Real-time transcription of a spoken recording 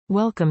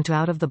Welcome to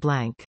Out of the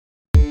Blank.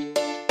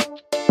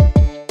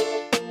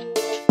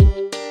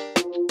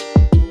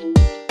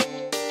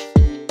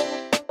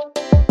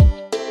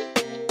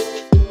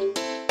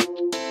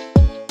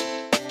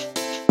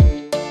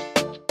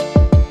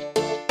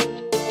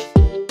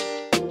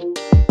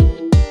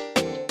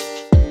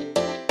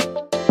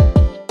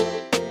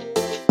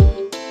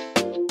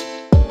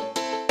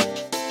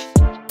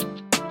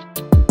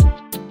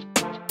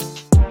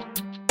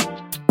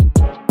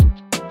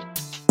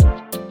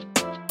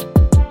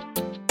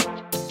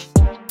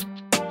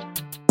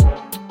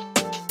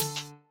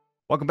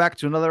 Welcome back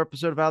to another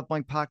episode of Out of the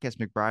Blank Podcast,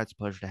 McBride. It's a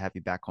pleasure to have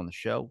you back on the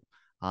show.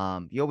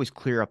 You always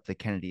clear up the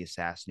Kennedy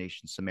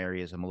assassination. Some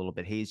areas I'm a little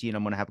bit hazy, and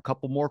I'm going to have a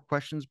couple more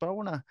questions, but I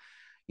want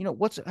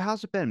to,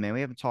 how's it been, man?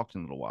 We haven't talked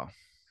in a little while.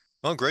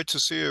 Well, great to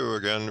see you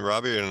again,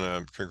 Robbie,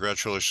 and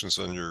congratulations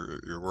on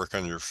your work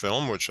on your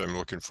film, which I'm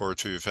looking forward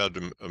to. You've had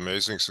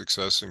amazing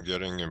success in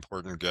getting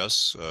important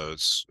guests.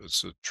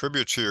 It's a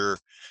tribute to your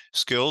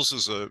skills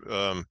as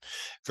a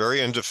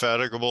very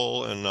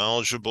indefatigable and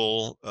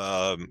knowledgeable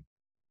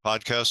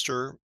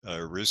podcaster,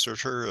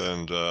 researcher,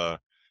 and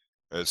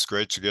it's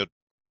great to get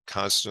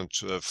constant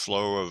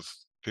flow of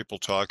people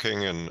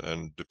talking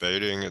and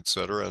debating, et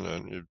cetera,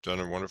 and you've done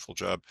a wonderful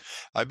job.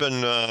 I've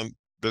been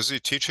busy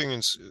teaching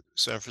in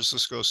San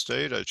Francisco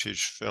State. I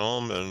teach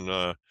film, and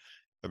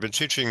I've been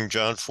teaching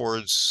John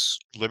Ford's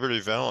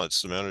Liberty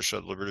Valance, The Man Who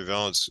Shot Liberty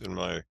Valance, in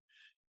my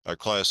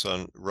class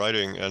on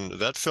writing. And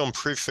that film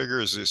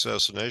prefigures the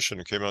assassination.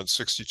 It came out in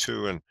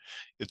 '62, and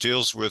it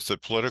deals with the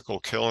political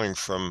killing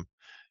from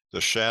the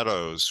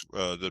shadows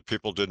that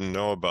people didn't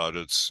know about.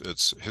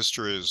 Its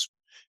history is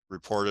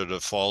reported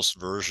a false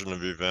version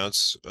of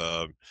events.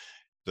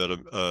 That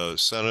a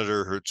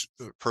senator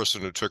a person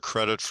who took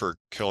credit for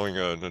killing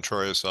a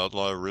notorious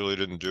outlaw really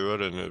didn't do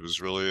it, and it was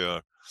really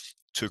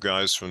two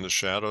guys from the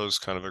shadows,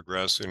 kind of a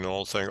grassy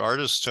knoll thing.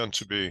 Artists tend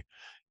to be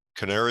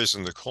canaries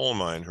in the coal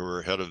mine who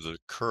are ahead of the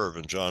curve,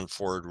 and John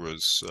Ford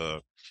was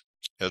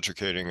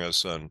educating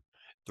us on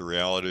the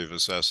reality of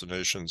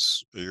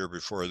assassinations a year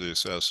before the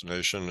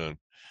assassination. And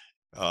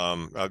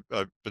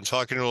I've been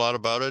talking a lot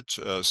about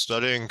it,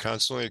 studying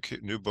constantly.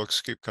 New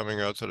books keep coming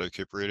out that I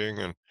keep reading,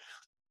 and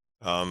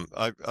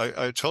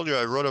I told you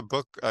I wrote a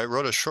book. I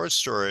wrote a short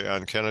story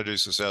on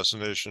Kennedy's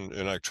assassination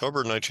in October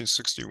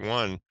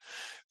 1961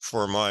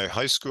 for my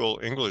high school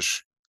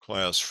English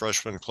class,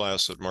 freshman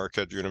class at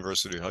Marquette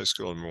University High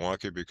School in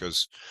Milwaukee,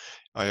 because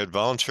I had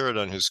volunteered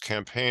on his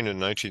campaign in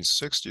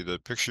 1960. The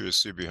picture you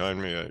see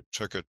behind me, I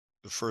took it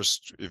the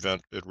first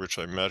event at which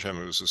I met him.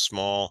 It was a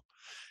small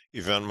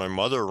event my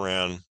mother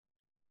ran.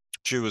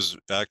 She was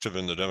active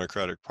in the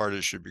Democratic Party.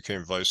 She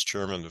became vice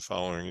chairman the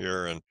following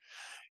year, and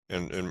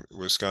in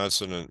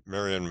Wisconsin, and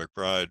Marion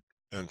McBride,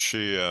 and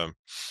she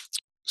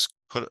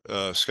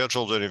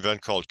scheduled an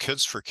event called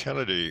Kids for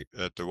Kennedy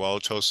at the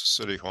Wauwatosa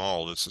City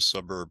Hall. It's a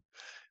suburb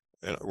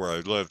where I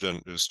lived, and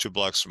it was 2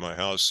 blocks from my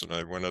house, and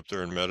I went up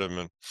there and met him,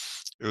 and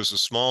it was a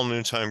small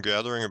noontime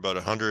gathering, about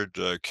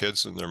 100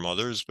 kids and their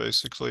mothers,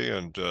 basically,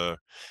 and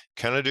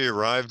Kennedy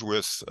arrived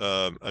with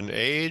an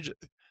aide,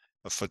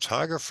 a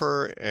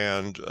photographer,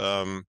 and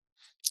a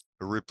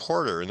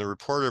reporter, and the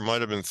reporter might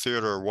have been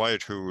Theodore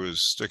White, who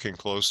was sticking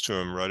close to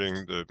him,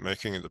 writing The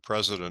Making of the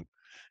President.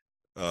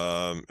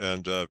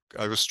 And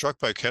I was struck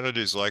by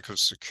Kennedy's lack of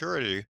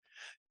security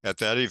at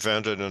that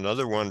event, and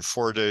another one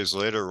 4 days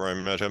later where I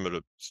met him at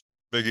a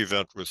big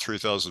event with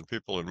 3,000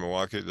 people in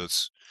Milwaukee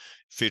that's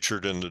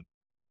featured in the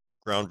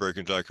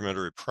groundbreaking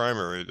documentary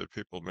Primary that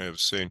people may have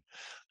seen.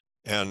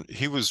 And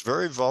he was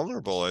very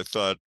vulnerable, I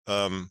thought.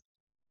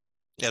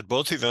 At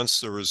both events,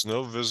 there was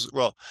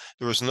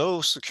there was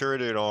no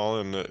security at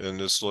all in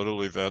this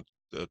little event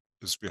that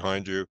is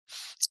behind you,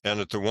 and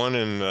at the one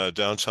in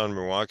downtown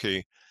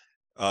Milwaukee,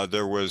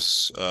 there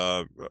was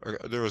a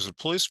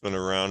policeman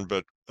around,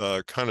 but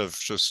kind of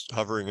just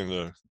hovering in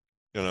the,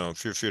 a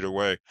few feet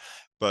away,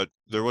 but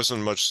there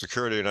wasn't much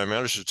security. And I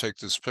managed to take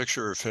this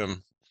picture of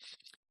him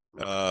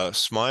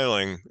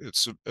smiling.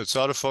 It's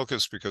out of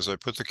focus because I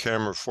put the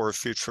camera 4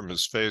 feet from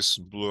his face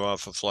and blew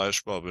off a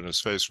flashbulb in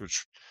his face,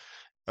 which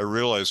I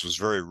realized was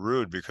very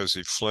rude because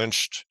he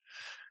flinched,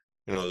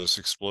 this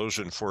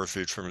explosion 4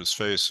 feet from his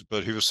face.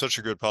 But he was such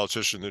a good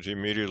politician that he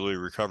immediately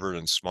recovered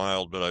and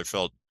smiled. But I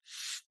felt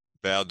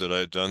bad that I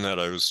had done that.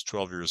 I was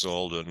 12 years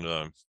old,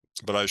 and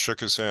but I shook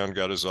his hand,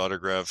 got his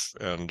autograph,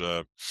 and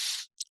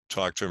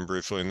talked to him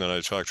briefly, and then I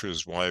talked to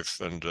his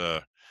wife. And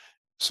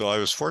so I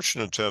was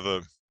fortunate to have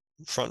a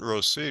front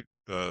row seat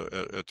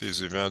at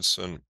these events.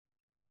 And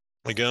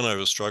again, I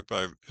was struck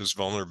by his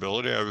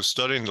vulnerability. I was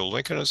studying the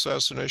Lincoln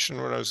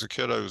assassination when I was a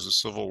kid. I was a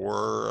Civil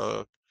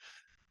War.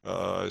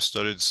 I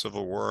studied the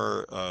Civil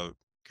War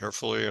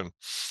carefully, and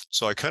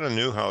so I kind of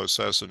knew how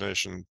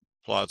assassination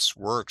plots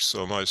worked.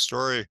 So my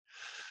story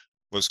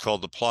was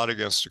called The Plot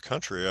Against a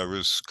Country. I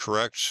was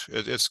correct.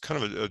 It's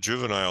kind of a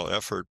juvenile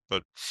effort,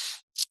 but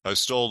I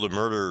stole the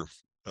murder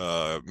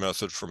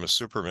method from a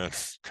Superman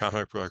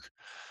comic book.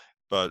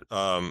 But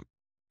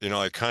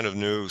I kind of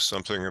knew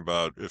something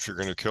about if you're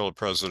going to kill a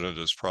president,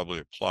 it's probably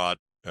a plot.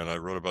 And I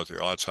wrote about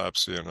the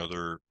autopsy and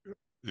other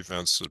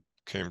events that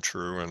came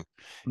true. And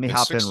Let me in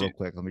hop in real 60,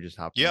 quick. Let me just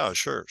hop in. yeah,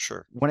 sure,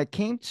 sure. When it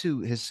came to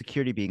his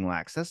security being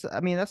lax, that's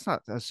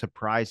not a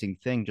surprising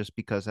thing, just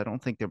because I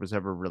don't think there was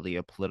ever really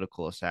a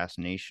political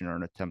assassination or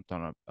an attempt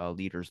on a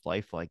leader's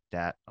life like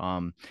that.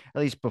 At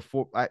least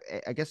before,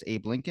 I guess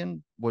Abe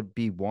Lincoln would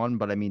be one,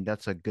 but I mean,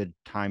 that's a good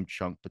time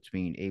chunk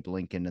between Abe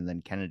Lincoln and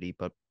then Kennedy.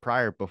 But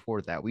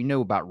before that, we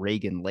know about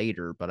Reagan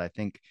later, but I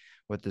think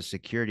with the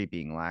security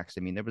being lax,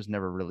 I mean, there was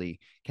never really,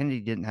 Kennedy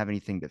didn't have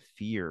anything to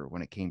fear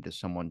when it came to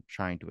someone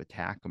trying to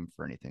attack him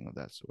for anything of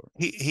that sort.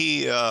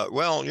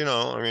 Well,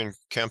 I mean,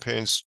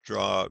 campaigns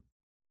draw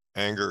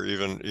anger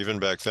even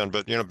back then.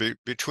 But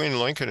between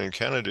Lincoln and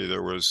Kennedy,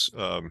 there was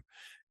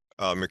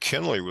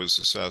McKinley was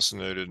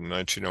assassinated in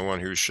 1901.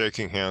 He was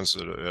shaking hands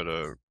at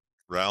a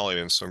rally,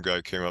 and some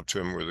guy came up to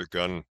him with a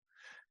gun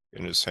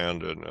in his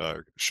hand and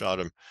shot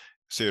him.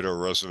 Theodore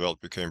Roosevelt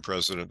became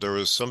president. There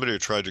was somebody who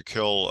tried to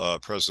kill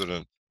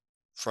President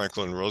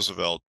Franklin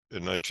Roosevelt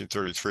in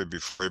 1933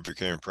 before he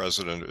became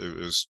president. It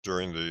was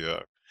during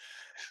the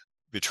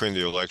between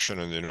the election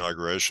and the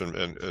inauguration,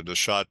 and the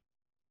shot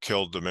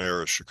killed the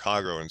mayor of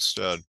Chicago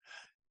instead.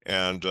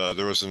 And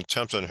there was an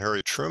attempt on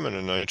Harry Truman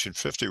in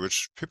 1950,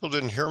 which people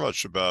didn't hear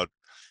much about.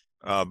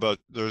 But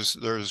there's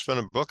been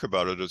a book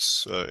about it.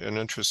 It's an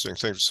interesting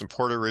thing. Some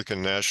Puerto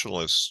Rican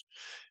nationalists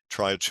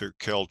tried to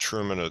kill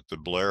Truman at the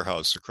Blair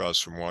House across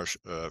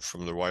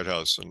from the White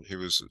House, and he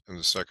was in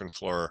the second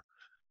floor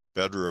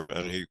bedroom,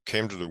 and he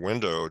came to the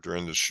window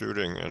during the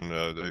shooting, and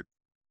the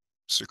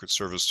Secret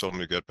Service told him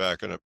to get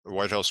back, and a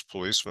White House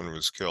policeman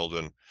was killed,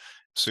 and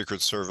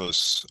Secret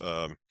Service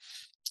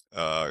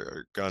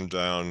gunned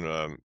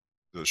down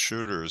the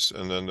shooters.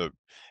 And then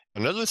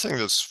another thing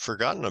that's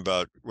forgotten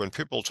about when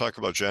people talk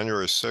about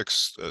January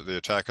 6th, the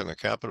attack on the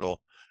Capitol,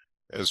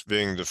 as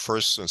being the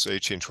first since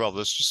 1812.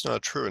 That's just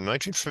not true. In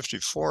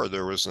 1954,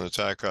 there was an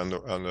attack on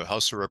the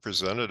House of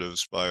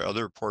Representatives by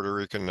other Puerto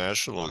Rican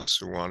nationalists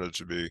who wanted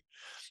to be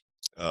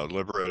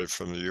liberated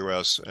from the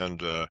U.S.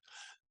 and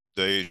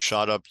they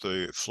shot up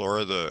the floor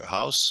of the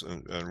House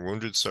and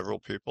wounded several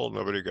people.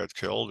 Nobody got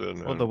killed,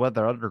 and Well, the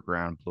Weather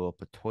Underground blew up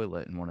a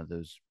toilet in one of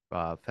those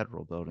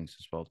federal buildings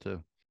as well,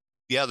 too.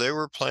 yeah, they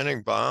were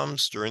planting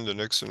bombs during the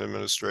Nixon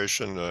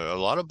administration. A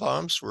lot of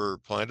bombs were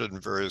planted in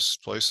various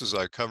places.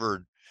 I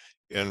covered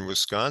in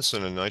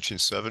Wisconsin in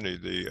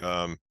 1970.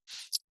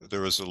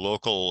 There was a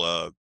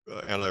local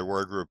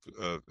anti-war group,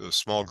 a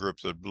small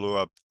group that blew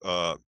up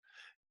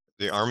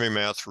the Army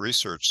Math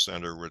Research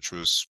Center, which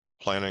was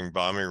planning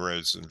bombing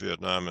raids in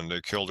Vietnam, and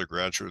they killed a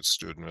graduate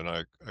student. And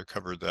I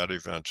covered that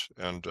event.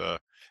 And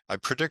I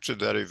predicted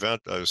that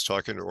event. I was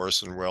talking to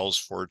Orson Welles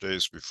 4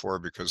 days before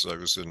because I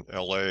was in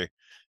LA.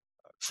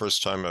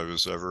 First time I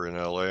was ever in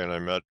LA, and I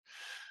met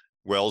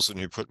Wells, and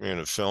he put me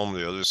in a film,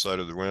 The Other Side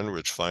of the Wind,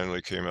 which finally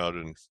came out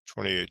in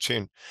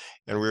 2018.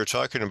 And we were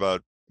talking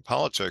about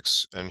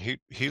politics, and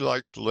he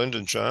liked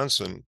Lyndon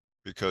Johnson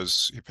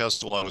because he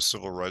passed a lot of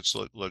civil rights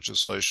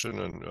legislation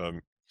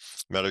and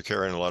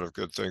Medicare and a lot of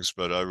good things.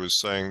 But I was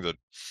saying that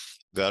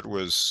that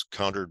was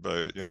countered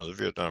by the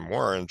Vietnam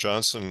War, and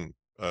Johnson,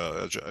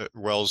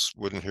 Wells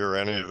wouldn't hear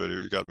any of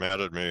it. He got mad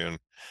at me, and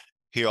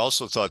he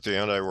also thought the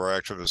anti-war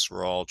activists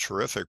were all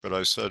terrific, but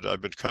I said, I've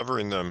been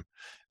covering them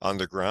on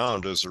the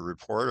ground as a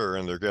reporter,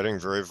 and they're getting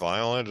very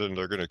violent, and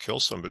they're going to kill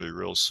somebody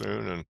real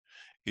soon. And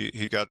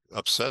he got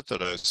upset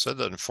that I said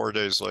that, and 4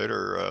 days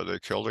later, they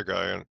killed a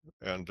guy.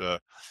 And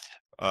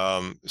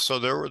so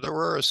there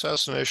were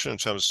assassination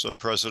attempts of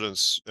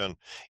presidents, and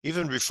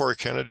even before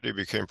Kennedy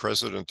became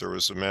president, there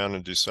was a man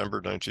in December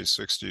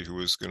 1960 who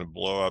was going to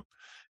blow up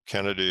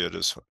Kennedy at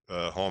his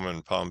home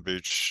in Palm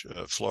Beach,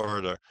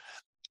 Florida.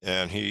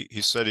 And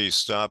he said he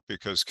stopped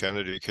because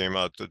Kennedy came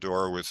out the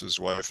door with his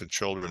wife and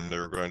children. They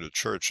were going to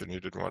church, and he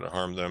didn't want to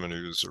harm them, and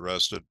he was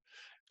arrested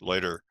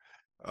later.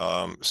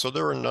 So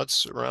there were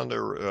nuts around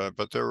there,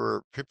 but there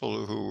were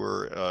people who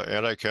were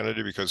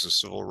anti-Kennedy because of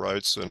civil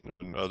rights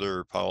and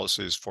other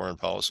policies, foreign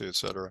policy,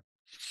 etc.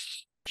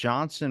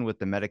 Johnson with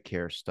the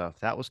Medicare stuff,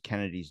 that was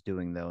Kennedy's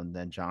doing, though, and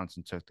then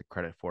Johnson took the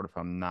credit for it, if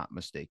I'm not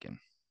mistaken.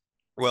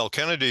 Well,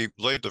 Kennedy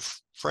laid the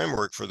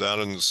framework for that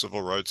in the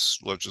civil rights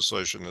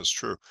legislation. That's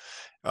true.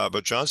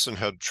 But Johnson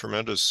had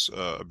tremendous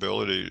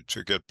ability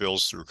to get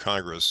bills through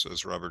Congress,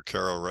 as Robert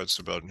Caro writes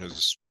about in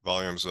his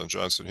volumes on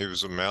Johnson. He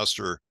was a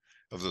master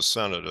of the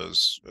Senate,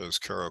 as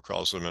Caro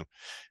calls him, and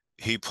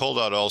he pulled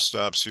out all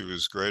stops. He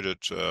was great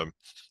at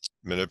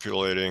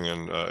manipulating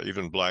and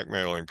even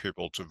blackmailing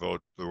people to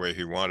vote the way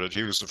he wanted.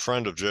 He was a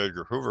friend of J.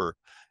 Edgar Hoover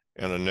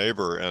and a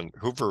neighbor, and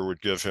Hoover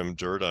would give him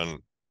dirt on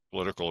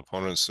political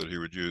opponents that he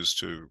would use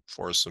to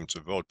force them to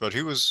vote. But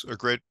he was a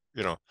great,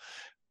 Well,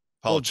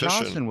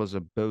 politician. Johnson was a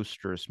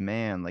boisterous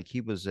man. Like,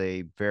 he was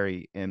a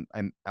very,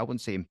 I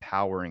wouldn't say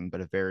empowering, but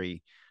a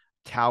very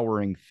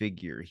towering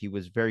figure. He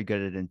was very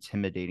good at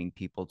intimidating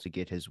people to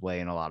get his way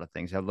in a lot of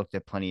things. I've looked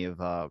at plenty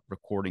of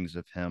recordings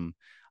of him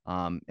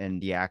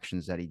and the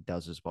actions that he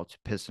does as well, to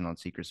pissing on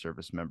Secret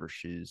Service members'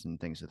 shoes and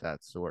things of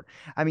that sort.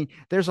 I mean,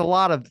 there's a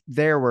lot of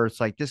there where it's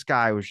like this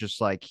guy was just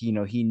like, he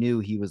knew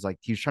he was like,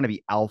 he was trying to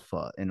be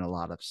alpha in a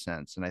lot of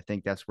sense. And I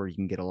think that's where you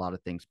can get a lot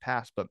of things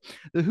passed. But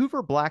the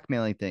Hoover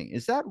blackmailing thing,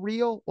 is that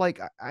real? Like,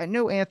 I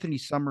know Anthony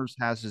Summers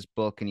has his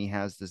book and he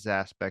has this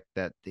aspect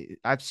that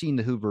I've seen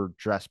the Hoover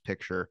dress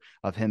picture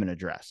of him in a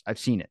dress. I've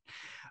seen it.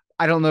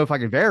 I don't know if I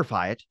can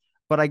verify it,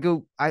 but I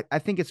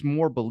think it's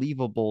more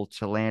believable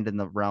to land in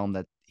the realm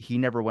that he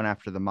never went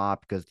after the mob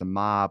because the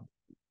mob,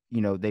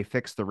 they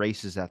fixed the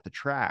races at the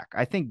track.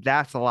 I think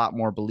that's a lot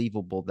more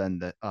believable than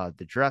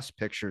the dress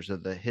pictures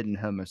of the hidden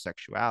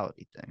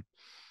homosexuality thing.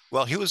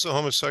 Well, he was a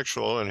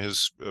homosexual, and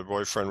his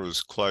boyfriend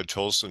was Clyde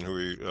Tolson, who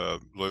he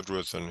lived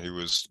with, and he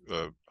was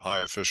a high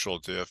official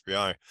at the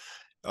FBI.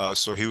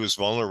 So he was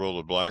vulnerable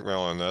to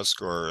blackmail on that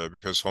score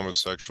because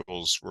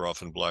homosexuals were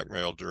often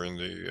blackmailed during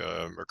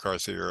the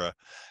McCarthy era.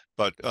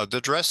 But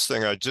the dress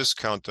thing, I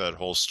discount that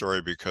whole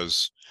story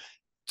because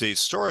the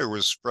story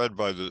was spread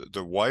by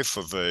the wife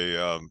of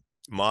a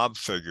mob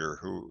figure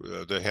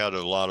who they had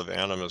a lot of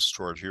animus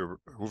toward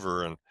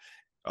Hoover, and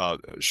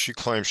she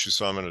claims she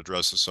saw him in a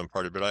dress at some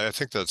party, but I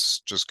think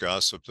that's just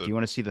gossip. Do That you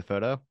want to see the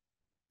photo?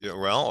 Yeah,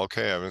 well,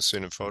 okay, I haven't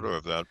seen a photo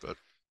of that, but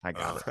I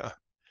got it.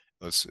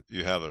 uh,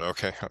 you have it.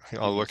 Okay,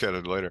 I'll Mhm. look at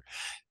it later.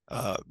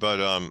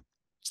 But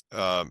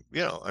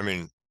I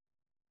mean,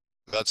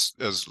 that's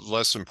as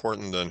less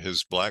important than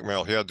his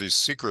blackmail. He had these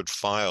secret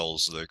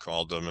files, they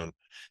called them, and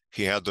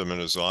he had them in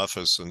his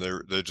office, and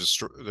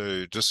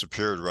they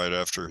disappeared right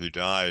after he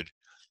died.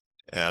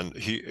 And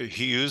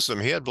he used them.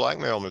 He had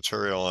blackmail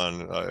material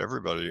on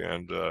everybody,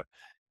 and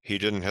he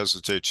didn't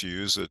hesitate to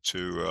use it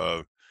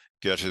to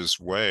get his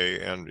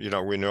way. And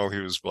we know he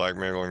was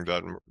blackmailing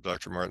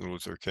Dr. Martin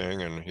Luther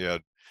King, and he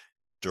had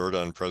dirt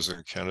on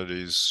President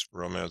Kennedy's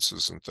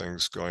romances and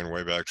things going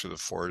way back to the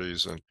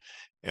 40s.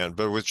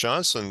 But with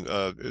Johnson,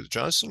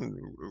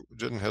 Johnson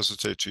didn't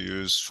hesitate to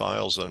use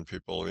files on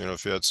people.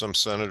 If you had some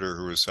senator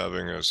who was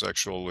having a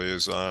sexual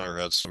liaison or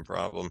had some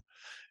problem,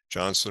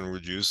 Johnson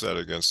would use that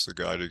against the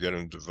guy to get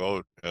him to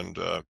vote, and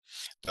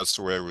that's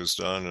the way it was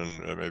done,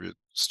 and maybe it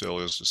still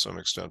is to some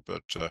extent.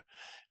 But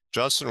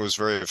Johnson was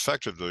very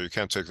effective, though. You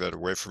can't take that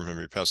away from him.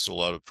 He passed a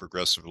lot of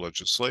progressive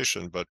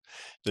legislation, but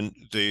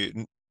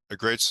the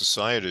Great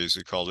Society, as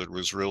he called it,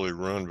 was really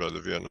ruined by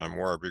the Vietnam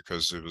War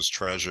because it was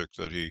tragic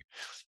that he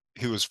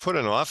was put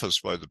in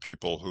office by the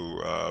people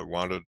who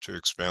wanted to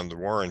expand the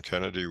war, and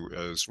Kennedy,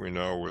 as we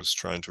know, was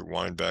trying to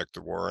wind back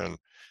the war, and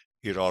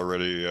he had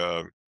already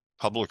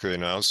publicly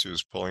announced he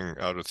was pulling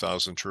out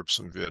 1,000 troops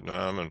in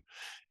Vietnam, and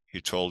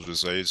he told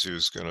his aides he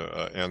was going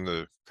to end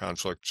the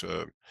conflict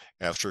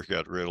after he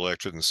got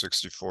reelected in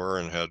 '64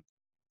 and had,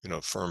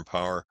 firm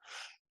power.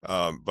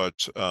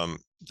 But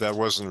that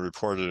wasn't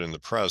reported in the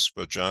press.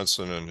 But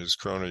Johnson and his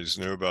cronies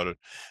knew about it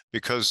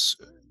because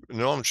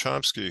Noam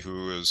Chomsky,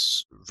 who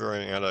is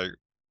very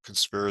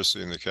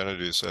anti-conspiracy in the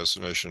Kennedy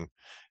assassination,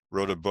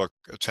 wrote a book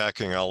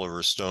attacking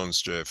Oliver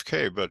Stone's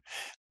JFK. But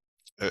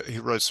he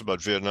writes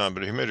about Vietnam,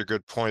 but he made a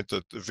good point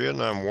that the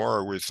Vietnam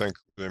War, we think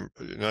the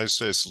United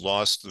States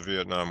lost the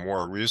Vietnam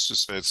War. We used to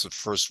say it's the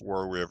first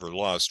war we ever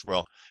lost.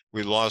 Well,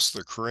 we lost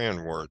the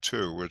Korean War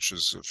too, which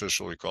is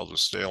officially called a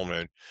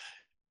stalemate.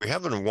 We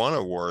haven't won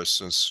a war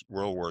since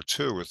World War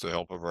II with the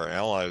help of our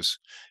allies,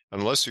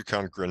 unless you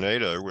count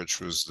Grenada, which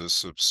was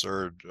this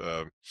absurd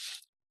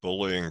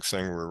bullying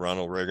thing where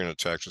Ronald Reagan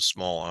attacked a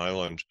small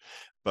island.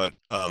 But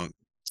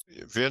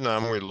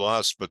Vietnam we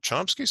lost, but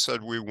Chomsky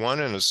said we won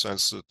in a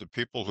sense that the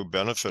people who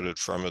benefited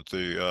from it,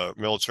 the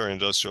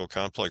military-industrial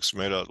complex,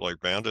 made out like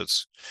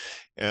bandits,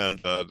 and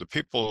the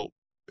people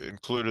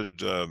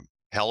included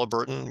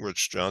Halliburton,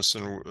 which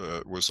Johnson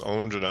was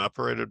owned and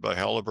operated by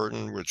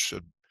Halliburton,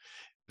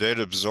 they'd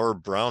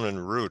absorbed Brown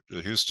and Root,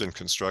 the Houston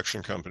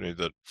construction company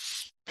that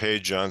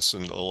paid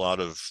Johnson a lot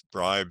of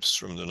bribes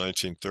from the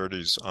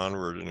 1930s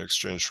onward in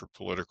exchange for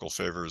political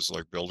favors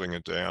like building a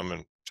dam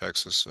in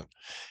Texas.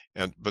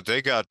 But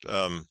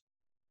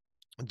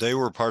they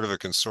were part of a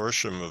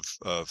consortium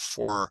of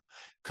four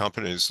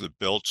companies that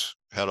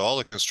had all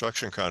the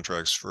construction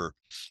contracts for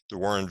the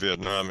war in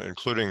Vietnam,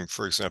 including,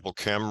 for example,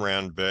 Cam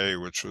Ranh Bay,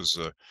 which was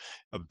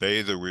a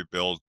bay that we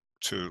built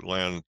to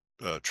land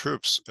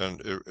troops.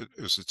 And it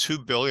was a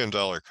 $2 billion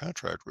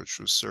contract, which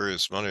was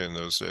serious money in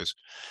those days.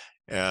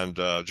 And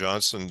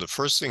Johnson, the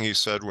first thing he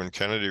said when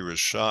Kennedy was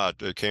shot,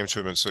 they came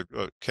to him and said,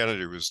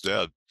 Kennedy was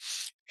dead.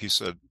 He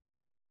said,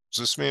 does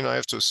this mean I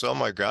have to sell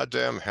my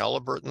goddamn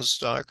Halliburton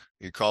stock?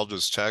 He called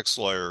his tax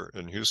lawyer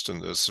in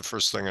Houston. That's the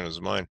first thing in his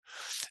mind.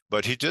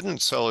 But he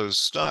didn't sell his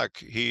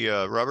stock.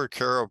 Robert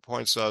Caro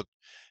points out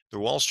the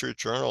Wall Street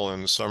Journal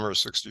in the summer of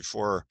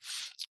 '64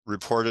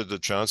 reported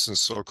that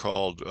Johnson's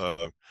so-called,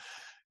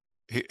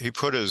 he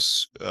put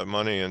his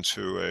money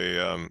into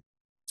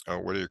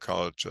what do you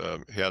call it?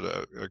 He had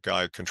a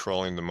guy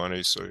controlling the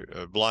money, so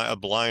a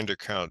blind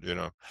account,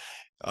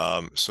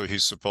 so he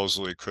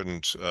supposedly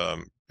couldn't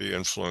be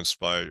influenced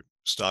by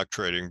stock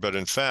trading. But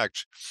in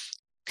fact,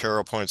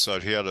 Carroll points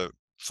out he had a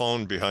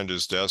phone behind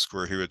his desk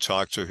where he would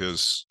talk to that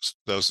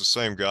was the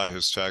same guy,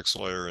 his tax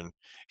lawyer in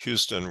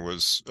Houston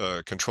was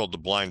controlled the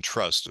blind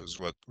trust is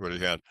what he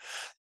had.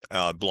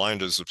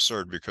 Blind is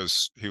absurd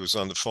because he was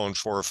on the phone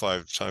 4 or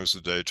 5 times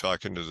a day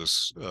talking to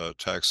this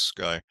tax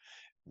guy.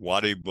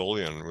 Wadi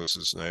Bullion was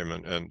his name,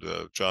 and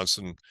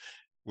Johnson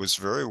was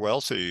very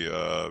wealthy.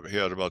 He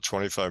had about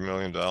 $25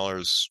 million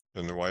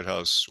in the White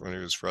House when he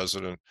was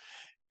president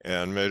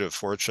and made a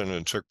fortune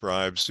and took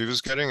bribes. He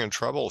was getting in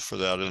trouble for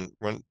that. And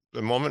when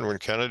the moment when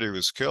Kennedy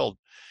was killed,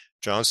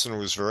 Johnson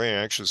was very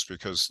anxious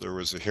because there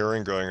was a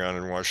hearing going on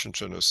in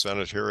Washington, a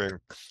Senate hearing,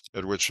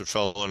 at which a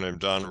fellow named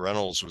Don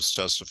Reynolds was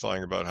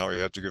testifying about how he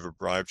had to give a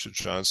bribe to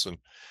Johnson.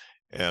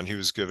 And he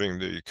was giving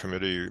the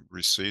committee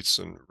receipts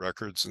and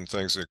records and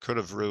things that could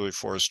have really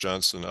forced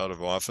Johnson out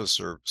of office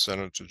or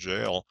sent him to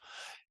jail.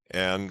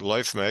 And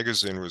Life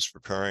magazine was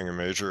preparing a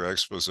major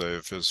expose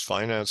of his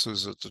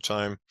finances at the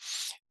time,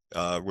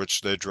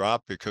 which they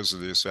dropped because of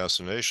the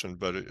assassination.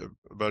 But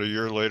about a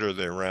year later,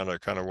 they ran a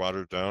kind of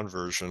watered down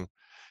version.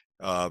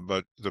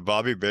 But the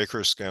Bobby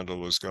Baker scandal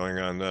was going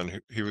on then.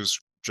 He was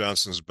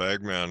Johnson's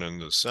bagman in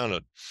the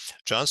Senate.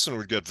 Johnson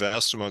would get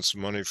vast amounts of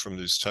money from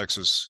these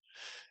Texas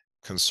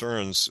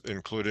concerns,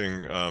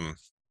 including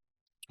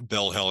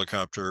Bell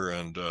Helicopter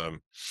and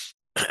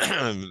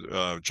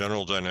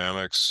General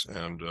Dynamics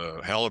and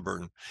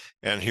Halliburton.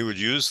 And he would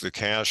use the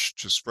cash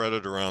to spread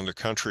it around the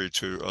country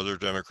to other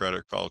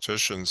Democratic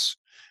politicians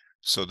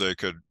so they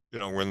could,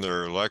 win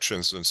their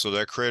elections. And so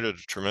that created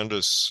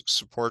tremendous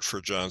support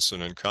for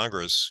Johnson in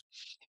Congress.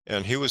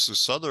 And he was a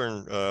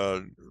Southern,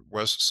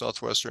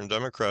 Southwestern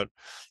Democrat.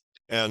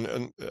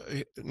 And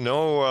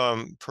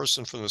no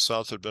person from the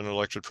South had been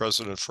elected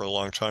president for a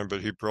long time,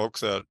 but he broke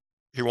that.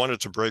 He wanted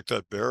to break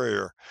that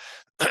barrier.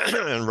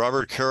 And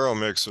Robert Caro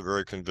makes a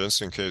very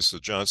convincing case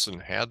that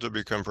Johnson had to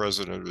become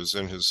president. It was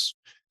in his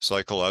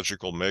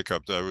psychological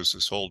makeup. That was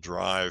his whole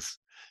drive.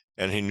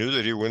 And he knew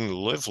that he wouldn't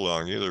live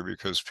long either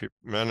because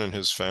men in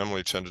his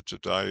family tended to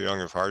die young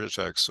of heart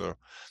attacks. So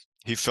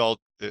he felt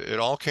it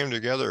all came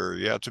together.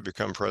 He had to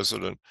become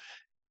president.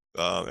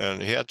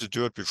 And he had to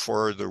do it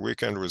before the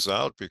weekend was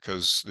out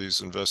because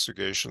these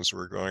investigations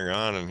were going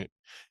on. And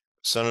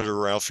Senator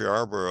Ralph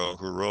Yarborough,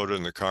 who rode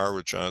in the car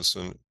with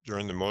Johnson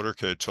during the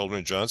motorcade, told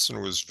me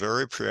Johnson was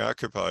very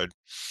preoccupied,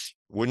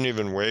 wouldn't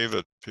even wave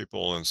at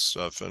people and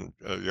stuff. And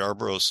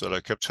Yarborough said, I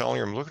kept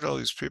telling him, look at all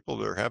these people.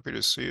 They're happy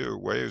to see you,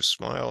 wave,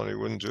 smile, and he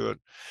wouldn't do it.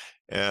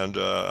 And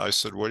I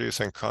said, what do you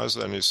think caused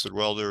that? And he said,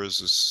 well, there was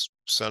this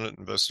Senate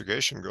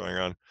investigation going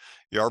on.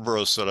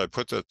 Yarborough said, I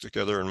put that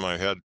together in my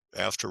head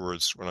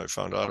afterwards when I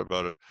found out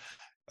about it.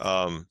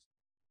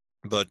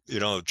 But,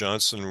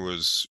 Johnson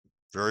was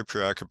very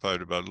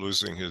preoccupied about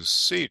losing his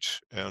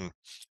seat. And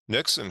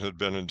Nixon had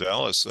been in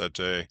Dallas that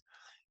day.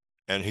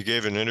 And he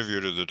gave an interview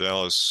to the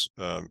Dallas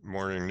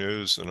Morning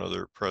News and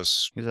other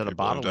press He was at a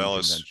people in bottling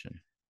Dallas.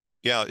 convention.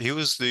 Yeah, he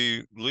was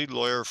the lead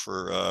lawyer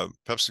for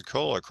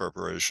Pepsi-Cola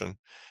Corporation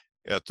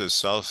at the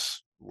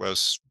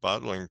Southwest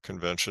Bottling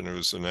Convention. It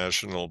was the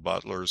National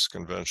Bottlers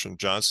Convention.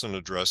 Johnson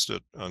addressed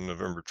it on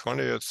November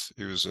 20th.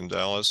 He was in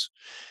Dallas.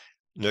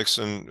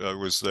 Nixon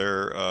was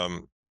there.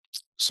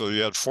 So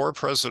you had 4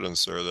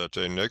 presidents there that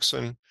day.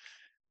 Nixon,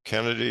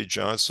 Kennedy,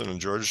 Johnson,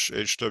 and George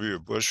H.W.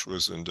 Bush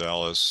was in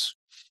Dallas.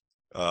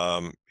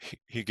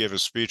 He gave a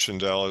speech in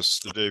Dallas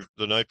the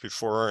night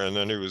before, and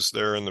then he was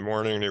there in the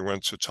morning, and he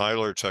went to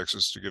Tyler,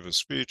 Texas to give a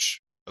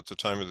speech at the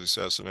time of the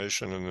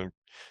assassination, and then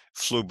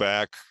flew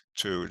back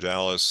to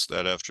Dallas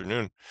that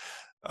afternoon.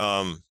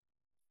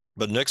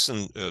 But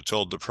Nixon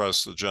told the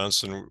press that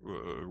Johnson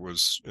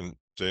was in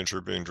danger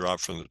of being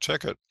dropped from the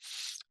ticket,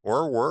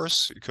 or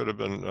worse, he could have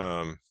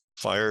been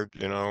fired.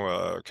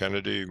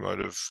 Kennedy might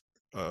have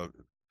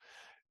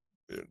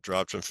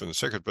dropped him from the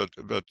ticket,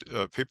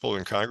 but people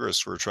in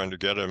Congress were trying to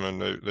get him,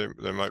 and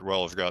they might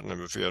well have gotten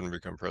him if he hadn't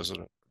become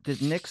president.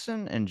 Did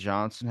Nixon and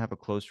Johnson have a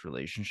close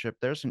relationship?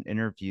 There's an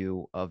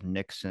interview of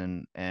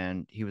Nixon,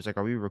 and he was like,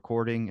 "Are we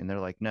recording?" And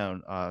they're like,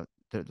 "No."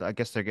 I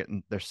guess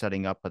they're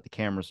setting up, but the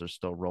cameras are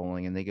still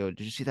rolling. And they go,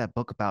 "Did you see that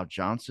book about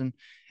Johnson?"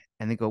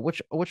 And they go,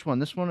 which one?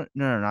 This one?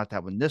 No, not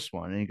that one. This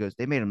one. And he goes,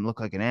 they made him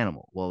look like an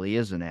animal. Well, he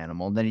is an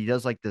animal. And then he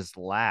does like this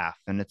laugh.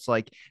 And it's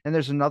like, and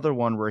there's another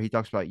one where he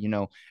talks about,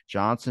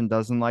 Johnson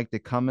doesn't like to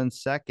come in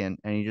second.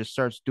 And he just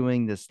starts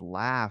doing this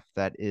laugh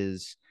that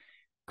is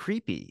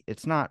creepy.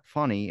 It's not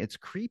funny, it's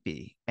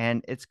creepy.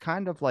 And it's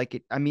kind of like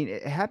it, I mean,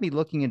 it had me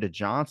looking into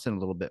Johnson a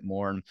little bit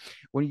more. And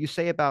when you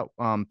say about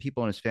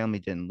people in his family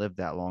didn't live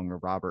that long, or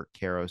Robert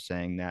Caro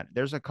saying that,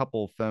 there's a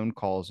couple of phone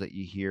calls that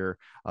you hear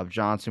of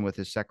Johnson with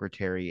his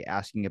secretary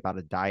asking about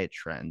a diet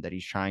trend that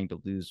he's trying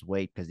to lose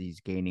weight because he's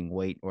gaining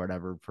weight or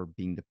whatever for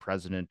being the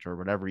president or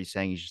whatever he's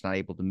saying. He's just not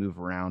able to move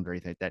around or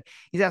anything like that.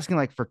 He's asking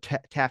like for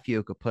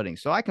tapioca pudding.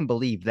 So I can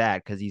believe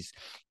that because he's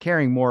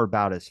caring more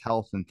about his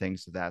health and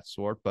things of that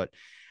sort. But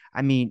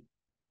I mean,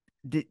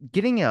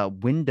 getting a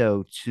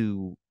window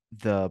to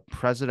the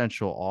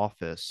presidential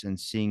office and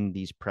seeing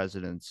these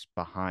presidents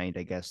behind,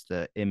 I guess,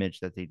 the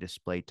image that they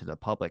display to the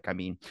public. I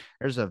mean,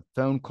 there's a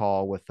phone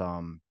call with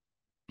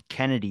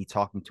Kennedy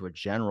talking to a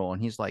general,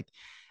 and he's like,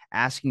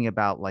 asking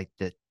about like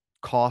the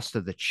cost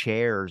of the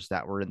chairs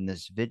that were in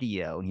this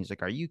video. And he's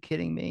like, "Are you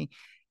kidding me?"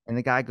 And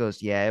the guy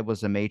goes, "Yeah, it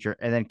was a major."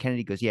 And then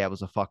Kennedy goes, "Yeah, it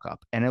was a fuck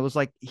up." And it was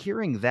like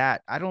hearing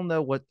that, I don't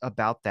know what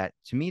about that.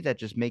 To me, that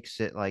just makes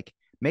it like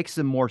makes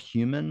them more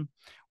human.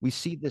 We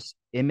see this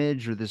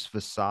image or this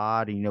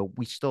facade, and,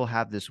 we still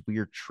have this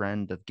weird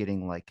trend of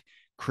getting like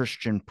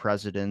Christian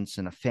presidents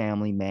and a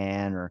family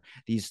man or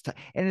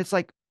and it's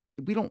like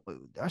we don't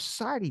our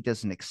society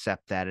doesn't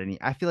accept that any.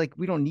 I feel like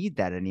we don't need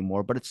that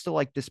anymore, but it's still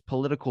like this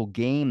political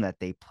game that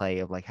they play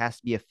of like has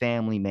to be a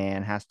family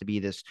man, has to be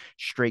this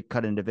straight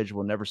cut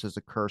individual, never says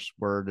a curse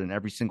word, and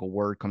every single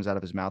word comes out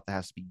of his mouth that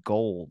has to be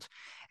gold.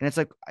 And it's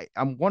like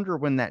I wonder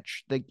when that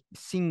like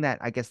seeing that,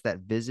 I guess, that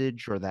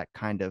visage or that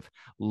kind of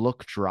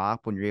look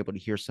drop when you're able to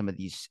hear some of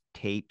these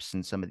tapes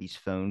and some of these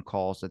phone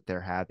calls that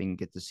they're having,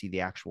 get to see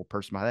the actual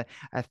person behind that.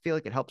 I feel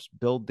like it helps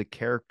build the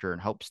character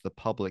and helps the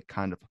public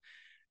kind of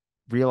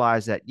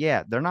realize that,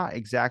 yeah, they're not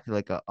exactly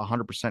like a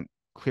 100%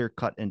 clear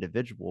cut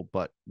individual,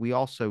 but we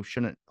also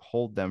shouldn't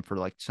hold them for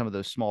like some of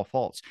those small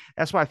faults.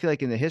 That's why I feel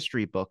like in the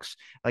history books,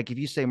 like if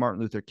you say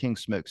Martin Luther King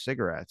smoked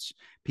cigarettes,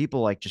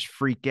 people like just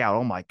freak out.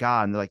 Oh my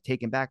God. And they're like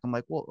taken back. I'm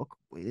like, well, look,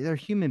 they're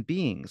human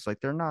beings. Like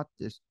they're not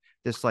this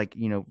like,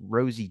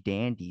 rosy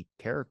dandy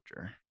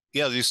character.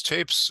 Yeah, these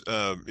tapes,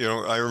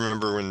 I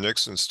remember when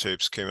Nixon's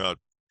tapes came out,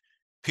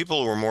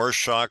 people were more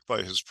shocked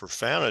by his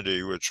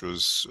profanity, which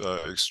was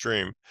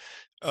extreme,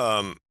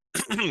 um,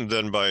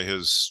 than by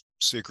his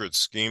secret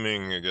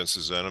scheming against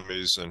his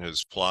enemies and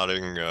his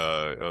plotting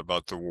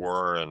about the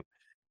war. And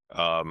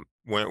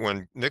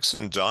when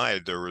Nixon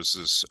died, there was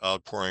this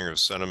outpouring of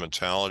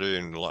sentimentality,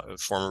 and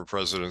former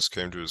presidents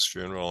came to his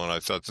funeral. And I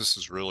thought this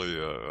is really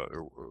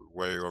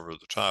way over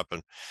the top.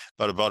 And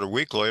but about a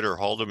week later,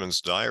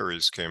 Haldeman's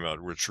diaries came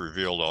out, which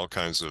revealed all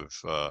kinds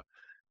of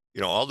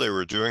all they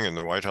were doing in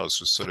the White House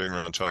was sitting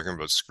around talking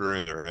about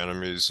screwing their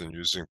enemies and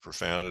using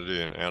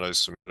profanity and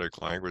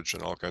anti-Semitic language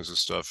and all kinds of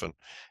stuff. And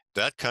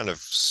that kind of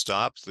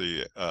stopped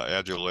the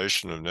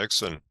adulation of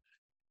Nixon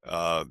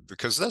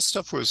because that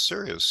stuff was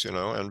serious,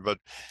 And but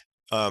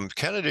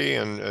Kennedy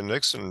and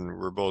Nixon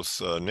were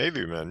both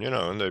Navy men,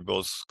 and they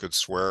both could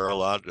swear a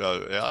lot.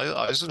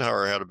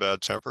 Eisenhower had a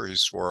bad temper; he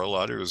swore a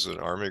lot. He was an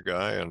Army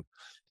guy, and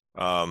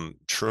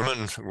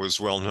Truman was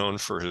well known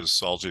for his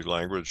salty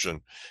language,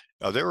 and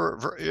they were,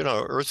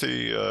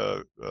 earthy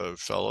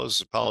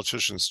fellows.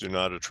 Politicians do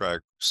not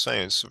attract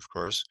saints, of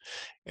course.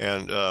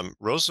 And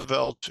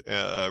Roosevelt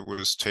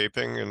was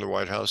taping in the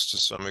White House to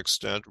some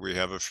extent. We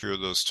have a few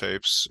of those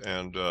tapes,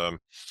 and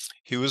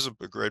he was a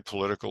great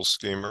political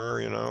schemer,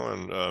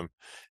 and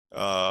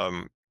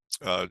um,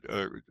 uh,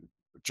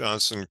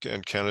 Johnson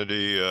and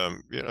Kennedy, I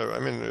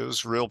mean, it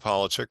was real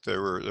politic. They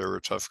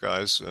were tough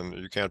guys, and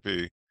you can't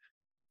be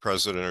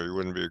president, or you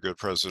wouldn't be a good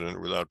president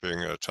without being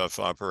a tough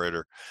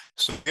operator.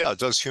 So yeah, it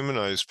does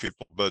humanize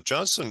people. But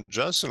Johnson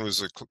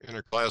was in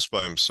a class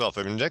by himself.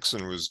 I mean,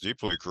 Nixon was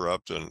deeply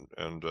corrupt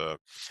and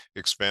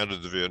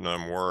expanded the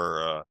Vietnam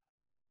War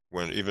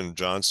when even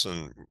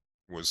Johnson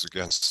was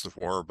against the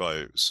war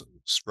by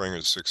spring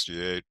of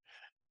 '68.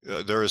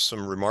 There is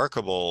some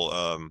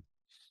remarkable.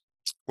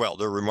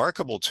 There are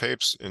remarkable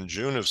tapes in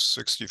June of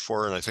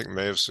 '64 and I think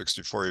May of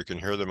 '64. You can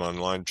hear them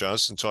online.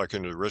 Johnson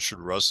talking to Richard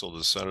Russell,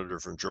 the senator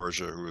from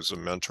Georgia, who was a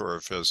mentor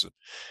of his,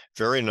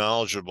 very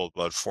knowledgeable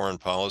about foreign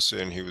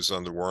policy, and he was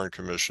on the Warren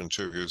Commission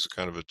too. He was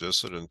kind of a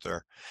dissident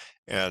there.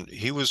 And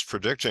he was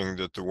predicting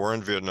that the war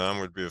in Vietnam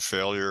would be a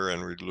failure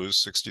and we'd lose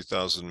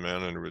 60,000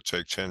 men and it would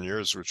take 10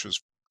 years, which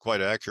was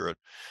quite accurate.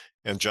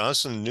 And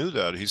Johnson knew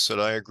that. He said,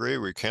 I agree,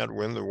 we can't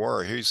win the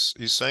war. He's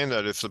saying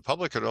that if the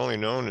public had only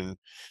known in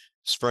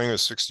spring of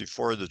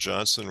 '64 that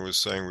Johnson was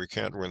saying we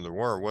can't win the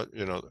war,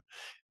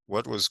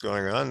 what was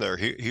going on there?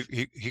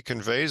 He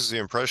conveys the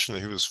impression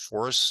that he was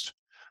forced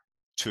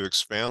to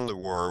expand the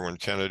war when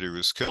Kennedy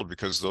was killed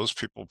because those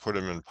people put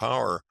him in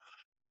power.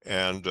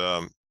 And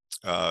on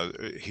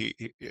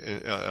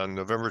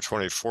November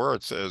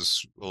 24th,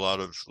 as a lot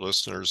of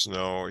listeners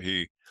know,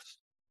 he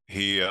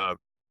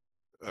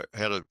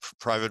had a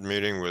private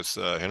meeting with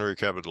Henry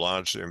Cabot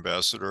Lodge, the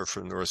ambassador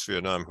from North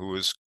Vietnam, who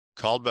was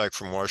called back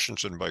from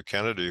Washington by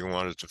Kennedy, who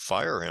wanted to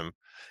fire him,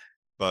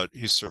 but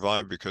he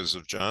survived because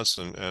of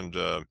Johnson.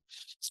 And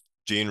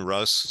Dean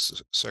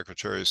Russ,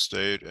 Secretary of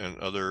State, and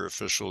other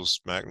officials,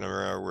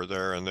 McNamara, were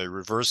there, and they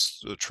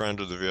reversed the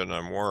trend of the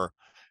Vietnam War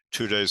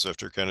 2 days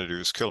after Kennedy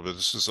was killed. But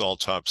this is all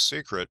top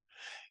secret.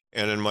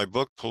 And in my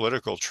book,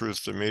 Political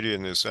Truth, the Media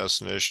and the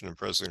Assassination of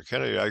President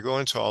Kennedy, I go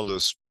into all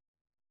this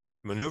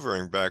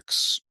maneuvering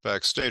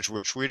backstage,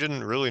 which we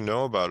didn't really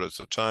know about at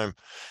the time.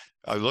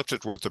 I looked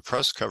at what the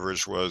press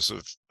coverage was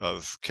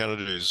of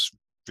Kennedy's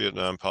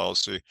Vietnam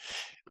policy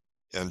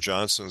and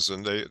Johnson's,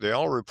 and they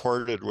all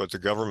reported what the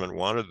government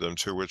wanted them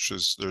to, which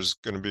is there's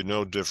going to be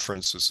no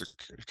difference. It's a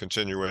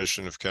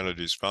continuation of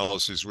Kennedy's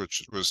policies,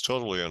 which was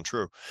totally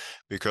untrue,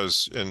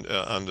 because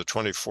on the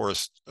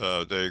 24th,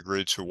 they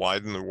agreed to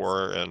widen the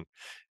war and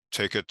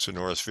take it to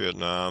North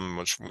Vietnam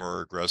much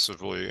more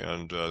aggressively,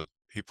 and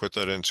he put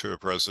that into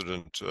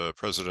a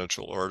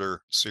presidential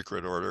order,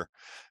 secret order.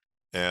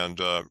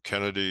 and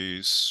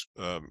Kennedy's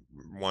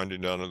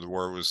winding down of the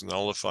war was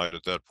nullified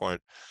at that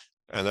point.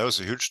 And that was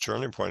a huge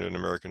turning point in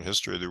American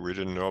history that we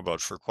didn't know about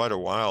for quite a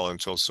while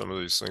until some of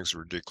these things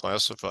were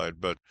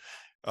declassified. But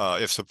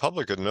if the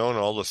public had known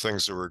all the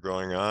things that were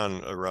going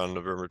on around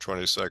November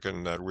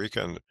 22nd that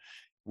weekend,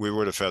 we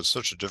would have had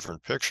such a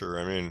different picture.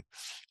 I mean,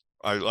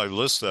 I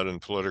list that in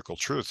Political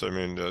Truth. I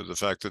mean, the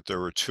fact that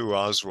there were two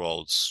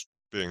Oswalds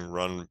being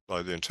run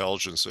by the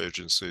intelligence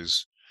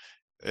agencies,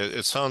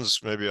 it sounds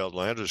maybe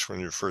outlandish when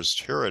you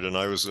first hear it, and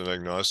I was an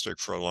agnostic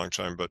for a long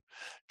time, but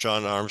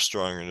John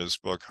Armstrong in his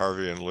book,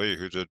 Harvey and Lee,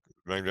 who did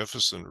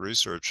magnificent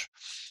research,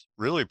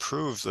 really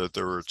proved that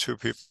there were two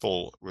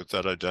people with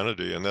that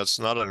identity, and that's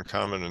not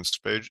uncommon in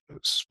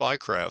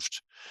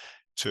spycraft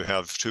to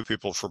have two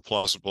people for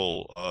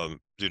plausible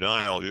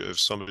denial. If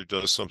somebody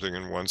does something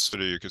in one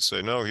city, you could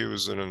say, no, he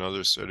was in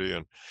another city.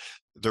 And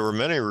there were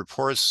many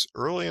reports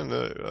early in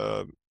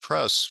the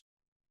press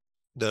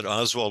that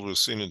Oswald was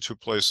seen in two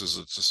places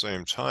at the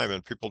same time,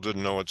 and people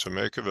didn't know what to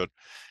make of it.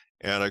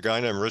 And a guy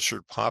named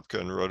Richard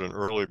Popkin wrote an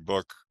early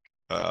book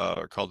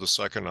called The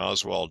Second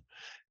Oswald,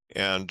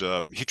 and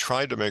he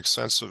tried to make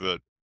sense of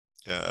it.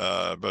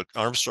 But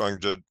Armstrong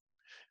did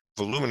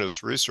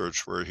voluminous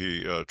research where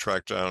he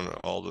tracked down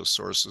all the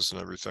sources and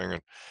everything.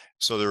 And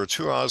so there were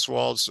two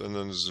Oswalds, and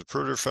then the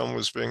Zapruder film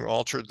was being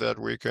altered that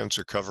weekend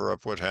to cover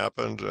up what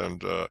happened.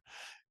 And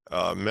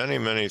many,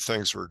 many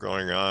things were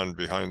going on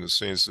behind the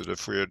scenes that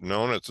if we had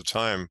known at the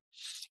time,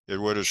 it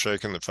would have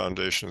shaken the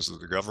foundations of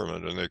the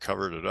government, and they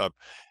covered it up.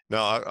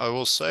 Now, I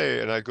will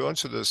say, and I go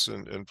into this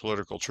in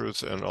Political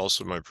Truth and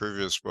also my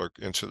previous book,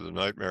 Into the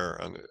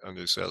Nightmare on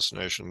the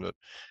assassination, that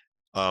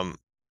um,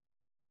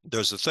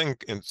 there's a thing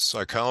in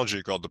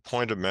psychology called the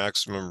point of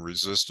maximum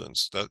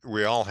resistance that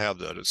we all have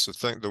that. It's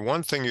the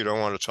one thing you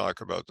don't want to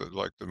talk about,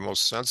 like the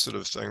most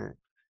sensitive thing.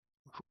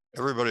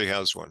 Everybody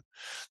has one.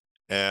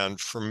 And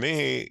for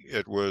me,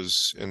 it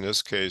was, in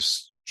this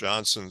case,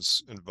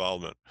 Johnson's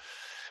involvement.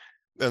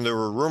 And there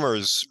were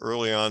rumors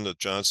early on that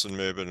Johnson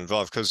may have been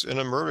involved because in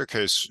a murder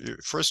case,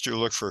 first you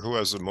look for who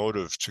has a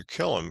motive to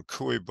kill him.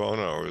 Cui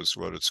bono is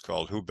what it's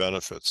called, who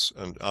benefits.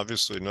 And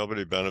obviously,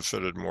 nobody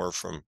benefited more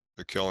from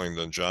the killing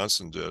than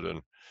Johnson did.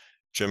 And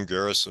Jim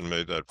Garrison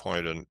made that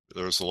point, and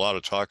there was a lot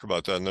of talk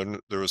about that. And then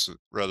there was a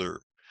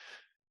rather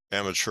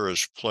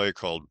amateurish play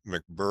called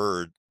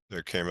McBride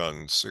that came out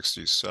in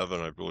 '67,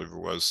 I believe it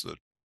was, that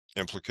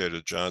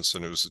implicated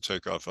Johnson. It was a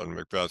takeoff on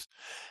Macbeth.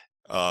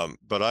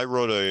 But I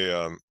wrote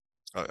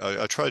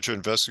I tried to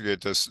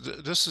investigate this.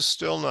 This is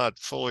still not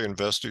fully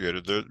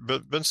investigated. There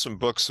have been some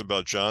books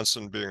about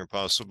Johnson being a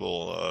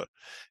possible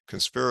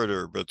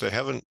conspirator, but they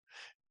haven't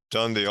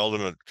done the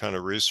ultimate kind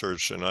of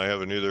research, and I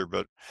haven't either.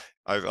 But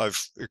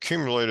I've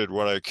accumulated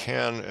what I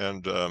can,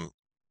 and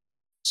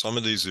some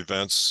of these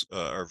events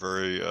are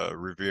very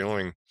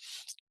revealing,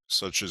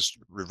 such as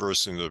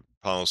reversing the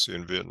policy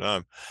in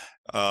Vietnam.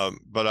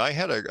 But I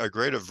had a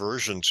great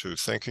aversion to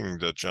thinking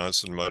that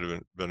Johnson might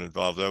have been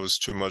involved. That was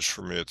too much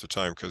for me at the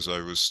time because I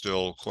was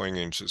still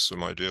clinging to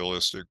some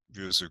idealistic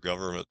views of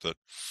government that,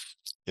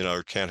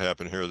 it can't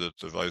happen here that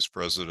the vice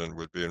president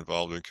would be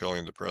involved in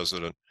killing the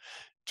president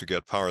to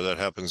get power. That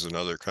happens in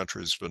other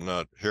countries, but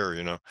not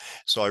here.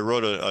 So I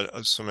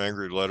wrote some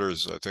angry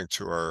letters, I think,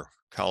 to our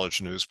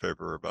college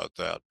newspaper about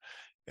that.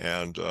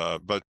 And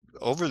but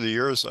over the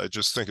years, I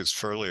just think it's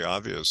fairly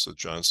obvious that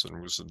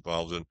Johnson was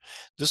involved. And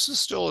this is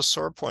still a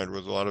sore point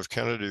with a lot of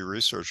Kennedy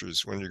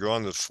researchers. When you go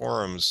on the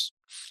forums,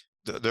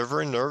 they're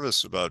very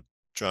nervous about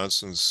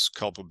Johnson's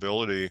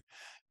culpability,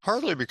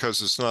 partly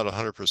because it's not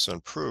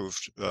 100%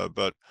 proved,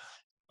 but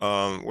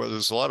well,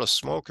 there's a lot of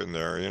smoke in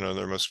there.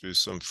 There must be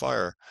some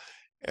fire.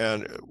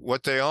 And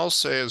what they all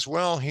say is,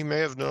 well, he may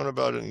have known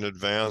about it in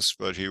advance,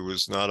 but he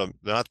was not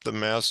the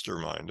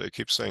mastermind. They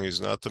keep saying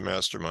he's not the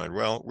mastermind.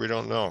 Well, we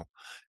don't know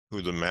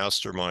who the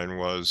mastermind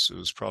was. It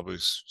was probably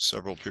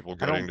several people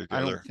getting I don't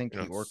together. think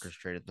he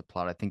orchestrated the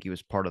plot. I think he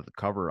was part of the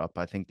cover up.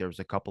 I think there was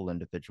a couple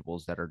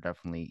individuals that are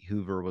definitely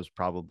Hoover was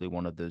probably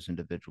one of those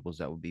individuals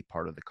that would be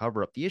part of the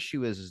cover up. The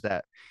issue is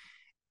that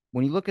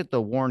when you look at the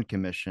Warren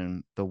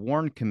Commission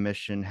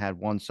had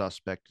one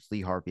suspect, Lee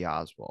Harvey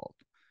Oswald.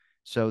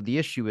 So the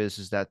issue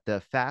is that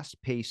the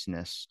fast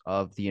pacedness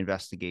of the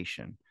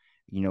investigation,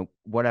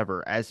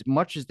 whatever, as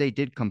much as they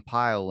did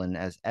compile and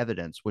as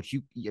evidence, which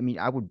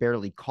I would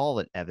barely call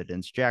it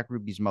evidence. Jack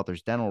Ruby's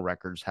mother's dental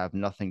records have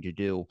nothing to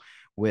do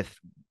with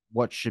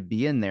what should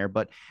be in there,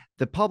 but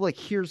the public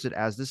hears it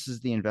as this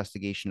is the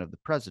investigation of the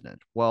president.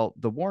 Well,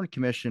 the Warren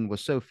Commission was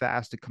so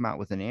fast to come out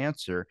with an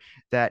answer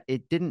that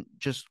it didn't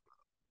just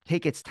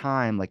take its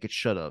time like it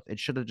should have. It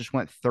should have just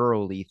went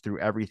thoroughly through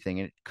everything.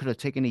 And it could have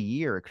taken a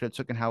year. It could have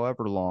taken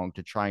however long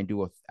to try and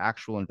do an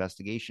actual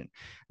investigation.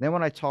 And then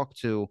when I talked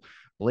to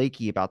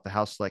Blakey about the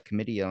House Select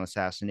Committee on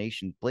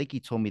Assassination,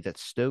 Blakey told me that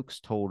Stokes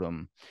told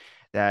him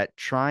that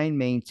try and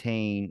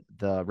maintain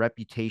the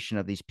reputation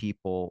of these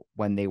people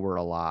when they were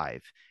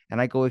alive. And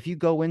I go, if you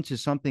go into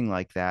something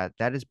like that,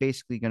 that is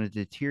basically going to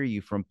deter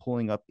you from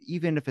pulling up,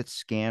 even if it's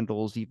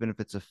scandals, even if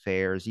it's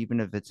affairs, even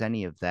if it's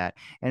any of that.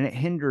 And it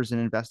hinders an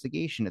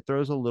investigation. It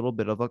throws a little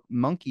bit of a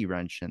monkey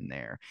wrench in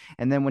there.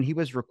 And then when he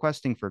was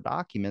requesting for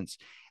documents,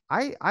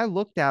 I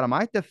looked at him.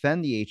 I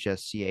defend the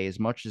HSCA as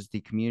much as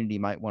the community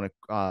might want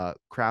to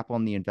crap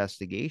on the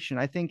investigation.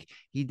 I think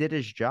he did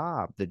his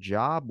job. The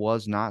job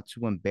was not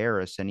to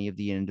embarrass any of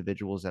the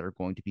individuals that are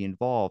going to be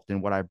involved.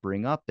 And what I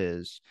bring up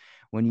is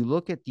when you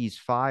look at these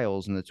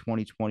files in the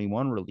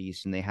 2021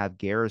 release and they have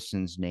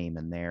Garrison's name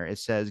in there, it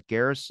says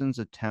Garrison's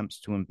attempts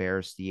to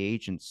embarrass the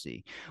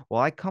agency.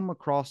 Well, I come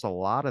across a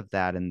lot of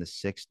that in the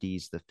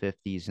 60s, the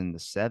 50s, and the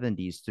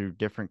 70s through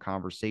different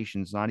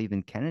conversations, not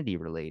even Kennedy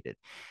related.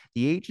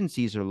 The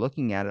agencies are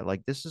looking at it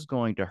like this is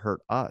going to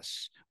hurt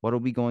us. What are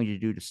we going to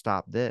do to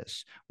stop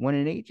this? When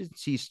an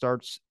agency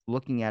starts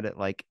looking at it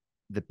like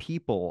the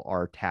people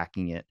are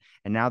attacking it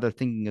and now they're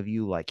thinking of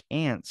you like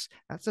ants,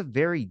 that's a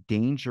very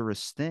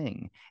dangerous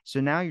thing.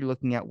 So now you're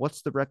looking at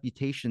what's the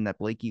reputation that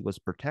Blakey was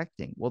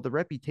protecting. Well, the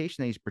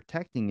reputation that he's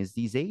protecting is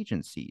these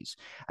agencies.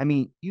 I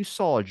mean, you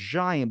saw a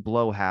giant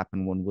blow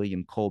happen when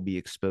William Colby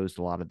exposed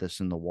a lot of this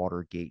in the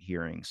Watergate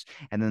hearings,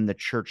 and then the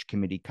church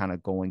committee kind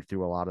of going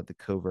through a lot of the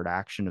covert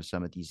action of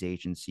some of these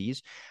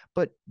agencies.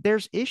 But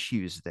there's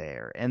issues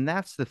there, and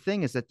that's the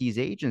thing, is that these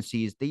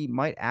agencies, they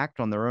might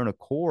act on their own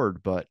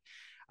accord, but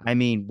I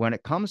mean, when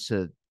it comes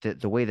to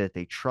the way that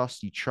they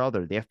trust each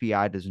other, the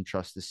FBI doesn't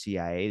trust the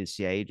CIA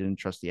doesn't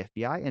trust the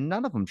FBI, and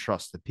none of them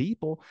trust the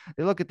people.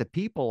 They look at the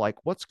people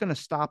like, what's going to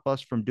stop us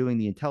from doing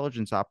the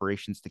intelligence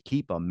operations to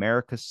keep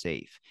America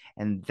safe?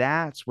 And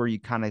that's where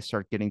you kind of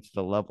start getting to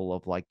the level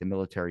of like the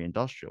military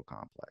industrial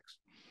complex.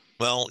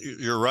 Well,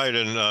 you're right,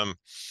 and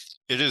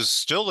it is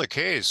still the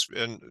case.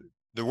 And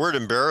the word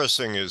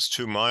embarrassing is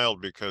too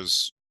mild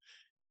because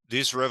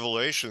these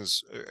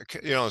revelations,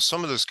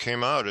 some of this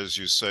came out, as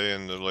you say,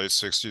 in the late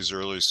 60s,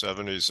 early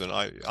 70s. And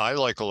I,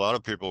 like a lot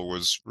of people,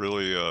 was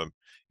really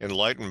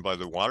enlightened by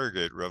the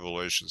Watergate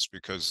revelations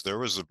because there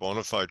was a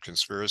bona fide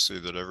conspiracy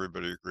that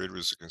everybody agreed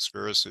was a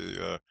conspiracy.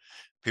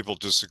 People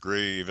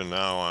disagree even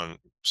now on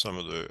some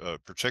of the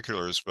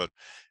particulars, but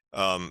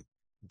um,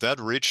 that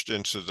reached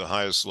into the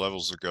highest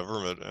levels of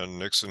government, and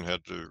Nixon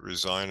had to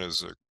resign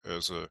as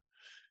a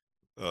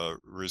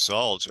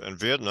result. And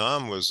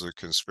Vietnam was a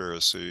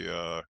conspiracy.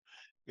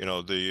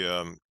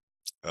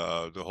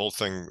 The whole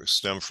thing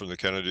stemmed from the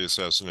Kennedy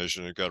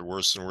assassination. It got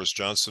worse and worse.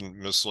 Johnson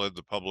misled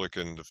the public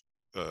in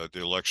the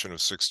election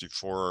of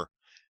 '64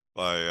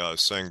 by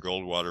saying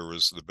Goldwater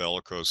was the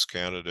bellicose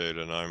candidate,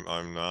 and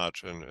I'm not.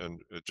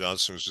 And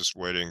Johnson was just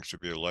waiting to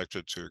be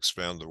elected to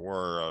expand the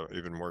war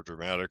even more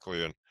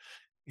dramatically, and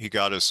he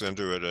got us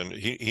into it. And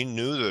he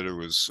knew that it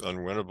was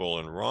unwinnable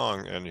and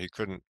wrong, and he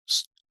couldn't.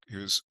 He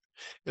was.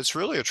 It's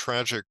really a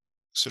tragic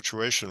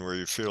situation where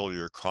you feel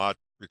you're caught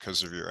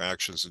because of your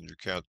actions, and you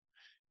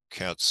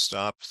can't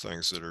stop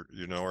things that are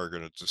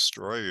going to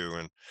destroy you.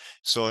 And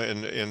so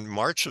in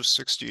March of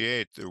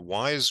 '68, the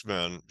wise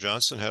men,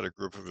 Johnson had a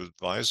group of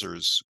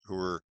advisors who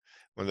were,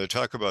 when they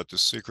talk about the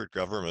secret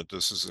government,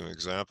 this is an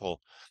example,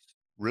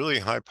 really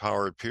high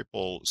powered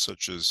people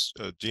such as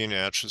Dean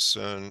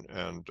Acheson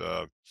and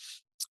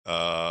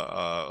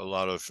a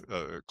lot of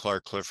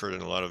Clark Clifford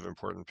and a lot of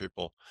important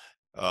people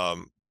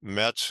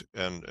met,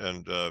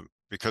 and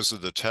because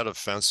of the Tet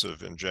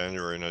Offensive in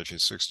January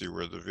 1960,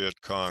 where the Viet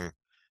Cong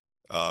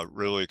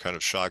really kind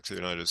of shocked the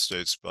United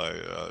States by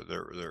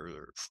their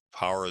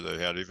power they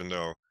had, even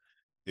though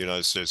the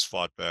United States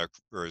fought back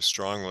very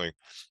strongly.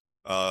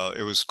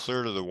 It was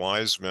clear to the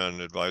wise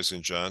men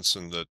advising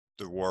Johnson that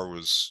the war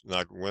was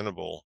not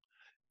winnable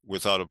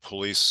without a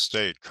police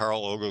state.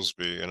 Carl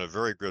Oglesby, in a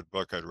very good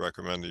book I'd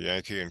recommend, The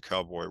Yankee and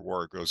Cowboy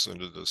War, goes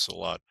into this a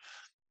lot,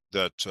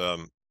 that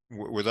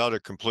without a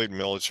complete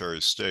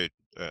military state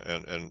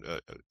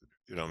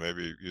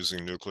maybe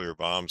using nuclear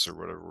bombs or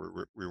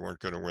whatever, we weren't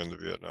going to win the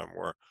Vietnam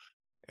War.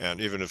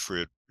 And even if we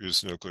had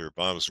used nuclear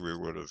bombs, we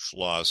would have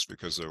lost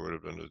because there would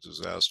have been a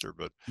disaster.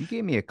 But You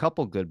gave me a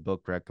couple good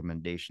book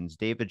recommendations.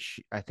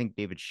 I think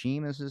David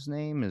Sheem is his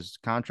name, is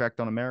Contract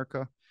on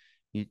America.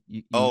 You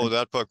oh, mentioned.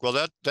 that book. Well,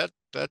 that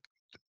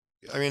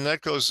I mean,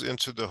 that goes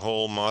into the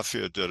whole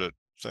mafia did it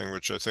thing,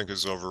 which I think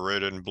is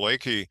overrated. And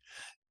Blakey,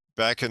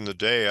 back in the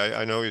day,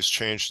 I know he's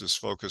changed his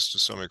focus to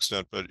some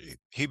extent, but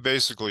he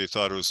basically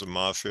thought it was a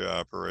mafia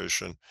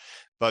operation.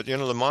 But,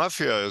 the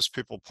mafia, as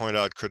people point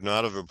out, could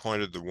not have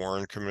appointed the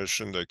Warren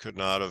Commission. They could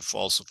not have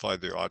falsified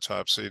the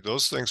autopsy.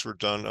 Those things were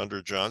done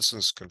under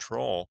Johnson's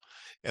control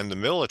and the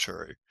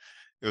military.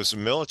 It was a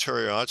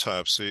military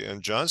autopsy,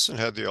 and Johnson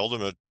had the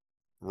ultimate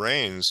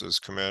reins as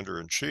commander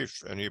in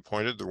chief, and he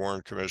appointed the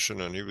Warren Commission,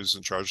 and he was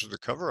in charge of the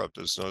cover up.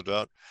 There's no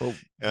doubt. But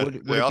And would they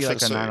it be often like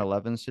a say,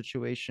 9/11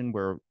 situation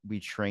where we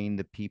train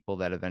the people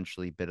that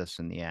eventually bit us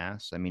in the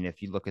ass? I mean,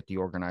 if you look at the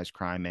organized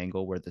crime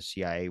angle where the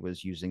CIA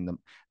was using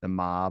the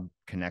mob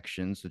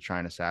connections to try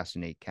and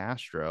assassinate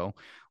Castro.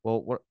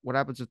 Well, what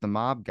happens if the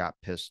mob got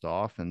pissed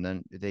off and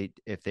then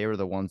if they were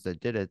the ones that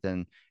did it,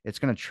 then it's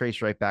going to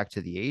trace right back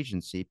to the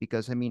agency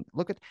because I mean,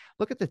 look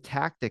at the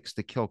tactics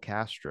to kill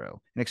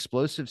Castro. An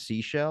explosive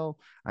seashell,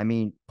 I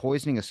mean,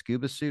 poisoning a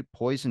scuba suit,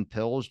 poison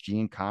pills,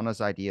 Gene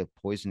Kana's idea of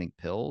poisoning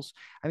pills.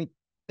 I mean,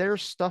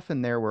 there's stuff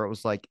in there where it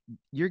was like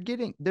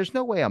there's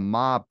no way a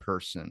mob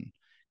person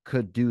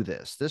could do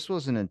this. This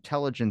was an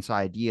intelligence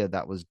idea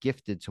that was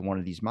gifted to one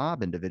of these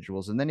mob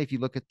individuals. And then if you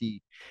look at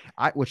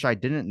which I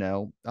didn't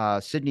know,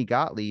 Sidney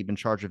Gottlieb in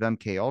charge of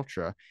MK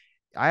Ultra,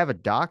 I have a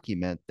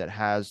document that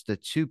has the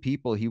two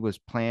people he was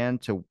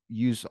planned to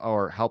use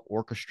or help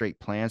orchestrate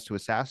plans to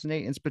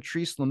assassinate. It's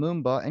Patrice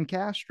Lumumba and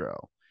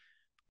Castro.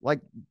 Like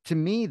to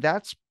me,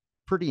 that's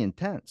pretty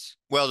intense.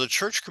 Well, the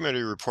Church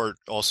Committee report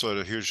also had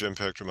a huge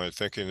impact on my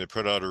thinking. They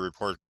put out a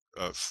report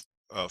of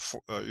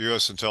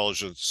U.S.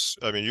 intelligence,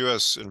 I mean,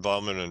 U.S.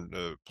 involvement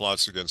in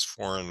plots against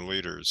foreign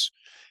leaders.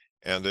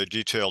 And they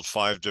detailed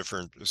 5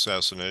 different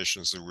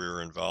assassinations that we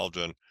were involved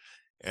in.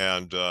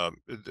 And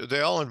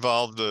they all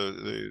involved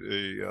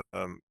the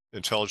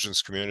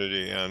intelligence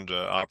community and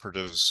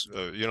operatives.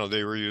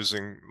 They were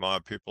using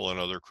mob people and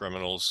other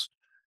criminals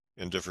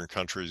in different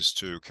countries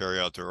to carry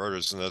out their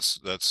orders, and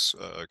that's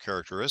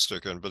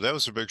characteristic. And but that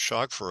was a big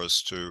shock for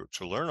us to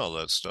learn all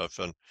that stuff,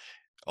 and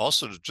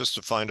also just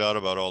to find out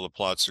about all the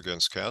plots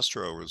against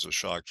Castro was a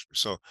shock.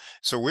 So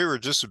we were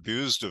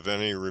disabused of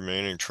any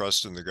remaining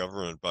trust in the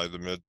government by the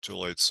mid to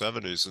late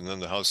 70s, and then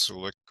the House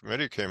Select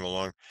Committee came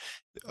along.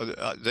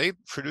 They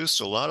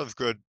produced a lot of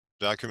good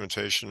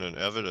documentation and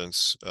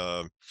evidence.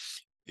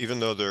 Even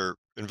though their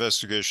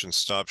investigation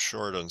stopped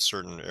short on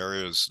certain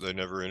areas, they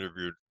never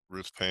interviewed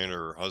Ruth Paine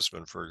or her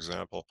husband, for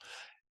example.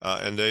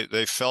 And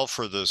they fell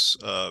for this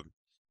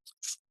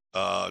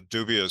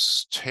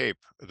dubious tape.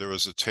 There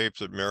was a tape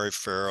that Mary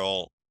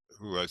Farrell,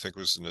 who I think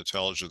was an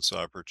intelligence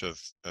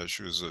operative,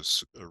 she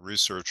was a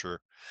researcher,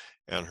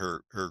 and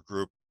her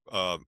group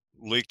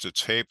leaked a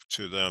tape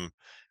to them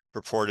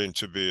purporting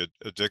to be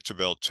a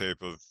dictabelt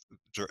tape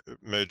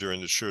made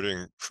during the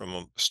shooting from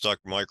a stuck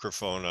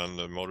microphone on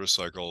the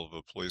motorcycle of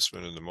a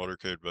policeman in the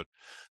motorcade. But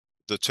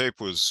the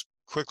tape was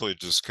quickly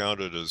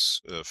discounted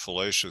as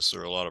fallacious.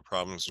 There are a lot of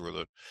problems with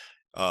it,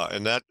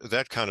 and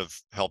that kind of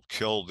helped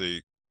kill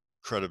the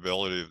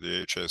credibility of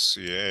the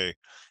HSCA.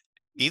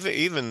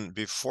 Even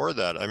before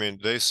that, I mean,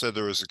 they said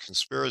there was a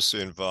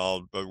conspiracy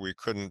involved, but we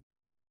couldn't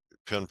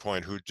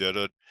pinpoint who did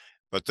it.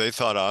 But they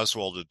thought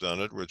Oswald had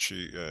done it, which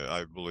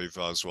I believe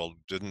Oswald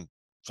didn't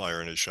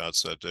fire any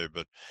shots that day,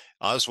 but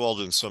Oswald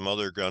and some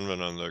other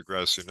gunman on the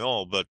grassy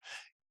knoll. But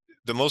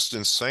the most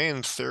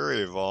insane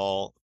theory of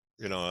all,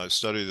 I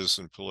study this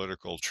in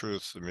Political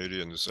Truth, the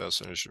media and the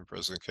assassination of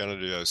President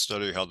Kennedy. I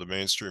study how the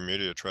mainstream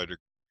media tried to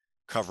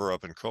cover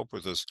up and cope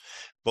with this.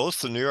 Both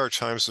the New York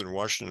Times and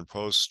Washington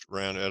Post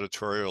ran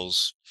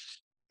editorials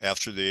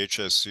after the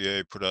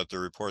HSCA put out their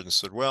report and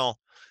said, well,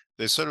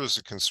 they said it was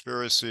a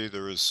conspiracy.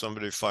 There was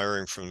somebody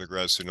firing from the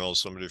grassy knoll,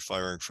 somebody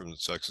firing from the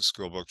Texas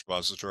School Book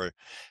Depository.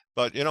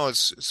 But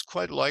it's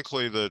quite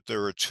likely that there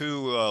were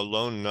two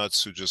lone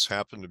nuts who just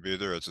happened to be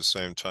there at the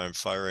same time,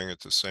 firing at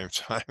the same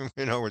time.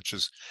 Which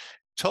is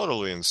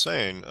totally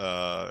insane.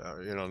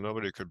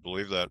 Nobody could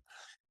believe that.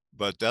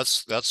 But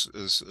that's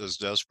as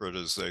desperate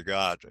as they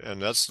got,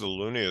 and that's the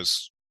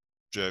looniest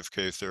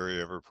JFK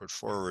theory ever put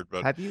forward.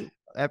 But Have you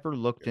ever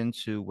looked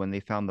into when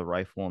they found the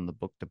rifle in the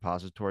book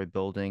depository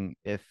building?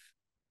 If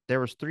there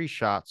was 3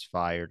 shots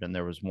fired and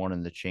there was one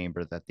in the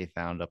chamber that they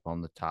found up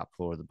on the top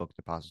floor of the book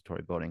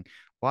depository building,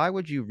 why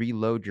would you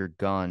reload your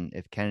gun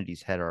if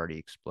Kennedy's head already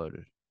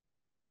exploded?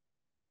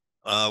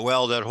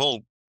 well, that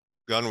whole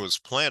gun was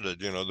planted.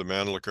 The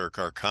Mannlicher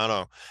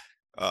Carcano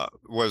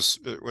was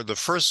the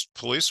first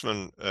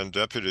policemen and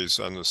deputies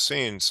on the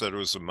scene said it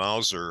was a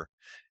Mauser,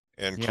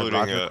 Yeah, including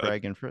Roger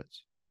Craig and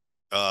Fritz.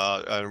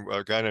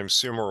 a guy named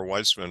Seymour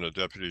Weitzman, a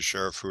deputy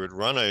sheriff who had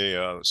run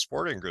a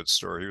sporting goods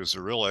store. He was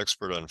a real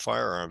expert on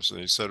firearms, and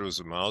he said it was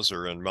a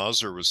Mauser, and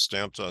Mauser was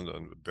stamped on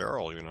the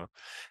barrel.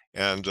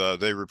 And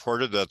they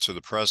reported that to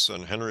the press,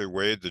 and Henry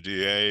Wade, the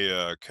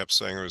DA, kept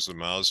saying it was a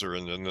Mauser,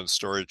 and then the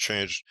story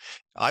changed.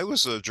 I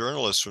was a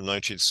journalist from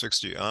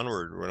 1960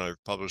 onward when I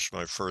published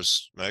my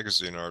first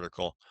magazine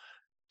article,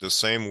 the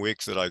same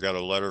week that I got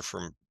a letter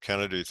from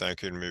Kennedy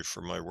thanking me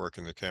for my work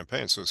in the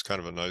campaign. So it's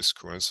kind of a nice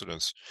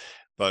coincidence.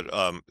 But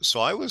so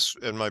I was,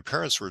 and my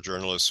parents were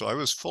journalists, so I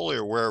was fully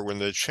aware when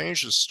they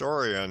change the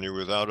story on you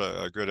without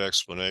a good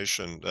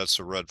explanation, that's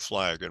a red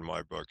flag in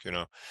my book,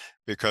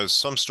 because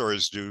some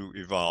stories do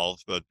evolve,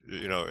 but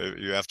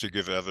you have to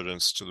give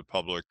evidence to the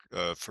public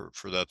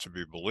for that to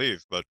be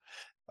believed. But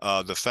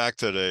the fact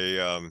that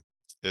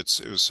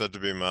it was said to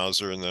be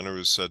Mauser, and then it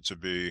was said to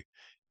be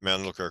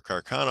Mannlicher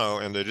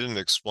Carcano, and they didn't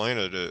explain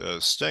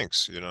it,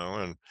 stinks,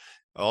 and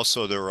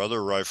also there were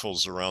other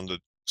rifles around the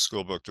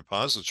school book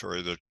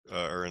depository that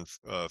are in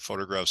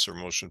photographs or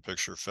motion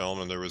picture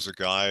film. And there was a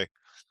guy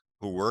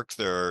who worked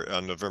there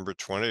on November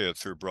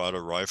 20th who brought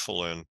a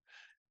rifle in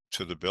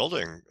to the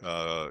building.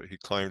 He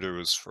claimed it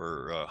was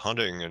for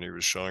hunting, and he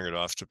was showing it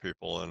off to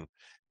people. And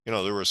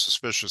there were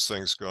suspicious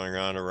things going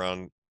on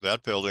around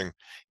that building.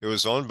 It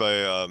was owned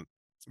by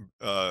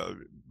uh,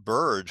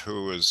 Byrd,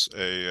 who was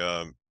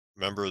a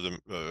member of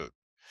the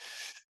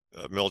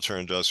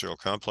military industrial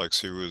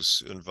complex. He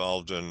was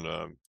involved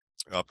in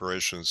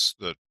operations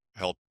that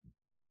helped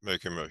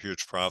make him a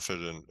huge profit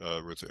in,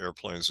 with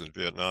airplanes in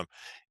Vietnam.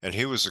 And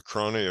he was a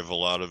crony of a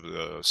lot of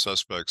the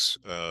suspects.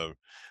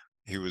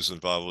 He was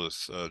involved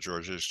with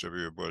George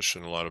H.W. Bush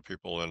and a lot of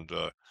people. And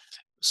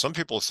some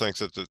people think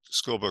that the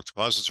school book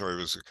depository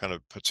was a kind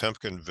of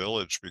Potemkin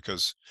village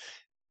because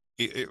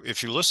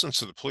if you listen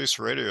to the police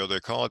radio, they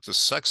call it the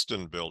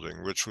Sexton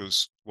Building, which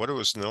was what it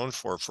was known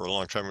for a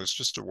long time. It was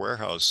just a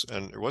warehouse.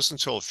 And it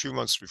wasn't until a few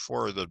months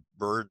before that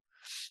Byrd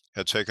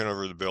had taken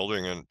over the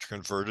building and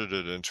converted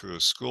it into a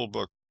school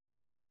book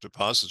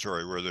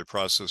depository where they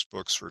process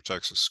books for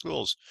Texas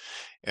schools.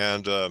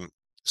 And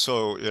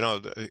so,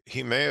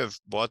 he may have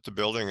bought the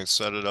building and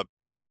set it up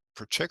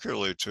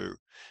particularly to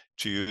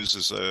use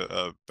as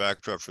a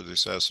backdrop for the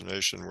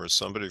assassination, where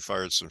somebody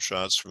fired some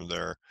shots from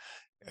there,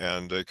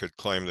 and they could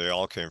claim they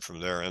all came from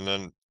there. And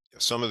then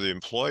some of the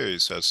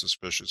employees had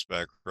suspicious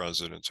backgrounds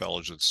in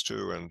intelligence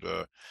too. And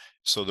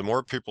so the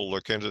more people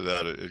look into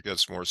that, it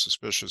gets more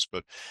suspicious.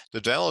 But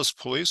the Dallas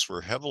police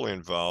were heavily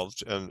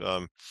involved.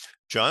 And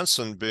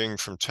Johnson, being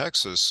from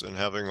Texas and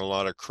having a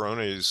lot of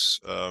cronies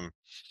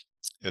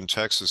in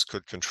Texas,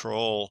 could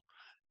control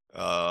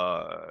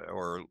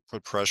or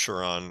put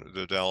pressure on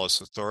the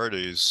Dallas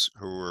authorities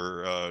who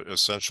were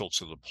essential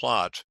to the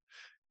plot.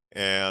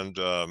 And,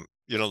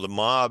 the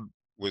mob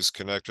was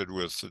connected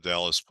with the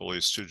Dallas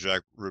police too.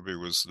 Jack Ruby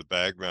was the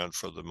bagman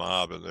for the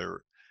mob, and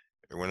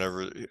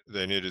whenever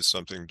they needed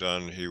something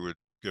done, he would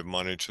give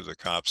money to the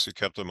cops. He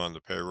kept them on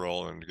the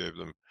payroll and gave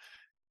them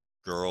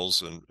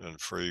girls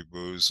and free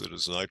booze at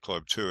his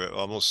nightclub too.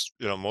 Almost,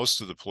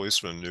 most of the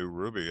policemen knew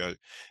Ruby.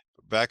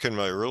 Back in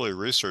my early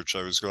research,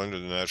 I was going to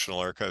the National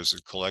Archives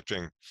and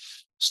collecting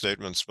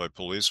statements by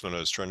policemen. I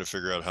was trying to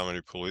figure out how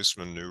many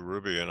policemen knew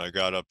Ruby, and I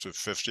got up to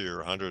 50 or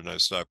 100, and I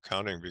stopped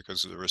counting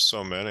because there were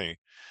so many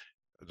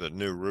that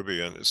knew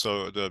Ruby. And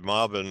so the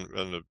mob and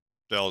the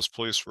Dallas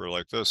police were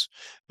like this.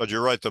 But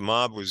you're right, the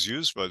mob was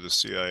used by the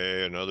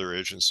CIA and other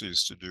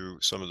agencies to do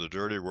some of the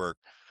dirty work,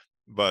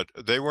 but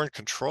they weren't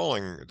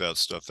controlling that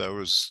stuff. That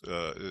was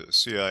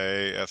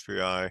CIA,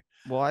 FBI,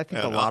 Well, I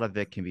think a and lot of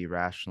it can be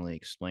rationally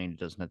explained. It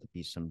doesn't have to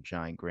be some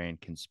giant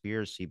grand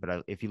conspiracy.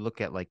 But if you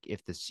look at like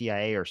if the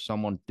CIA or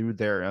someone through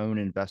their own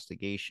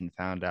investigation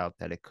found out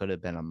that it could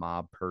have been a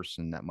mob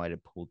person that might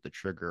have pulled the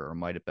trigger or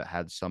might have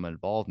had some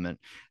involvement,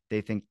 they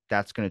think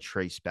that's going to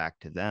trace back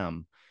to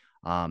them.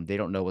 They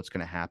don't know what's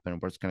going to happen,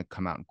 what's going to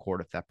come out in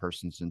court if that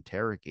person's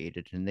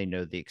interrogated, and they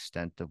know the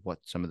extent of what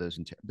some of those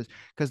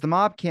because the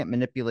mob can't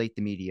manipulate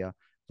the media.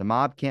 The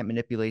mob can't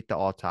manipulate the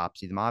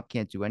autopsy. The mob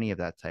can't do any of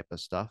that type of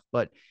stuff.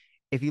 But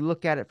if you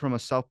look at it from a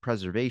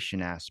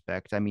self-preservation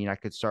aspect, I mean, I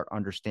could start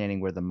understanding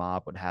where the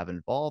mob would have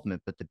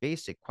involvement, but the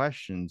basic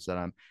questions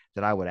that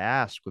I would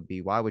ask would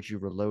be, why would you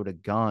reload a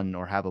gun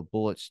or have a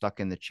bullet stuck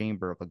in the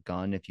chamber of a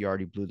gun if you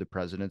already blew the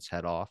president's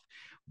head off?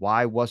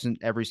 Why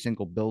wasn't every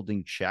single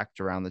building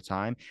checked around the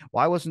time?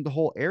 Why wasn't the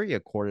whole area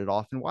cordoned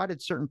off? And why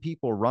did certain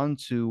people run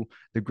to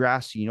the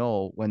grassy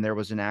knoll when there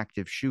was an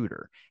active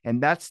shooter?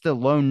 And that's the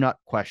lone nut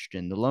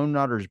question. The lone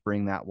nutters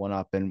bring that one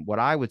up. And what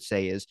I would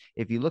say is,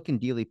 if you look in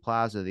Dealey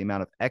Plaza, the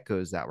amount of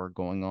echoes that were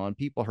going on,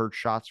 people heard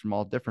shots from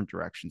all different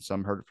directions.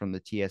 Some heard it from the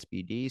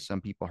TSBD,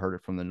 some people heard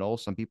it from the knoll,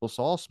 some people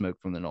saw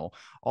smoke from the knoll.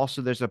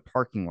 Also, there's a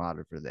parking lot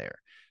over there.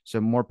 So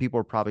more people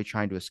are probably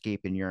trying to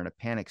escape, and you're in a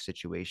panic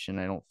situation.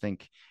 I don't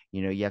think,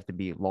 you have to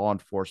be law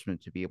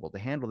enforcement to be able to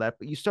handle that.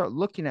 But you start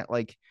looking at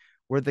like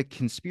where the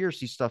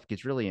conspiracy stuff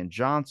gets really in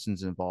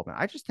Johnson's involvement.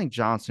 I just think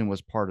Johnson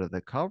was part of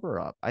the cover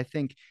up. I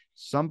think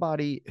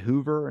somebody,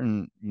 Hoover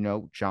and,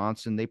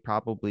 Johnson, they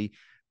probably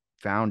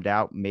found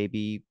out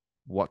maybe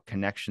what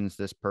connections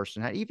this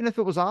person had, even if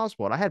it was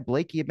Oswald. I had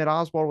Blakey admit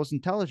Oswald was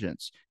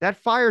intelligence. That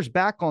fires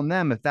back on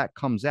them if that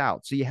comes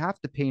out. So you have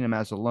to paint him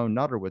as a lone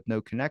nutter with no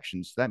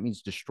connections. So that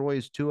means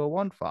destroys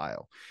 201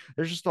 file.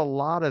 There's just a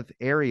lot of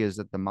areas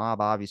that the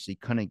mob obviously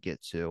couldn't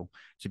get to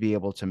be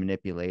able to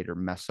manipulate or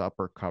mess up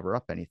or cover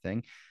up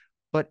anything.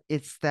 But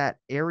it's that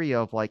area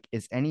of like,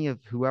 is any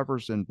of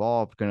whoever's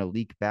involved going to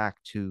leak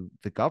back to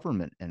the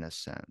government in a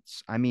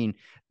sense? I mean,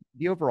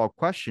 the overall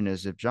question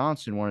is, if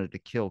Johnson wanted to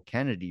kill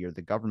Kennedy or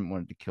the government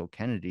wanted to kill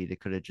Kennedy, they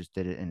could have just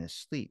did it in his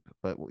sleep.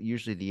 But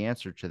usually the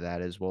answer to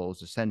that is, well, it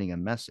was sending a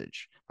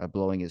message by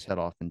blowing his head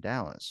off in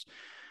Dallas.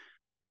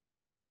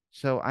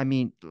 So, I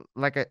mean,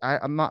 like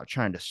I'm not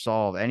trying to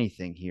solve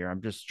anything here.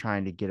 I'm just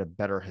trying to get a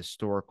better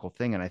historical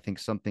thing. And I think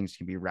some things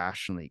can be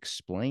rationally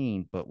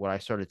explained. But what I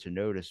started to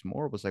notice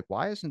more was like,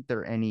 why isn't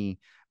there any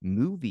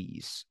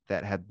movies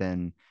that have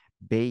been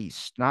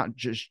based, not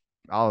just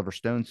Oliver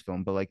Stone's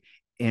film, but like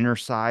Inner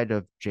Side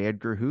of J.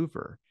 Edgar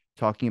Hoover,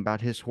 talking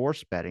about his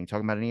horse betting,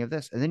 talking about any of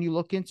this. And then you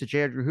look into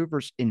J. Edgar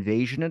Hoover's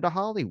invasion into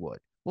Hollywood.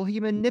 Well, he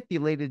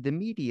manipulated the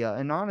media.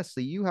 And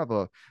honestly, you have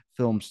a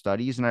film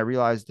studies, and I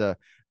realized the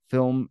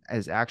film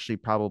is actually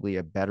probably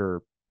a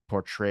better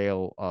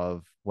portrayal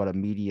of what a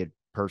media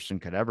person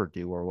could ever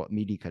do or what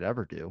media could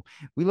ever do.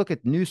 We look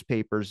at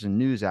newspapers and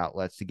news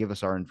outlets to give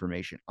us our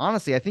information.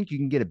 Honestly, I think you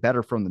can get it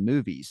better from the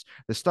movies.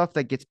 The stuff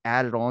that gets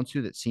added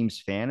onto that seems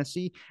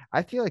fantasy,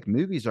 I feel like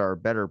movies are a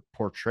better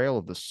portrayal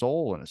of the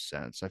soul in a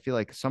sense. I feel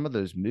like some of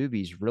those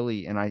movies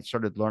really, and I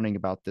started learning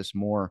about this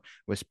more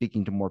with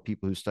speaking to more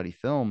people who study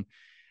film.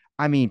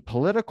 I mean,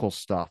 political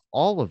stuff,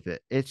 all of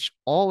it. It's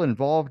all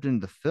involved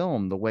in the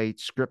film, the way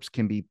scripts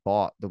can be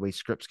bought, the way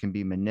scripts can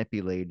be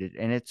manipulated.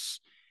 And it's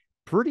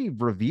pretty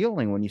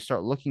revealing when you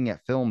start looking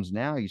at films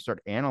now. You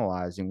start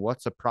analyzing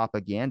what's a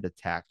propaganda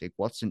tactic,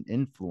 what's an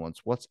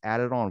influence, what's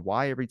added on.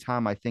 Why every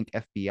time I think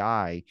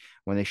FBI,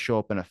 when they show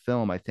up in a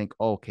film, I think,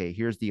 okay,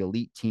 here's the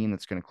elite team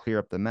that's going to clear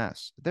up the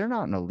mess. They're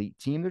not an elite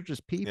team, they're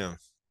just Yeah. people.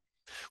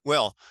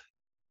 Well,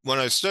 when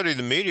I study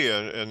the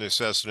media and the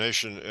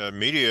assassination,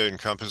 media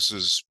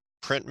encompasses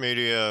print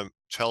media,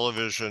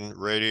 television,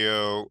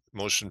 radio,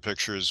 motion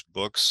pictures,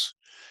 books,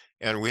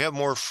 and we have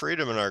more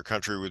freedom in our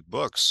country with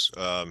books.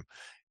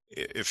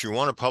 If you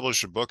want to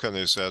publish a book on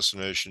the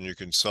assassination, you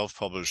can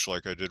self-publish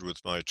like I did with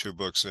my two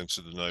books,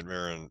 Into the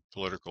Nightmare and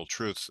Political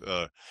Truth.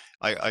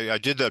 I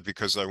did that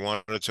because I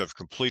wanted to have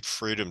complete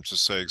freedom to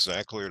say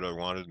exactly what I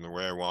wanted and the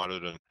way I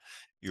wanted. And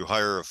you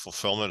hire a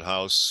fulfillment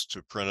house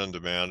to print on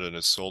demand, and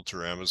it's sold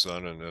through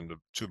Amazon, and the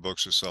two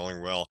books are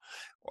selling well.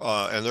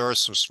 And there are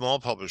some small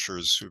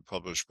publishers who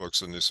publish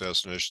books on the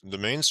assassination. The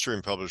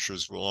mainstream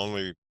publishers will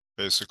only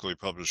basically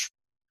publish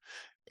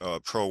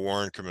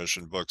pro-Warren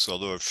Commission books,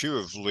 although a few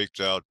have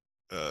leaked out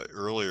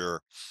earlier.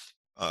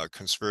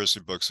 Conspiracy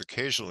books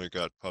occasionally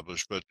got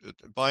published, but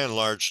by and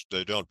large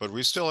they don't. But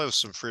we still have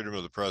some freedom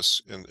of the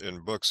press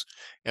in books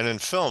and in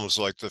films,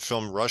 like the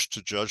film Rush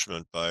to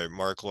Judgment by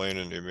Mark Lane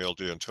and Emile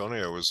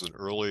D'Antonio was an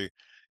early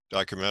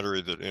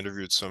documentary that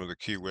interviewed some of the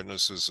key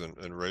witnesses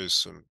and raised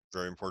some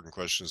very important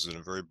questions in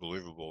a very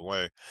believable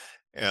way.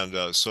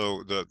 And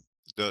so the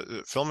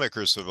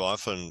filmmakers have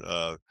often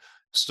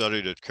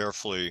studied it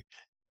carefully,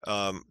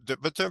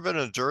 but there have been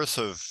a dearth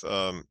of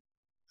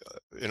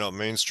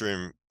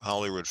mainstream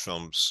Hollywood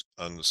films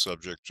on the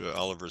subject.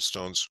 Oliver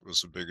Stone's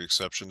was a big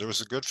exception. There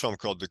was a good film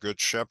called The Good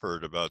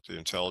Shepherd about the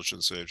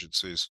intelligence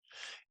agencies,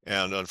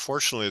 and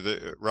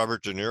unfortunately,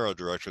 Robert De Niro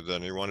directed that.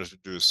 And he wanted to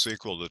do a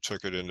sequel that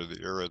took it into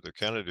the era of the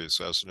Kennedy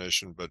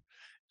assassination, but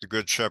The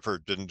Good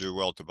Shepherd didn't do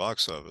well at the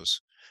box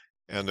office.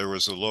 And there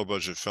was a low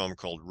budget film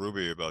called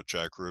Ruby about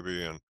Jack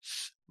Ruby, and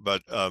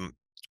but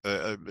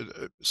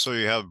so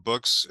you have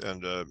books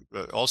and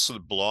also the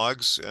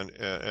blogs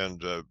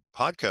and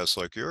podcasts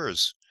like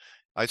yours.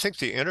 I think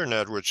the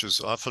internet, which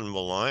is often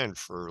maligned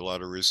for a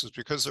lot of reasons,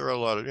 because there are a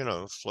lot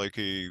of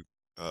flaky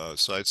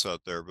sites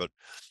out there, but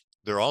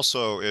they're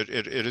also it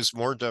is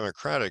more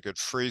democratic. It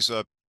frees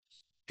up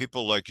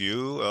people like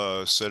you,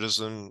 a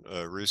citizen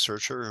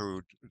researcher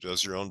who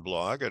does your own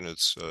blog, and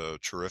it's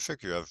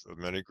terrific. You have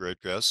many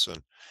great guests,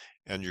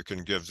 and you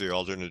can give the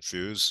alternate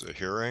views a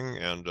hearing.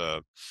 And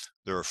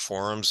there are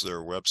forums, there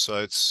are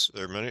websites,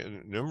 there are many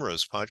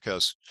numerous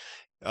podcasts.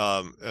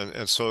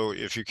 And so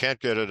if you can't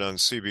get it on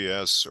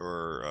CBS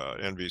or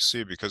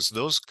NBC, because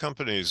those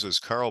companies, as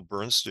Carl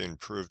Bernstein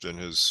proved in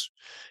his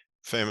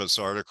famous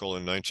article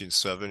in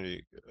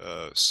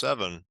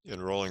 1977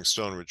 in Rolling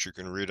Stone, which you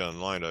can read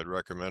online. I'd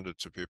recommend it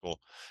to people.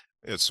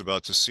 It's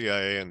about the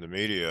CIA and the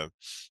media.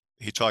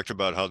 He talked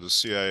about how the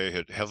CIA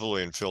had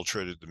heavily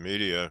infiltrated the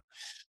media.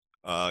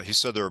 He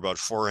said there were about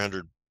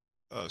 400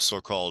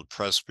 so-called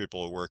press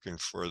people working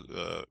for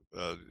the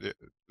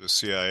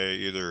CIA,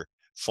 either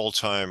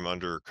full-time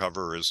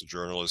undercover as a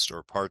journalist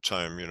or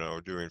part-time,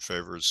 doing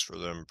favors for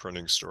them,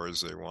 printing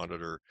stories they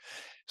wanted. Or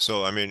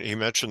so, I mean, he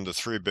mentioned the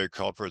three big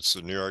culprits: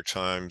 the New York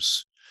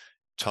Times,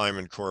 Time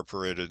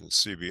Incorporated, and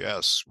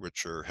CBS,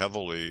 which are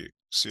heavily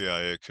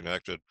CIA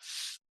connected.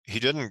 He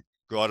didn't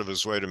go out of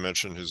his way to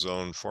mention his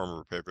own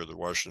former paper, the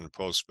Washington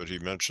Post, but he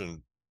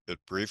mentioned it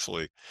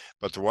briefly.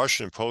 But the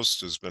Washington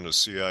Post has been a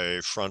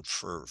CIA front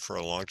for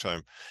a long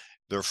time.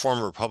 Their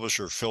former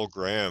publisher, Phil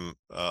Graham,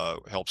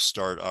 helped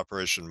start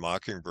Operation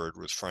Mockingbird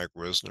with Frank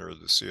Wisner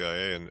of the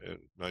CIA in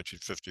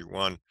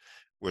 1951,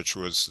 which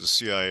was the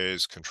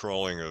CIA's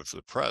controlling of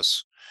the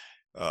press.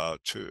 So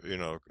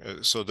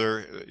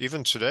there,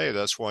 even today,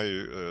 that's why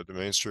the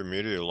mainstream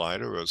media lie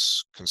to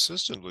us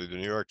consistently. The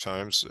New York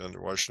Times and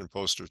the Washington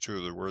Post are two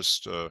of the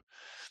worst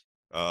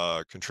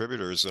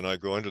contributors, and I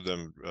go into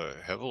them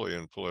heavily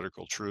in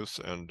Political Truth.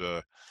 And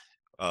the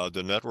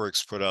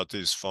networks put out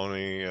these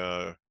phony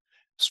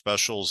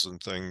specials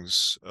and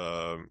things,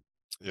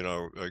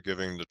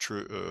 giving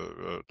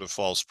the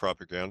false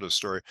propaganda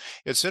story.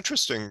 It's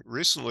interesting.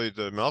 Recently,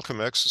 the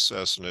Malcolm X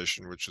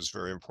assassination, which is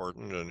very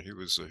important, and he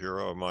was a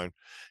hero of mine.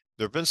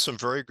 There have been some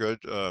very good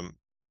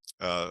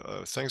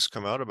things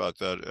come out about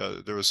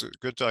that. There was a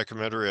good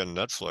documentary on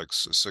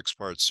Netflix, a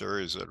six-part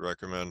series I'd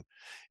recommend,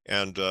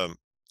 and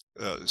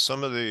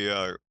some of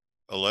the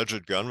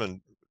alleged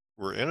gunmen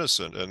were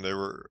innocent, and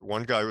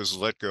one guy was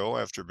let go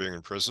after being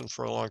in prison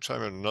for a long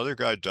time, and another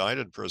guy died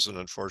in prison,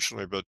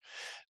 unfortunately. But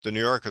the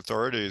New York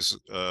authorities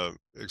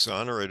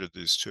exonerated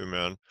these two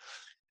men,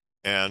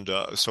 and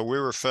so we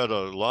were fed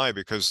a lie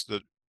because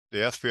the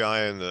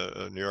FBI and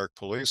the New York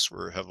police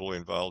were heavily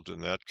involved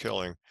in that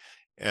killing.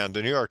 And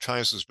the New York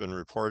Times has been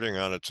reporting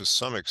on it to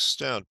some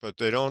extent, but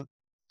they don't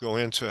go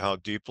into how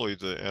deeply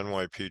the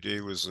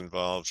NYPD was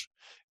involved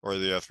or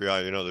the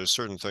FBI. There's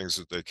certain things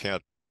that they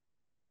can't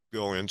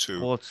go into.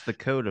 Well, it's the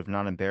code of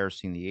not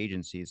embarrassing the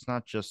agency. It's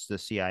not just the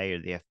CIA or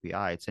the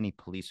FBI, it's any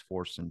police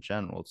force in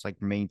general. It's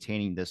like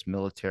maintaining this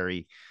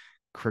military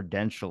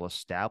credential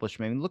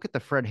establishment. I mean, look at the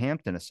Fred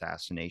Hampton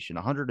assassination,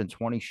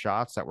 120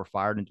 shots that were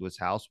fired into his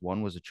house.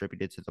 One was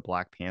attributed to the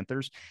Black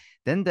Panthers.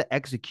 Then the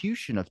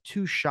execution of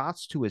two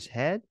shots to his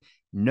head.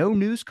 No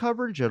news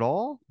coverage at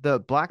all. The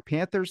Black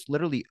Panthers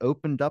literally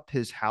opened up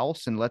his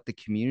house and let the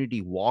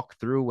community walk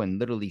through and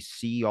literally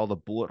see all the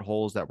bullet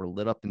holes that were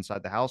lit up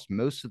inside the house.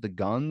 Most of the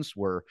guns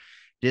were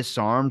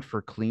disarmed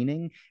for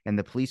cleaning, and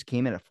the police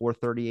came in at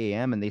 4:30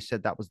 a.m. and they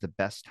said that was the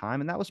best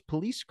time, and that was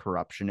police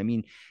corruption. I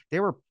mean,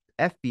 they were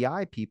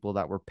FBI people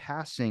that were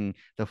passing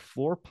the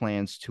floor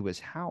plans to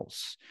his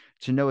house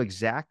to know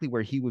exactly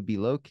where he would be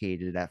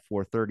located at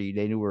 4:30.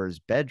 They knew where his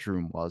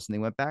bedroom was, and they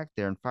went back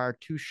there and fired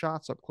two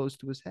shots up close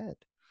to his head.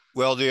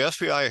 Well, the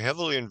FBI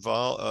heavily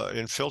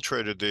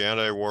infiltrated the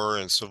anti-war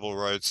and civil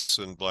rights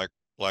and Black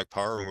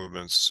Power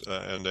movements,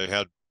 and they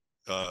had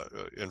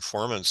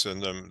informants in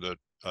them that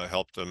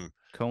helped them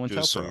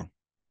do some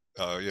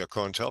COINTELPRO. yeah,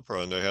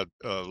 COINTELPRO, and they had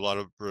a lot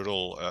of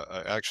brutal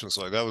actions.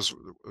 Like that was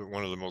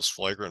one of the most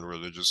flagrant, where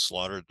they just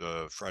slaughtered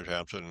Fred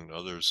Hampton and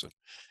others.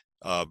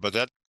 But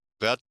that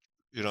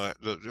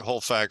the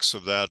whole facts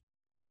of that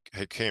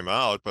came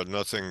out, but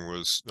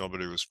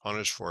nobody was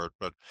punished for it.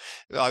 But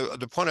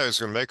the point I was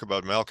going to make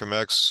about Malcolm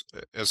X,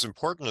 as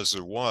important as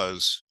it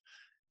was,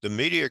 the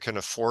media can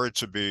afford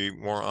to be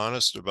more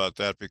honest about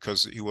that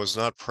because he was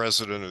not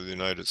president of the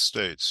United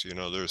States.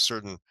 There's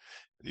certain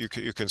you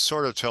can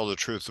sort of tell the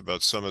truth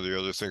about some of the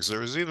other things. There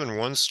was even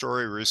one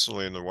story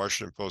recently in the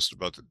Washington Post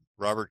about the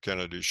Robert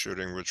Kennedy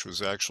shooting, which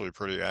was actually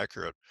pretty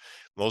accurate.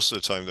 Most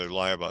of the time they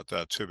lie about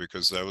that too,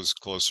 because that was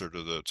closer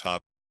to the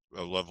top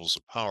levels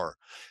of power.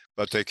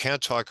 But they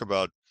can't talk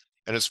about,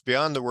 and it's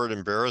beyond the word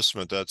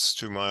embarrassment. That's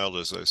too mild,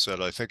 as I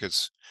said. I think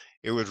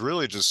it would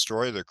really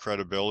destroy the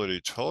credibility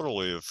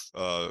totally of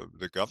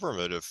the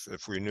government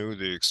if we knew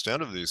the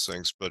extent of these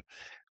things. But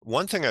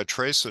one thing I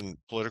trace in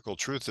political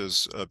truth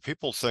is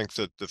people think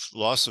that the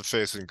loss of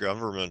faith in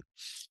government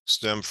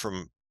stemmed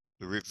from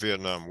the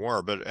Vietnam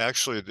War, but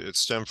actually it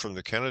stemmed from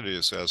the Kennedy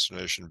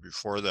assassination.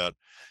 Before that,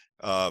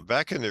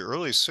 back in the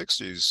early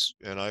 60s,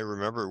 and I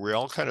remember we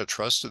all kind of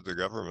trusted the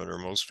government, or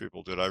most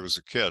people did. I was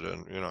a kid,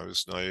 and I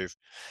was naive.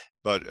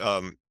 But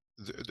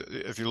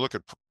if you look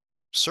at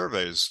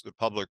surveys, the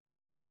public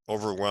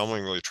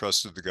overwhelmingly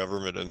trusted the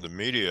government and the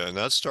media, and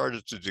that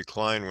started to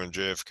decline when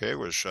JFK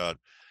was shot.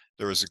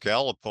 There was a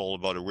Gallup poll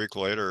about a week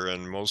later,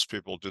 and most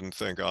people didn't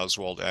think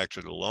Oswald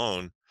acted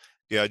alone.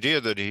 The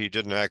idea that he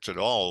didn't act at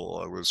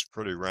all was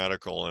pretty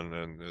radical,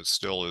 and it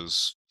still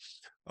is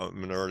a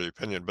minority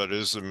opinion, but it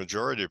is the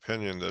majority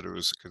opinion that it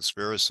was a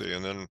conspiracy.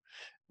 And then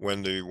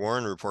when the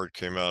Warren report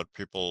came out,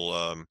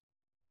 people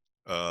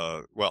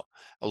well,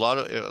 a lot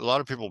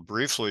of people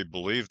briefly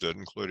believed it,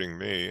 including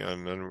me,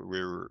 and then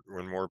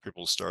when more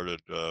people started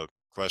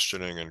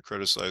questioning and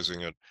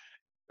criticizing it,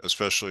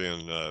 especially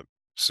in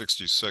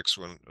 '66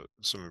 when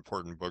some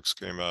important books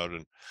came out,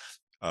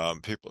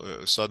 and people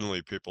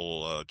suddenly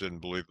people didn't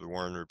believe the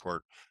Warren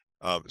report.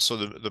 So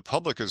the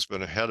public has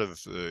been ahead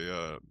of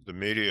the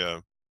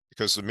media,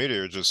 because the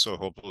media are just so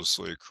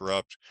hopelessly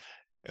corrupt,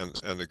 and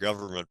the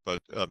government.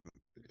 But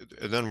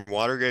and then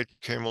Watergate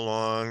came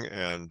along,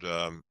 and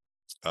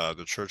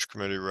the Church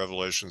Committee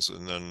revelations,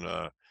 and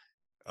then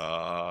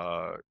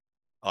uh,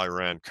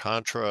 Iran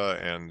Contra,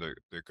 and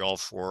the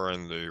Gulf War,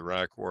 and the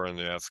Iraq War, and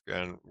the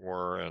Afghan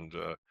War, and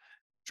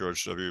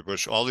George W.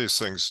 Bush. All these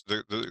things,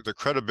 the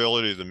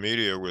credibility of the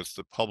media with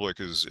the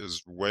public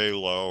is way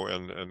low,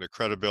 and the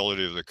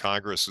credibility of the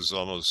Congress is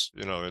almost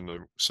in the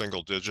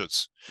single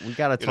digits. We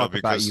got to talk about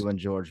Because you and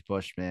George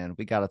Bush, man.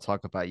 We got to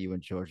talk about you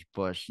and George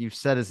Bush. You've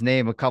said his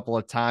name a couple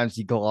of times.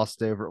 You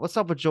glossed over it. What's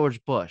up with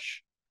George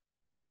Bush?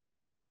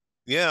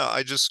 yeah,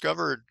 I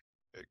discovered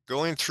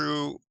going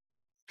through.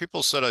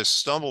 People said I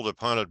stumbled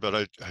upon it, but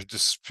I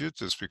dispute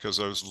this because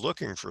I was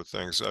looking for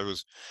things.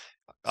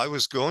 I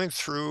was going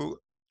through.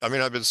 I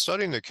mean, I've been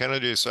studying the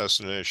Kennedy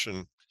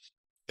assassination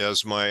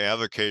as my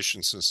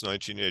avocation since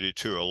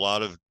 1982. A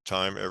lot of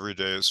time every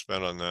day is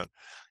spent on that.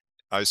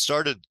 I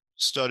started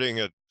studying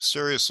it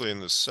seriously in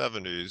the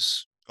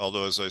 70s,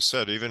 although, as I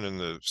said, even in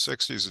the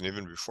 60s and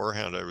even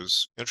beforehand, I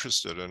was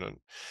interested in it.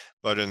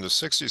 But in the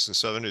 60s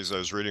and 70s, I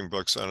was reading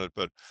books on it.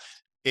 But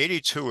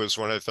 82 is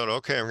when I thought,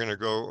 okay, I'm going to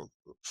go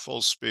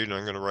full speed and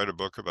I'm going to write a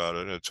book about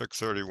it. And it took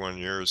 31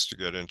 years to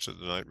get into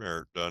the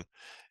nightmare done.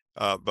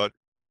 But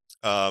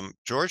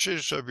George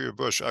H.W.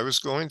 Bush, I was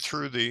going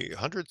through the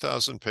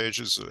 100,000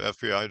 pages of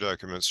FBI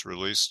documents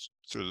released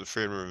through the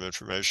Freedom of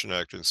Information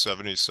Act in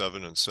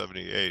 77 and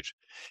 78.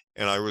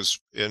 And I was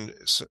in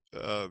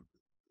the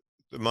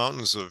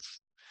mountains of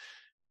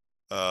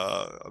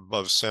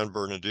above San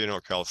Bernardino,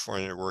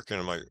 California, working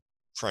on my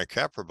Frank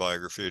Capra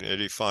biography in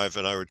 '85.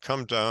 And I would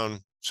come down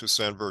to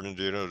San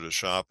Bernardino to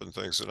shop and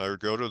things, and I would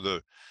go to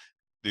the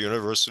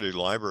university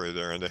library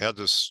there, and they had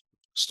this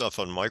stuff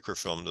on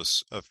microfilm,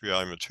 this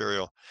FBI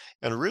material,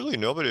 and really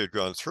nobody had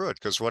gone through it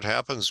because what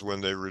happens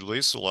when they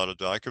release a lot of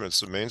documents,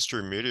 the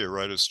mainstream media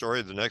write a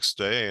story the next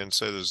day and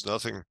say there's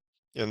nothing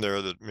in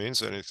there that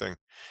means anything.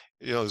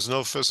 There's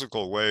no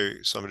physical way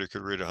somebody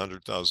could read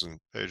 100,000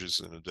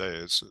 pages in a day.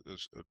 It's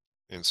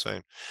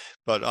insane.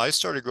 But I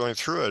started going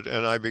through it,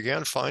 and I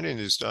began finding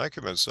these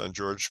documents on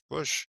George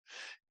Bush,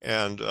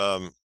 and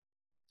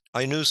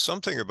I knew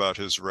something about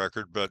his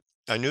record, but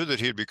I knew that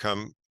he'd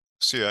become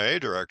CIA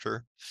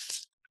director.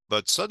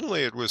 But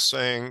suddenly it was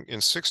saying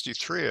in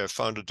 63, I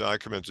found a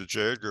document that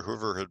J. Edgar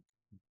Hoover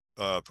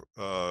uh,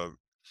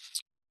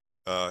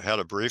 uh, had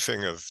a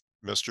briefing of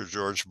Mr.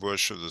 George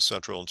Bush of the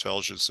Central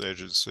Intelligence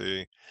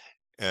Agency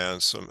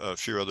and a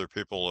few other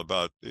people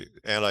about the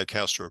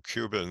anti-Castro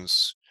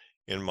Cubans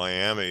in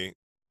Miami.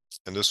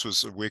 And this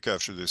was a week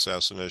after the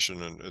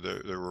assassination, and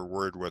they were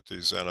worried what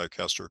these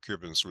anti-Castro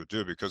Cubans would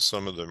do because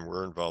some of them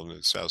were involved in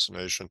the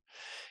assassination.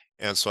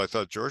 And so I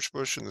thought George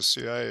Bush and the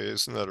CIA,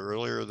 isn't that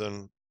earlier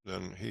than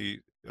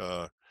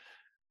uh,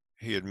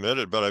 he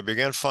admitted? But I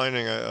began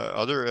finding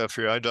other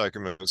FBI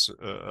documents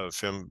of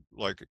him,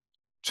 like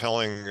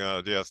telling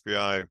the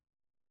FBI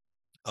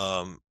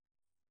um,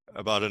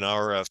 about an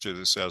hour after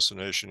the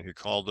assassination, he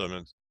called them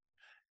in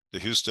the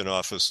Houston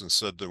office and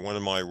said that one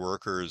of my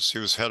workers, he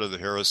was head of the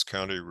Harris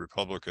County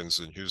Republicans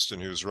in Houston,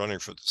 he was running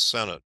for the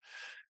Senate,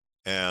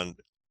 and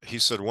he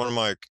said one of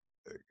my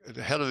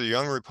the head of the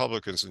young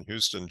Republicans in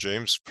Houston,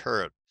 James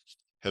Parrott,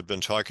 had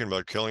been talking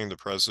about killing the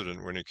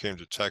president when he came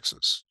to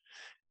Texas.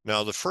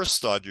 Now, the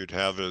first thought you'd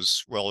have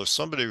is, well, if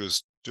somebody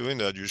was doing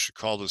that, you should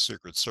call the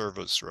Secret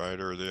Service, right,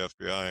 or the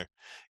FBI.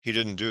 He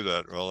didn't do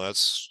that. Well,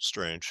 that's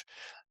strange.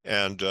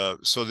 And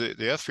so the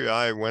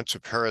FBI went to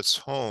Parrott's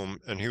home,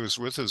 and he was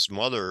with his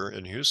mother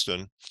in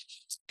Houston,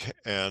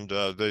 and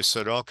they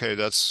said, okay,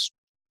 that's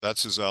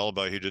his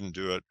alibi. He didn't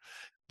do it.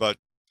 But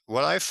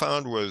what I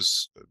found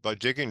was by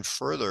digging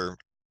further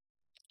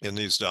in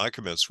these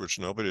documents, which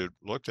nobody had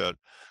looked at,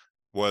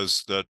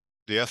 was that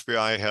the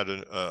FBI had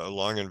a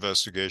long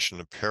investigation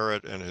of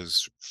Parrott and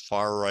his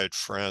far-right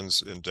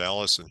friends in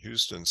Dallas and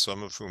Houston,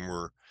 some of whom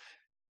were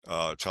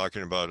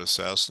talking about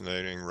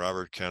assassinating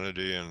Robert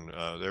Kennedy, and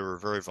they were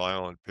very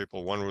violent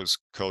people. One was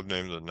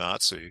codenamed the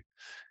Nazi,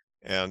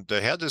 and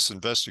they had this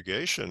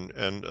investigation.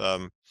 And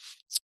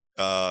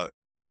uh,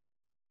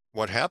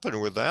 what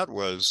happened with that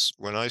was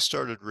when I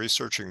started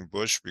researching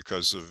Bush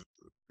because of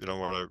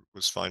what I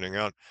was finding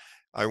out,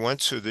 I went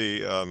to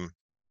the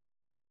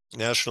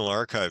National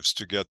Archives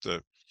to get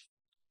a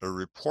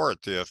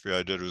report the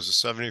FBI did. It was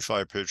a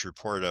 75-page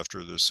report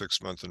after the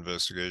 6-month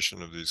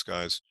investigation of these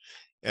guys,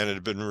 and it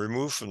had been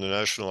removed from the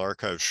National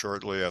Archives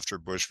shortly after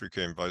Bush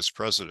became vice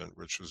president,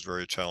 which was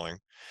very telling.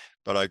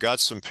 But I got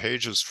some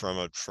pages from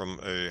it from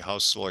a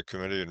House Select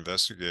Committee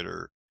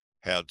investigator,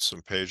 had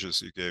some pages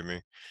he gave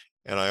me.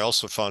 And I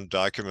also found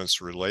documents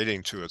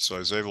relating to it. So I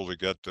was able to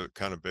get the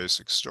kind of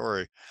basic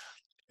story.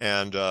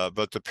 And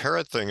but the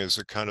Parrott thing is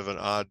a kind of an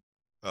odd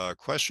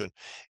question.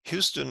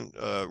 Houston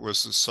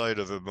was the site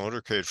of a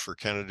motorcade for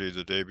Kennedy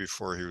the day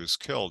before he was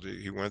killed.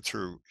 He went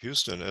through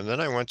Houston, and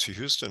then I went to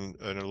Houston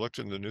and I looked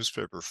in the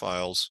newspaper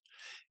files,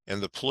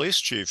 and the police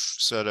chief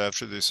said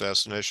after the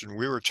assassination,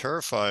 we were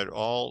terrified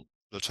all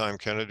the time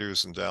Kennedy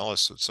was in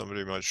Dallas that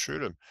somebody might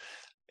shoot him.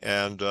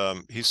 And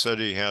he said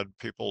he had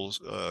people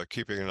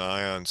keeping an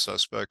eye on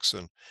suspects.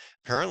 And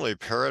apparently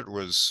Parrott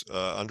was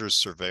under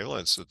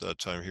surveillance at that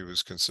time. He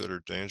was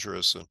considered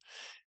dangerous. And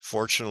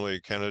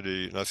fortunately,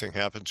 Kennedy, nothing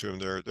happened to him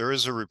there. There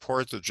is a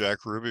report that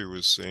Jack Ruby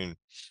was seen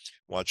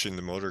watching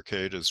the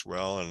motorcade as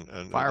well. And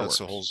that's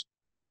a whole,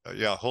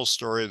 Fireworks. whole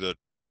story that,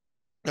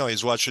 no,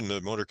 he's watching the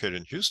motorcade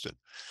in Houston.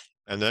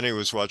 And then he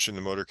was watching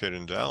the motorcade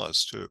in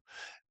Dallas too,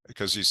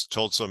 because he's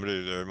told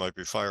somebody there might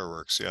be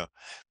fireworks. Yeah.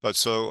 But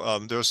so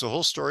there's a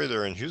whole story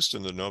there in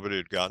Houston that nobody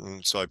had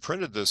gotten. So I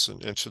printed this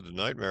Into the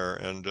Nightmare,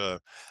 and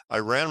I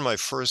ran my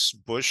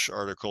first Bush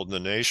article in The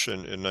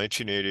Nation in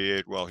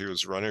 1988 while he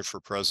was running for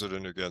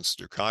president against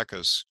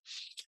Dukakis.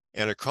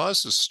 And it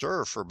caused a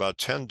stir for about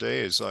 10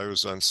 days. I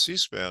was on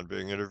C-SPAN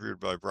being interviewed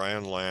by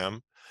Brian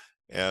Lamb,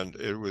 and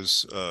it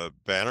was a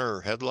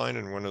banner headline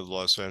in one of the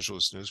Los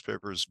Angeles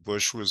newspapers.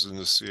 Bush was in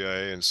the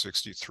CIA in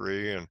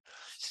 63,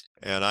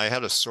 and I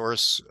had a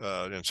source,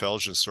 an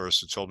intelligence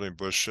source, who told me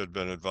Bush had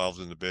been involved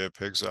in the Bay of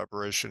Pigs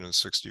operation in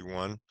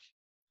 61.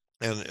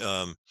 And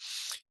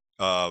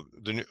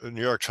the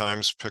New York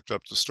Times picked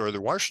up the story.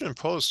 The Washington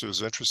Post, it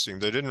was interesting.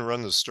 They didn't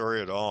run the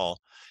story at all.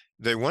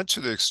 They went to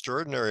the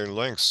extraordinary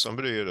lengths.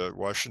 Somebody at a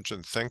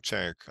Washington think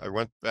tank, I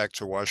went back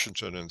to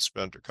Washington and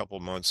spent a couple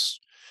months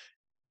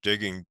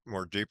digging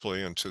more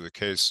deeply into the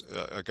case.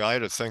 A guy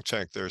at a think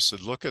tank there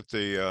said, look at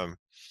the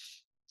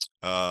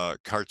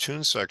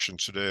cartoon section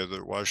today of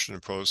the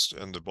Washington Post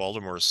and the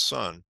Baltimore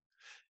Sun.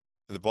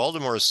 And the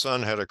Baltimore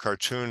Sun had a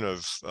cartoon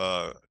of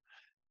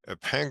a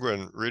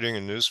penguin reading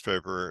a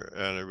newspaper,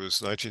 and it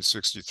was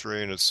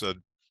 1963, and it said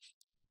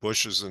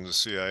Bush is in the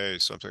CIA,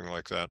 something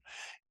like that.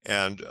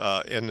 And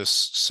in the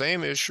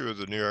same issue of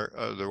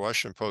the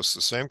Washington Post,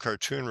 the same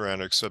cartoon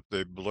ran, except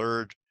they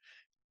blurred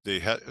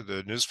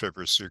the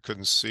newspaper so you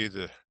couldn't see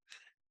the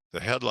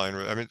headline.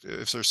 I mean,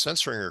 if they're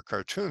censoring a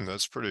cartoon,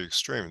 that's pretty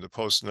extreme. The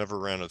Post never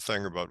ran a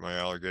thing about my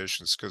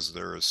allegations because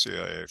they're a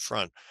CIA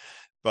front.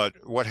 But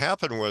what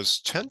happened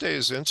was 10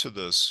 days into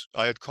this,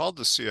 I had called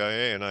the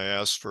CIA and I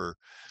asked for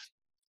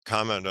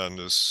comment on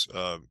this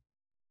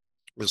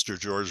Mr.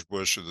 George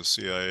Bush of the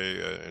CIA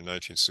in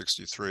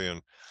 1963.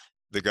 And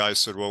the guy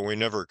said, well, we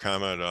never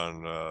comment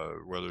on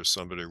whether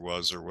somebody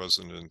was or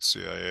wasn't in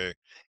CIA.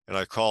 And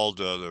I called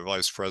the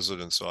vice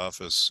president's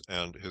office,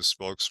 and his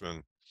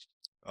spokesman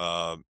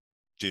uh,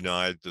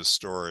 denied the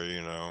story,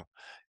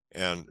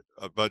 and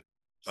but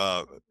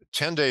uh,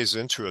 10 days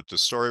into it, the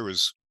story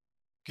was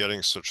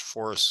getting such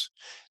force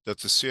that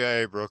the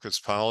CIA broke its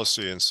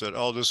policy and said,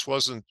 oh, this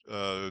wasn't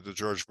the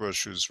George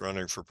Bush who's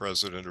running for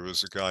president. It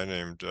was a guy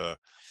named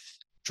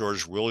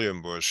George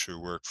William Bush who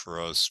worked for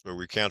us, but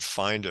we can't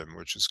find him,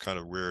 which is kind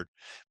of weird.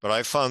 But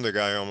I found the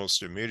guy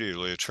almost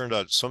immediately. It turned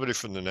out somebody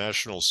from the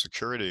National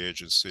Security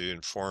Agency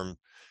informed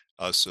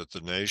us at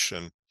the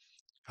Nation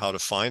how to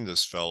find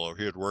this fellow.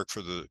 He had worked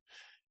for the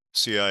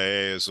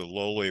CIA as a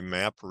lowly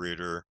map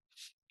reader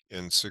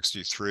in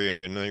 63,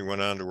 and then he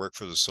went on to work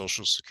for the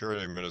Social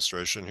Security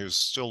Administration. He was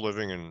still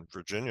living in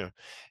Virginia.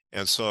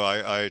 And so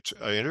I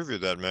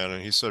interviewed that man,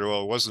 and he said,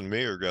 well, it wasn't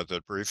me who got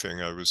that briefing.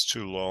 I was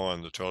too low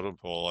on the totem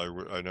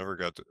pole. I never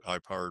got the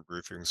high-powered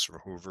briefings from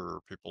Hoover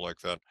or people like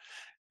that.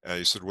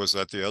 He said, was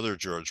that the other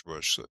George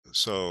Bush?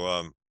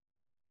 But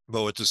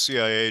what the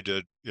CIA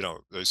did,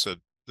 they said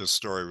this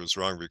story was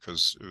wrong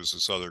because it was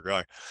this other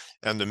guy.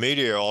 And the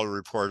media all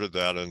reported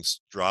that and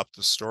dropped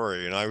the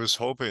story. And I was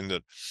hoping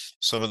that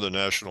some of the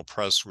national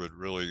press would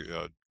really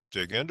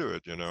dig into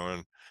it,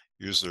 and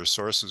use their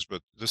sources.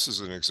 But this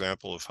is an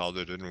example of how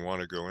they didn't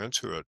want to go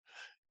into it.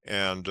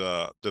 And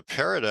the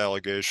parrot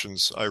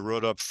allegations I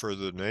wrote up for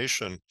the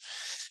Nation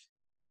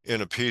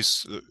in a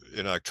piece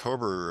in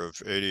October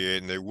of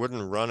 '88, and they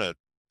wouldn't run it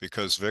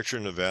because Victor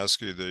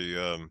Navasky,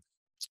 the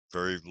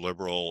very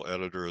liberal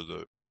editor of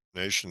the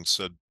Nation,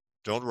 said,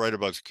 "Don't write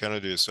about the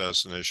Kennedy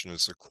assassination.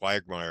 It's a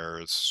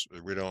quagmire.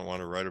 We don't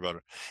want to write about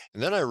it."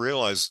 And then I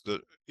realized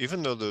that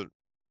even though the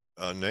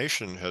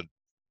Nation had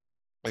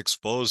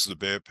exposed the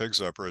Bay of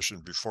Pigs operation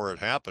before it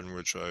happened,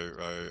 which I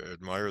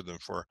admired them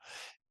for,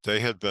 they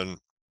had been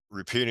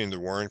repeating the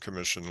Warren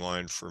Commission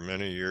line for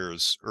many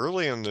years.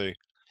 Early in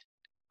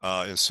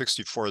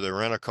 '64, they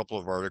ran a couple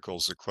of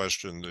articles that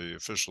questioned the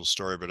official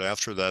story, but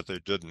after that, they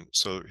didn't.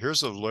 So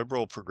here's a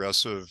liberal,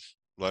 progressive,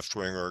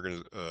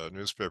 left-wing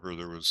newspaper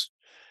that was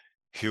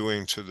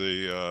hewing to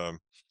the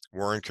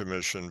Warren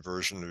Commission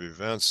version of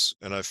events,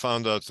 and I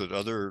found out that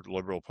other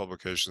liberal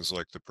publications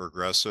like the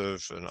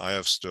Progressive and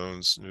I.F.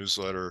 Stone's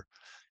newsletter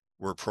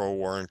were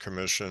pro-Warren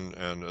Commission,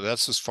 and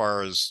that's as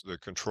far as the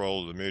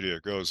control of the media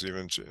goes,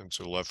 even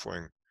into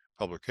left-wing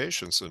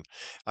publications. And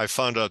I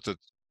found out that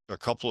a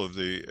couple of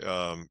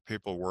the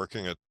people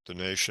working at the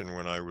Nation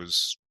when I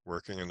was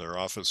working in their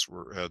office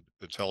had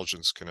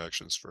intelligence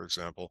connections, for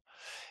example,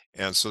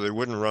 and so they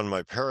wouldn't run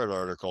my Parrot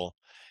article.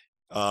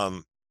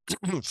 Um,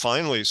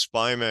 Finally,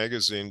 Spy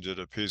Magazine did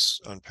a piece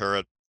on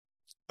Parrot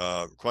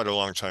quite a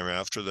long time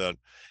after that,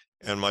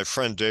 and my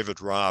friend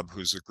David Robb,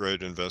 who's a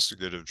great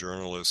investigative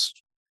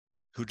journalist,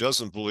 who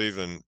doesn't believe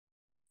in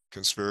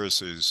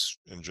conspiracies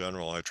in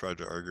general. I tried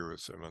to argue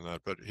with him on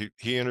that, but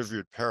he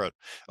interviewed Parrott.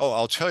 Oh,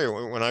 I'll tell you,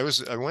 when I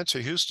went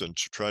to Houston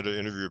to try to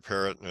interview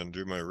Parrott and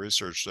do my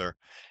research there,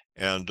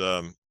 and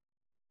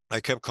I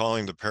kept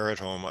calling the Parrott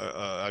home.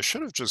 I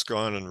should have just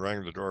gone and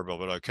rang the doorbell,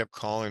 but I kept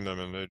calling them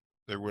and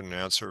they wouldn't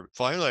answer.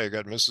 Finally, I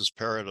got Mrs.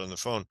 Parrott on the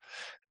phone,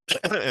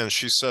 and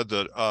she said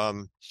that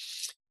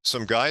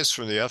some guys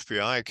from the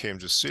FBI came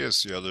to see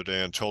us the other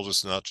day and told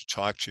us not to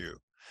talk to you.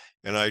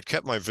 And I had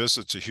kept my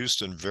visit to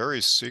Houston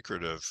very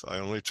secretive. I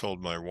only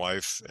told my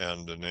wife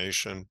and the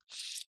Nation,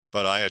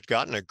 but I had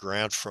gotten a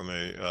grant from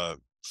a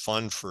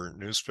fund for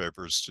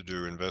newspapers to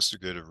do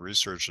investigative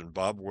research, and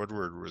Bob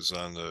Woodward was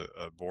on the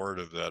board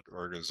of that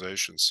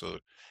organization. So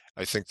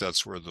I think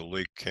that's where the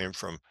leak came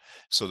from.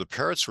 So the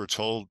parrots were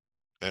told,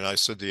 and I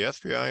said, the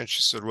FBI? And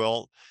she said,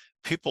 well,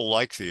 people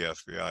like the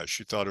FBI.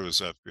 She thought it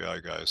was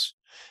FBI guys.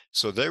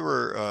 So they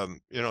were,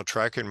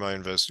 tracking my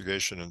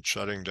investigation and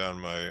shutting down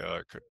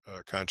my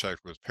contact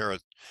with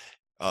Parrot.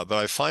 But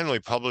I finally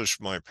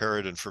published my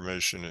Parrot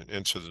information in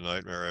Into the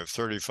Nightmare. I have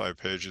 35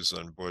 pages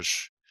on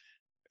Bush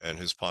and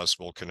his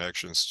possible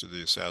connections to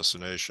the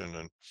assassination.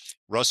 And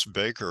Russ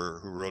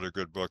Baker, who wrote a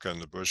good book on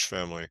the Bush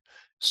family,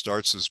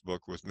 starts his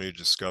book with me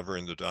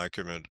discovering the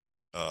document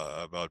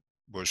about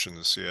Bush and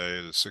the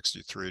CIA, the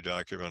 '63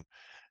 document.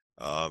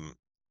 Um,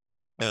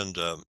 and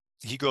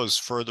he goes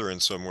further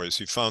in some ways.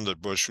 He found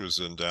that Bush was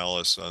in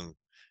Dallas on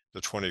the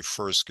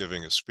 21st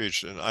giving a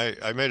speech. And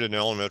I made an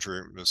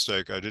elementary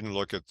mistake. I didn't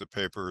look at the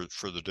paper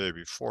for the day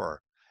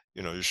before.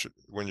 You should,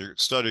 when you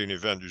study an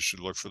event, you should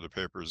look for the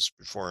papers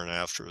before and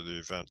after the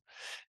event.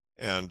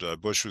 and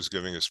Bush was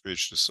giving a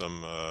speech to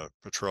some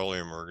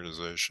petroleum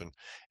organization,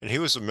 and he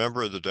was a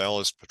member of the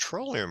Dallas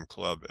Petroleum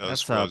Club, as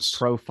That's a was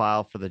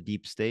profile for the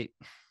deep state.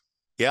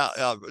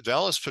 yeah,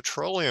 Dallas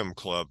Petroleum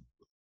Club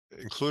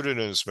included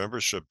in its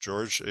membership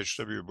George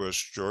H.W.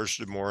 Bush, George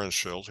de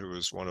Mohrenschildt, who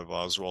was one of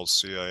Oswald's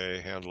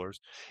CIA handlers,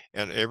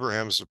 and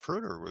Abraham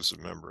Zapruder was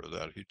a member of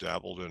that. He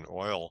dabbled in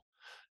oil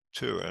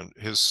too, and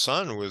his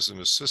son was an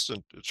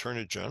assistant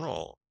attorney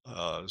general,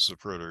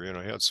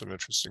 Zapruder. He had some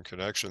interesting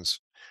connections.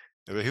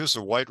 But he was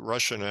a white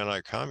Russian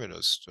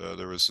anti-communist.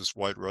 There was this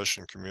white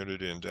Russian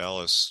community in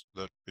Dallas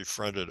that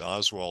befriended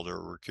Oswald,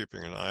 or were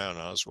keeping an eye on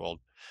Oswald,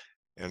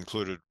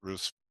 included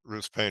Ruth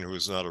Paine, who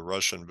was not a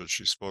Russian, but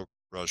she spoke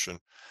Russian,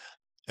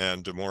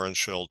 and de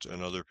Mohrenschildt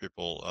and other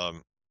people.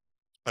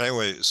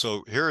 Anyway,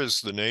 so here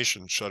is the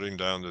nation shutting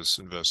down this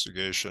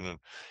investigation, and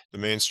the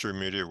mainstream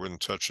media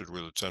wouldn't touch it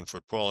with a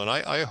 10-foot pole. And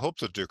I hope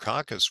that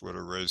Dukakis would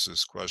have raised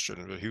this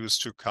question, but he was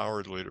too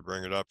cowardly to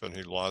bring it up, and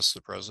he lost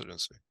the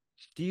presidency.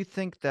 Do you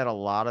think that a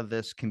lot of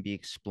this can be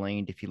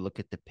explained if you look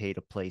at the pay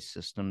to play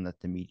system that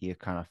the media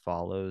kind of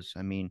follows?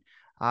 I mean,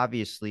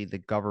 obviously, the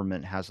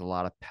government has a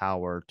lot of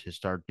power to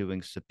start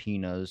doing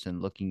subpoenas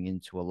and looking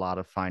into a lot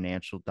of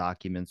financial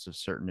documents of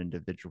certain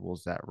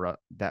individuals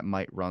that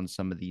might run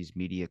some of these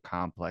media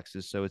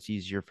complexes. So it's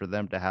easier for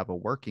them to have a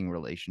working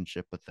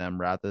relationship with them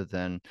rather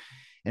than,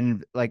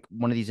 and like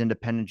one of these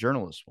independent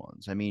journalist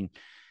ones. I mean,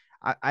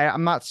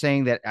 I'm not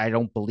saying that I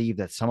don't believe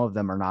that some of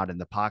them are not in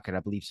the pocket.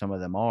 I believe some of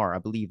them are. I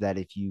believe that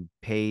if you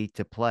pay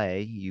to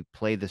play, you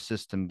play the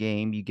system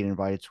game, you get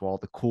invited to all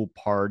the cool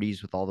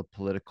parties with all the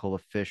political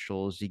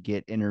officials, you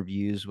get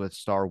interviews with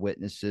star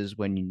witnesses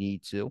when you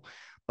need to.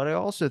 But I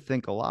also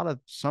think a lot of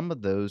some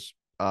of those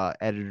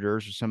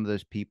editors or some of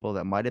those people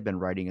that might have been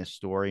writing a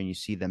story and you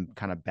see them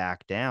kind of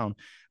back down,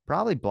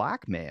 probably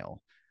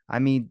blackmail. I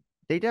mean,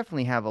 they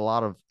definitely have a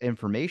lot of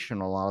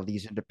information, a lot of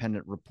these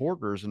independent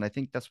reporters. And I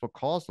think that's what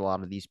caused a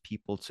lot of these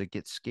people to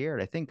get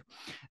scared. I think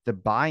the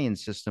buy in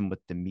system with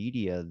the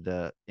media,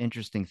 the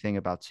interesting thing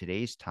about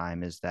today's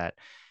time is that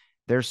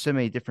there's so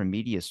many different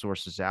media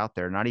sources out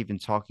there, not even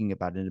talking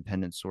about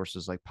independent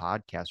sources like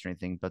podcasts or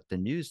anything, but the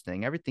news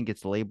thing, everything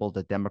gets labeled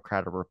a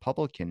Democrat or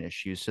Republican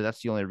issue. So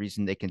that's the only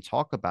reason they can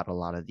talk about a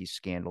lot of these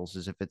scandals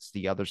is if it's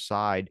the other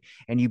side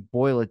and you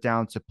boil it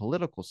down to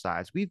political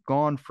sides. We've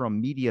gone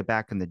from media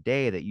back in the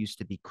day that used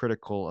to be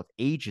critical of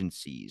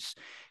agencies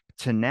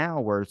to now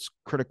where it's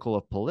critical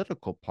of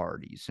political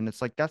parties. And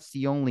it's like that's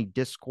the only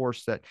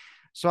discourse that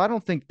so I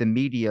don't think the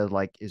media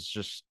like is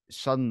just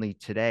suddenly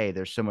today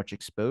there's so much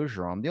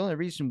exposure on. The only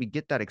reason we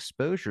get that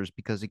exposure is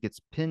because it gets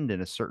pinned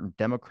in a certain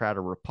Democrat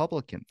or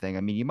Republican thing.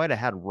 I mean, you might have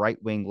had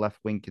right wing, left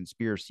wing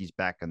conspiracies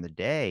back in the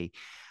day,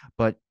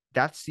 but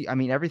that's the I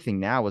mean, everything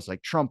now is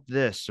like Trump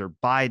this or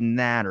Biden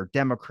that or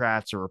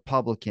Democrats or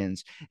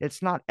Republicans.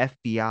 It's not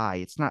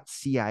FBI, it's not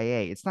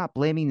CIA, it's not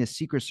blaming the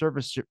Secret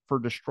Service for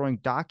destroying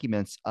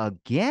documents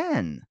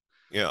again.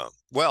 Yeah.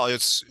 Well,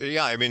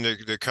 yeah, I mean,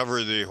 they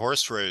cover the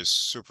horse race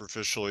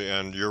superficially,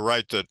 and you're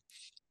right that,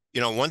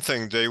 one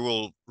thing, they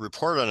will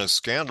report on a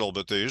scandal,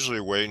 but they usually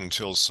wait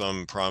until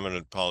some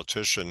prominent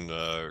politician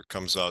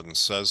comes out and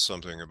says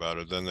something about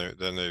it.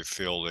 Then they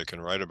feel they can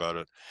write about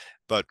it.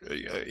 But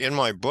in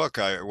my book,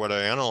 what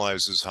I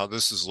analyze is how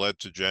this has led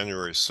to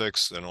January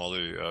 6th and all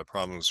the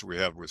problems we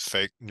have with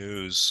fake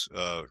news.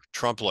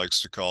 Trump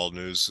likes to call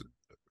news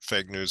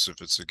fake news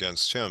if it's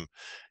against him.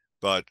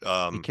 But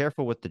Be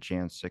careful with the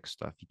Jan 6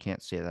 stuff. You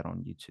can't say that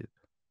on YouTube.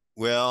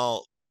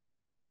 well,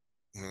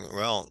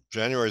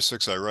 January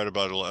 6th, I write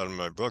about it a lot in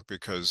my book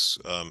because,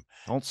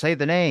 Don't say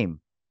the name.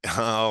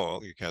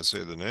 oh, you can't say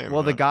the name,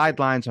 Well, the huh?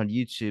 guidelines on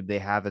YouTube, they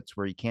have it to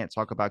where you can't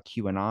talk about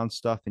QAnon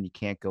stuff and you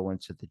can't go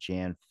into the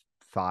Jan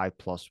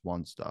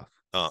 5+1 stuff.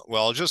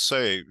 Well, I'll just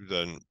say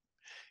then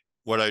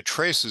what I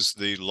trace is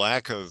the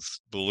lack of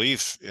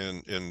belief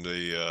in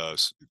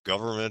the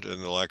government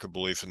and the lack of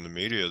belief in the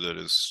media that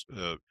is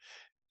the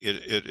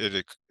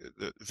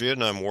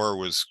Vietnam War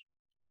was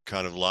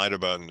kind of lied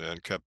about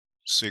and kept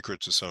secret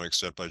to some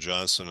extent by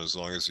Johnson as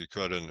long as he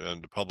could,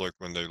 and the public,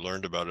 when they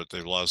learned about it,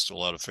 they lost a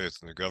lot of faith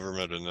in the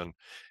government, and then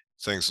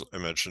things I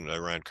mentioned,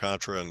 Iran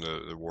Contra and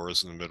the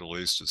wars in the Middle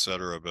East, et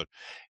cetera. But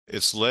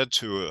it's led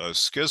to a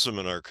schism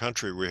in our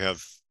country. We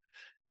have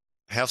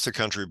half the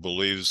country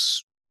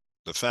believes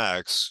the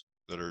facts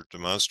that are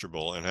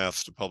demonstrable, and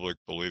half the public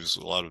believes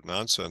a lot of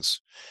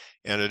nonsense.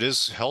 And it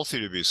is healthy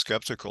to be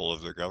skeptical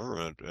of the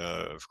government,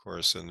 of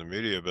course, in the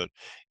media, but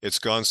it's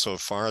gone so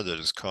far that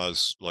it's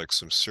caused like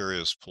some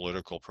serious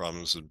political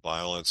problems and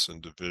violence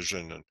and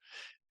division,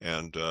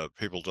 and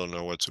people don't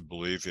know what to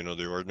believe.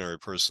 The ordinary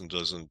person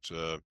doesn't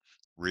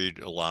read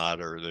a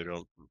lot, or they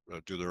don't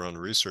do their own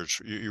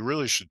research. You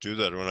really should do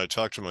that. When I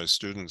talk to my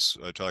students,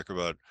 I talk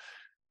about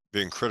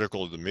being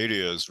critical of the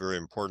media is very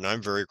important.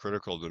 I'm very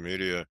critical of the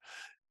media,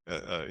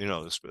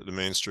 the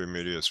mainstream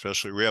media,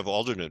 especially. We have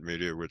alternate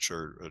media, which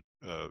are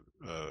a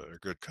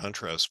good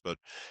contrast, but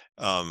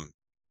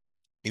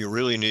you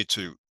really need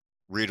to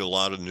read a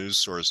lot of news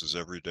sources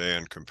every day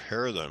and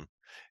compare them.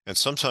 And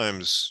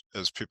sometimes,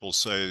 as people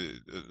say,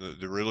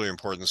 the really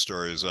important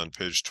story is on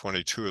page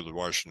 22 of the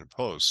Washington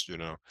Post, you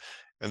know.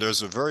 And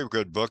there's a very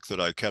good book that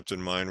I kept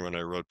in mind when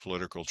I wrote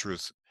Political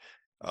Truth.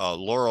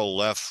 Laurel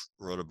Leff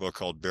wrote a book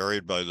called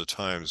Buried by the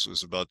Times. It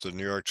was about the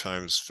New York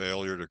Times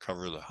failure to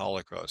cover the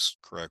Holocaust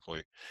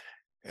correctly.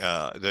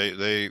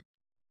 They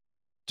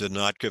did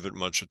not give it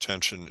much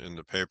attention in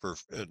the paper.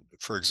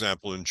 For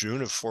example, in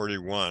June of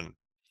 41,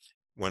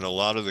 when a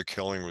lot of the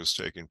killing was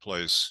taking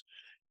place,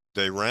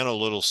 they ran a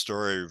little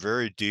story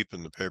very deep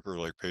in the paper,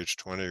 like page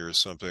 20 or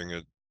something.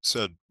 It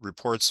said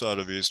reports out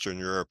of Eastern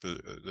Europe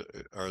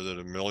are that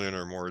 1 million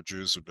or more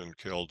Jews have been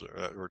killed,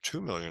 or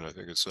 2 million, I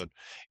think it said,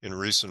 in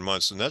recent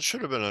months. And that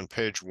should have been on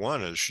page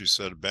one, as she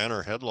said,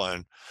 banner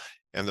headline.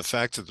 And the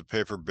fact that the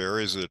paper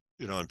buries it,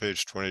 you know, on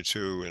page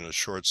 22 in a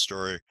short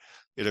story,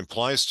 it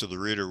implies to the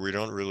reader, we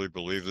don't really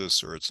believe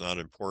this or it's not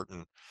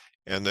important.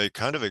 And they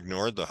kind of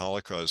ignored the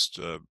Holocaust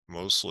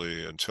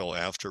mostly until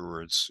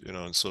afterwards, you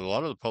know, and so a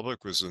lot of the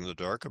public was in the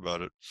dark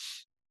about it.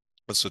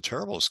 It's a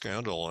terrible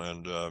scandal.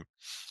 And the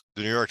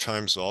New York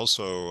Times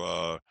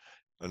also,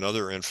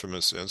 another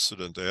infamous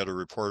incident, they had a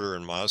reporter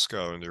in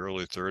Moscow in the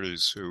early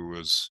 30s who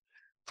was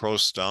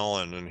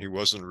pro-Stalin, and he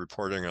wasn't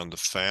reporting on the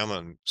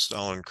famine.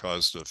 Stalin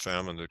caused a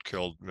famine that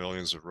killed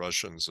millions of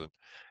Russians,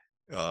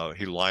 and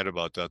he lied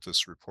about that,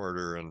 this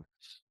reporter, and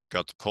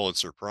got the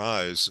Pulitzer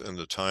Prize, and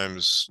the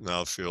Times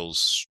now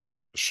feels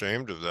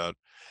ashamed of that,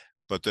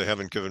 but they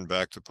haven't given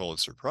back the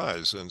Pulitzer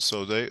Prize. And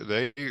so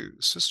they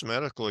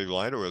systematically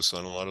lie to us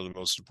on a lot of the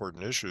most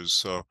important issues.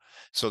 So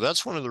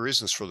that's one of the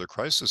reasons for the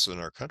crisis in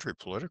our country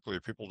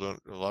politically. People don't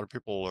A lot of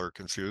people are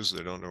confused.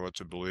 They don't know what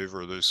to believe,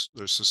 or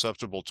they're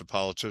susceptible to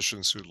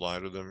politicians who lie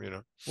to them, you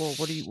know. Well,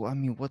 what do you, I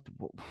mean,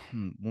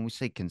 when we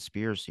say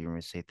conspiracy, when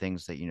we say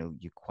things that, you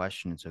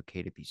question, it's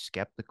okay to be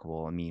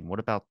skeptical. I mean, what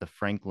about the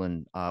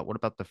Franklin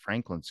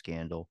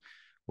scandal,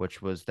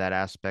 which was that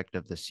aspect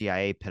of the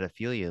CIA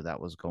pedophilia that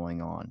was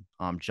going on?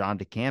 John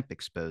DeCamp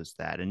exposed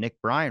that, and Nick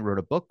Bryant wrote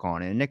a book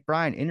on it, and Nick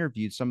Bryant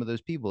interviewed some of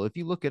those people. If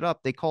you look it up,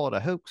 they call it a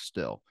hoax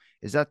still.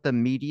 Is that the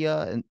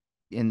media and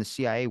in the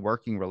CIA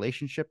working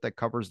relationship that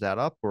covers that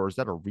up, or is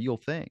that a real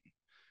thing?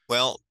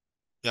 Well,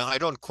 yeah, I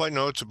don't quite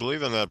know what to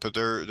believe in that, but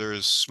there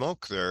is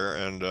smoke there,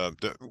 and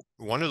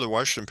one of the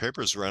Washington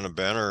papers ran a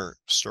banner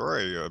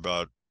story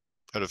about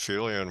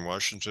pedophilia in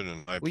Washington,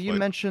 and I Well, played.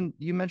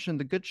 you mentioned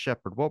the Good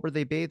Shepherd. What were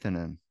they bathing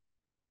in?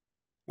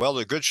 Well,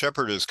 the Good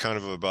Shepherd is kind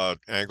of about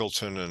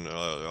Angleton and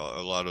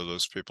a lot of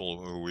those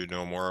people who we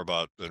know more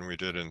about than we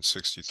did in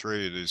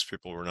 '63. These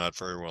people were not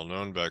very well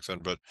known back then,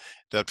 but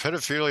that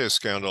pedophilia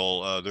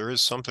scandal, there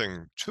is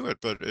something to it,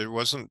 but it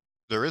wasn't.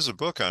 There is a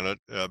book on it,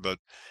 but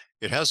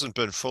it hasn't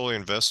been fully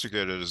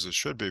investigated as it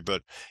should be.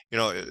 But you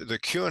know, the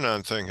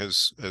QAnon thing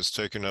has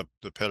taken up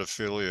the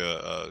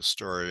pedophilia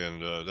story,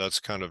 and that's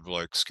kind of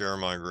like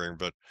scaremongering.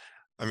 But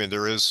I mean,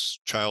 there is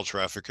child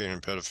trafficking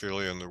and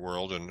pedophilia in the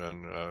world,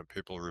 and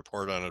people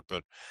report on it.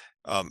 But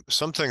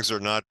some things are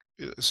not.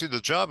 See, the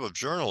job of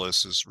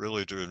journalists is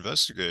really to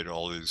investigate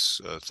all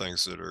these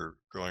things that are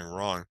going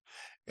wrong,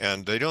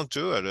 and they don't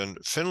do it. And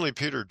Finley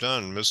Peter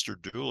Dunne, Mr.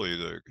 Dooley,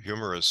 the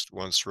humorist,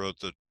 once wrote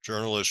that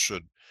journalists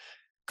should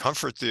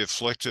comfort the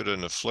afflicted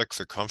and afflict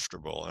the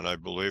comfortable. And I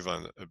believe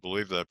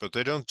that, but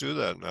they don't do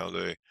that now.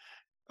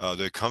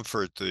 They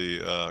comfort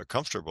the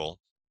comfortable,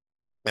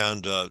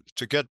 and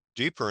to get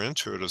deeper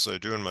into it, as I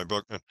do in my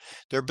book,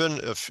 there have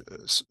been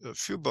a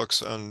few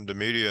books on the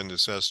media and the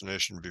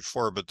assassination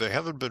before, but they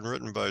haven't been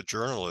written by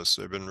journalists.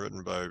 They've been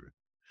written by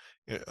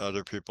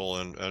other people.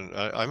 And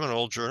I'm an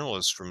old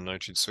journalist from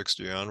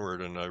 1960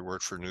 onward, and I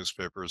worked for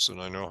newspapers,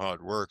 and I know how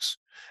it works.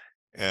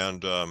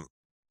 And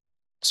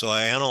so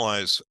I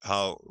analyze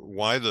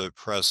why the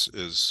press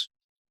is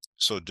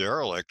so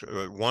derelict.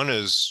 One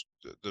is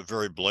the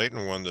very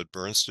blatant one that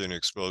Bernstein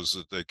exposed,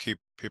 that they keep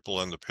people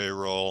on the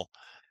payroll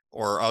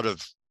or out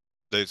of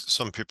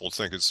some people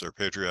think it's their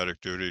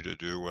patriotic duty to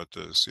do what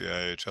the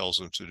CIA tells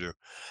them to do.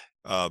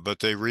 But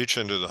they reach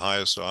into the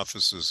highest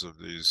offices of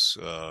these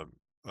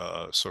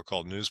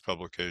so-called news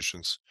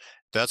publications.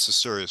 That's a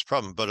serious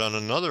problem. But on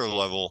another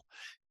level,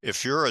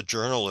 if you're a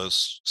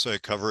journalist, say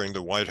covering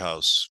the White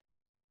House,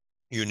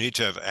 you need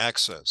to have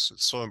access.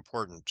 It's so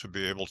important to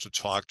be able to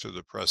talk to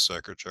the press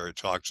secretary,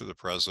 talk to the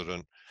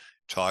president,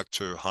 talk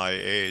to high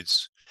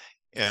aides.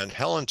 And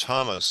Helen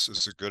Thomas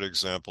is a good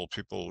example.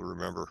 People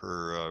remember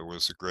her,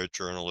 was a great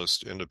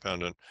journalist,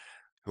 independent,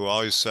 who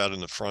always sat in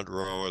the front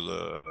row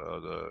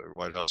of the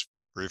White House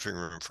briefing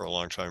room for a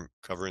long time,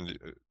 covering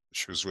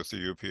she was with the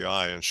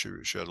UPI, and she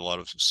had a lot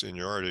of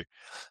seniority.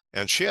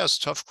 And she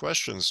asked tough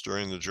questions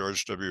during the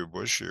George W.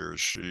 Bush years.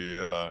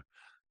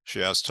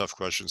 She asked tough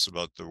questions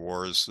about the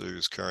wars that he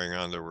was carrying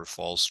on. There were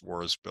false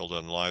wars built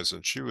on lies,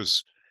 and she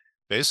was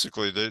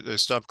basically, they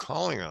stopped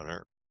calling on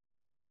her.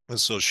 And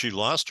so she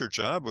lost her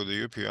job with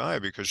the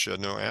UPI because she had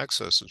no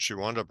access, and she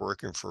wound up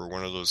working for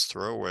one of those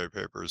throwaway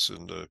papers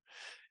in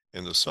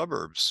the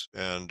suburbs.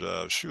 And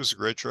she was a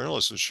great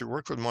journalist, and she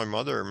worked with my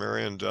mother,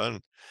 Marion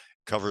Dunn,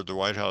 covered the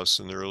White House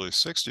in the early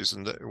 60s.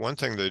 And one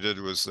thing they did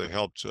was they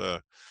helped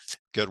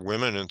get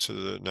women into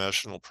the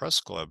National Press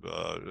Club.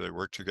 They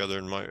worked together.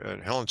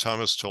 And Helen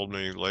Thomas told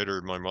me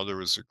later, my mother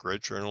was a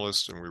great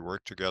journalist, and we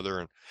worked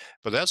together.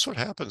 But that's what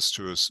happens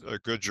to us, a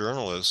good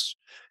journalist,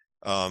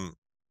 um,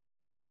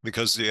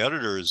 because the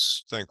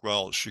editors think,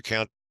 well, she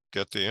can't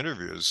get the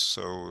interviews,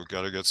 so we've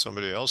got to get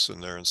somebody else in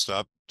there and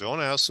stop.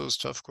 Don't ask those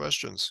tough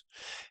questions.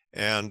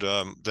 And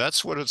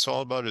that's what it's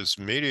all about is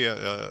media.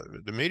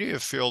 The media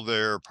feel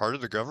they're part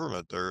of the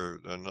government. They're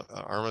an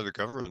arm of the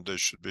government. They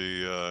should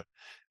be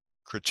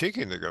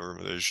critiquing the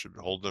government. They should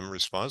hold them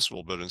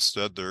responsible. But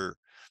instead,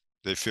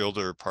 they feel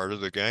they're part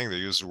of the gang. They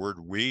use the word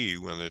 "we"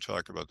 when they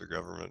talk about the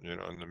government,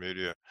 in the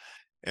media.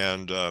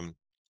 And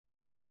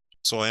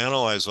so I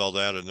analyze all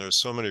that, and there's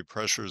so many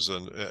pressures.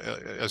 And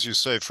as you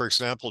say, for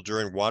example,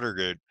 during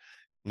Watergate,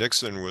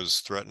 Nixon was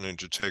threatening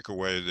to take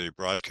away the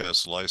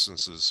broadcast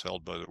licenses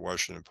held by the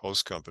Washington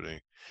Post Company,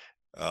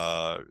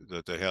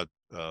 that they had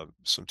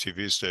some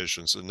TV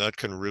stations, and that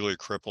can really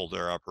cripple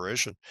their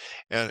operation.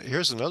 And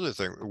here's another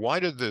thing. Why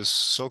did this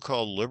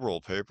so-called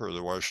liberal paper,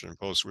 the Washington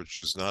Post,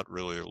 which is not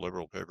really a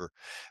liberal paper,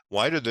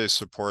 why did they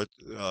support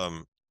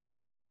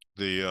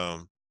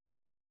the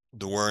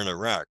the war in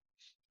Iraq?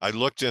 I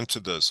looked into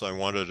this. I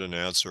wanted an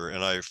answer,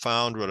 and I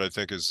found what I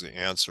think is the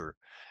answer,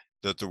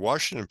 that the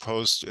Washington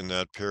Post in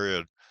that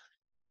period,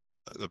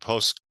 the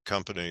Post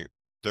Company,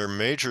 their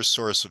major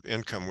source of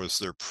income was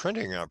their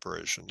printing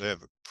operation. They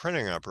have a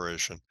printing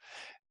operation,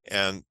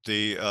 and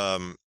the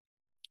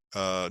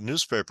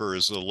newspaper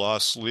is a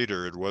loss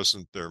leader. It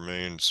wasn't their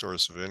main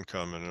source of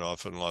income, and it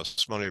often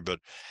lost money. But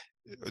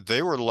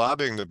they were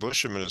lobbying the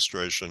Bush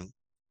administration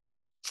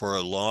for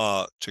a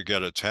law to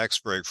get a tax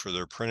break for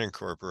their printing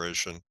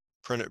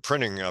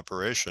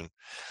operation.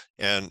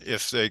 And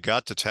if they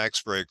got the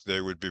tax break,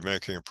 they would be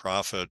making a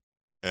profit.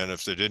 And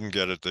if they didn't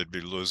get it, they'd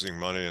be losing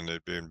money and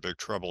they'd be in big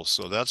trouble.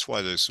 So that's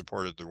why they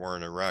supported the war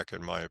in Iraq,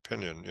 in my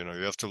opinion.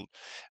 You have to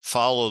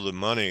follow the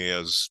money,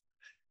 as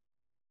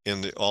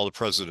in All the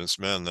President's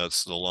Men.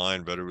 That's the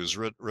line, but it was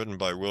written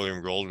by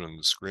William Goldman,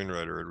 the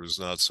screenwriter. It was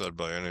not said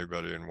by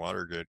anybody in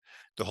Watergate.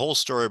 The whole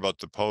story about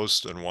the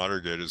Post and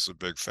Watergate is a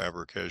big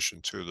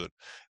fabrication, too, that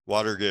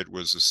Watergate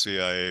was a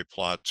CIA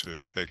plot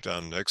to take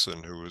down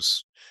Nixon, who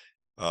was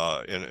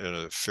in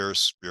a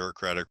fierce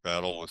bureaucratic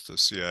battle with the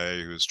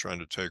CIA, who was trying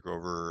to take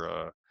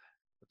over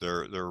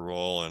their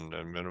role and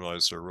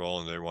minimize their role,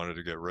 and they wanted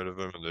to get rid of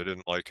him, and they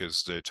didn't like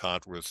his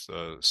détente with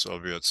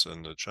Soviets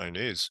and the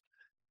Chinese.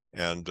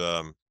 And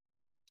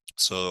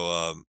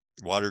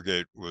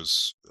Watergate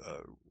was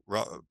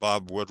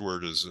Bob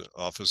Woodward is an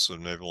Office of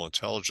Naval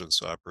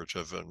Intelligence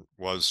operative, and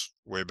was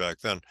way back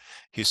then.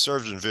 He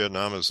served in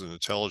Vietnam as an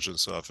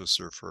intelligence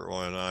officer for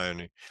ONI,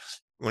 and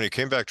when he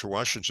came back to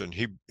Washington,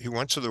 he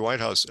went to the White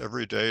House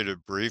every day to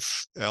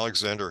brief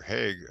Alexander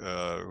Haig,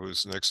 who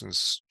was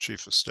Nixon's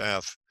chief of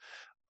staff,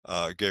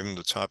 gave him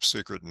the top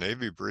secret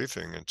Navy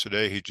briefing. And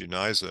today he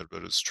denies that,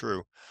 but it's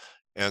true.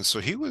 And so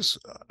he was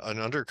an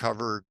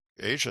undercover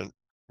agent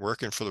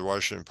working for the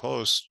Washington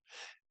Post,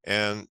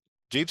 and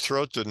Deep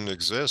Throat didn't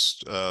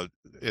exist.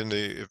 In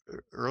the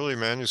early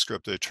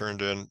manuscript they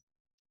turned in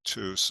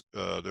to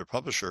their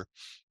publisher,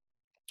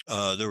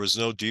 there was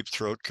no Deep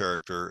Throat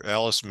character.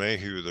 Alice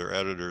Mayhew, their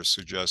editor,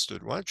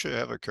 suggested, why don't you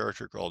have a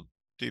character called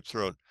Deep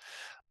Throat?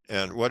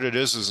 And what it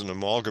is an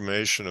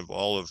amalgamation of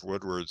all of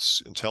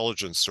Woodward's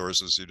intelligence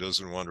sources he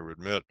doesn't want to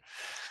admit.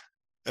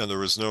 And there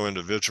was no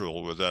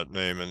individual with that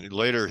name. And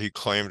later he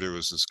claimed it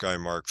was this guy,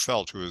 Mark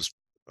Felt, who is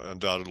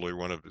undoubtedly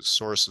one of his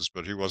sources,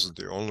 but he wasn't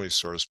the only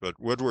source. But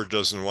Woodward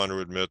doesn't want to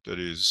admit that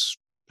he's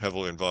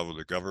heavily involved with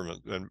the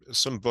government. And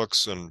some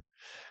books and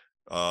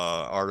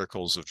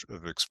articles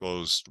have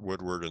exposed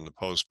Woodward in the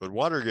Post, but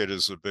Watergate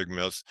is a big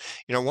myth.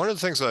 One of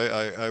the things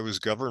I was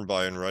governed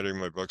by in writing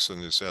my books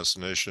on the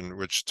assassination,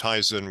 which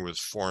ties in with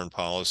foreign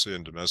policy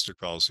and domestic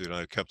policy, and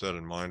I kept that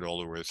in mind all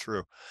the way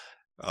through.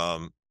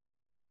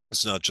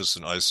 It's not just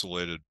an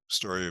isolated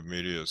story of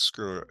media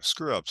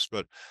screw-ups,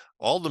 but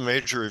all the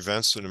major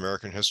events in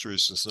American history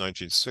since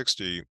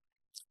 1960,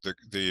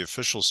 the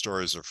official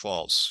stories are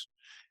false.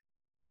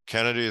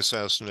 Kennedy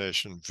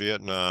assassination,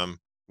 Vietnam,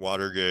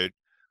 Watergate,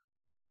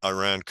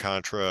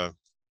 Iran-Contra,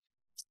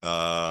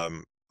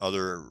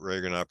 other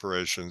Reagan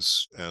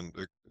operations, and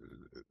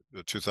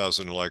the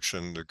 2000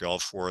 election, the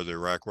Gulf War, the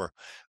Iraq War.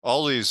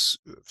 All these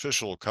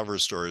official cover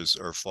stories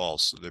are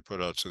false that they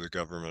put out to the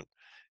government.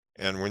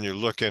 And when you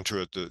look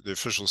into it, the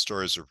official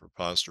stories are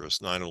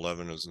preposterous.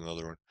 9/11 is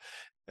another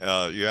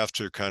one. You have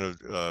to kind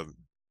of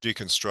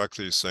deconstruct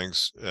these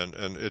things, and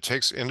it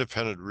takes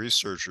independent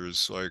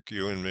researchers like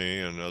you and me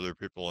and other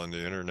people on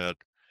the internet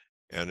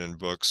and in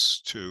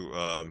books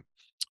to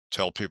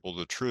tell people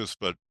the truth.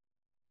 But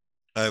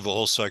I have a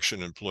whole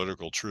section in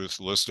Political Truth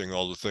listing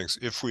all the things.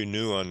 If we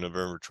knew on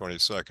November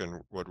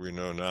 22nd what we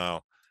know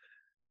now,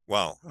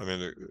 wow! I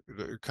mean,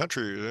 the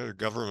country, the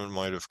government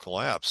might have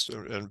collapsed.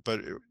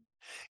 But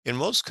in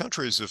most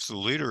countries, if the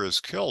leader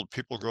is killed,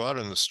 people go out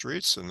in the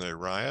streets and they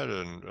riot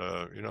and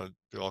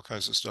do all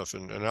kinds of stuff.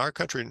 And in our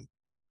country,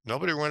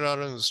 nobody went out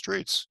in the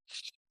streets.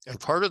 And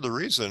part of the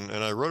reason,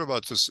 and I wrote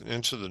about this in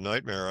Into the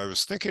Nightmare, I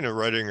was thinking of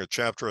writing a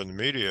chapter on the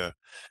media,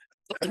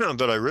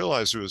 but I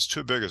realized it was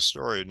too big a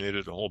story. It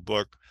needed a whole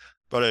book.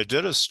 But I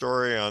did a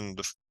story on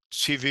the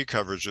TV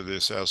coverage of the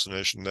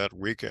assassination that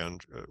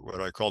weekend,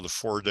 what I call the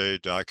 4-day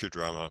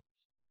docudrama.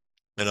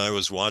 And I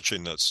was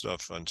watching that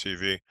stuff on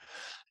TV.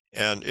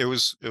 And it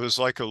was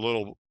like a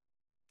little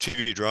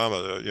TV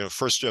drama.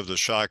 First you have the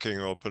shocking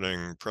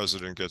opening,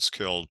 president gets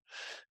killed.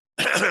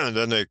 And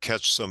then they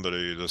catch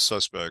somebody, the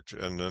suspect,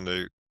 and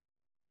then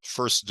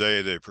first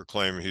day they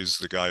proclaim he's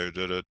the guy who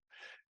did it.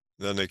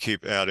 Then they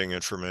keep adding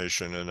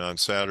information, and on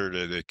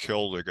Saturday they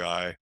kill the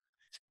guy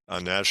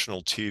on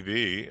national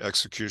TV,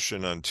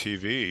 execution on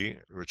TV,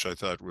 which I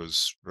thought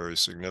was very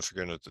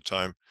significant at the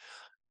time.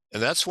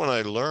 And that's when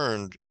I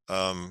learned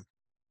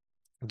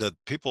that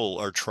people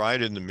are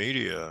tried in the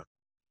media.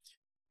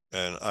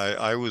 And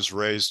I was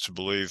raised to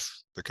believe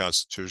the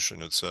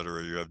Constitution, et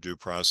cetera. You have due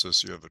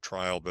process, you have a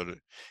trial, but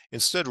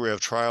instead we have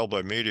trial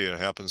by media. It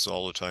happens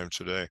all the time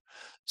today.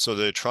 So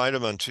they tried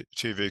him on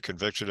TV,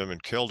 convicted him,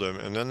 and killed him.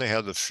 And then they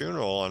had the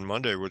funeral on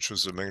Monday, which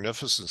was a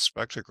magnificent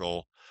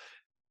spectacle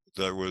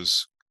that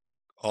was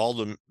all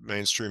the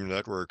mainstream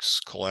networks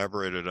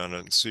collaborated on it,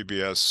 and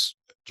CBS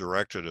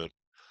directed it.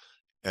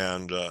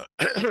 And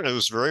it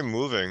was very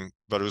moving,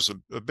 but it was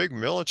a big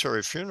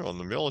military funeral, and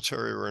the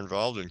military were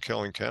involved in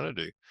killing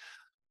Kennedy.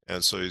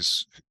 And so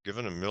he's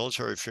given a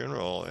military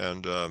funeral,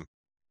 and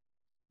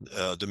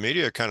the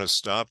media kind of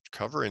stopped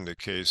covering the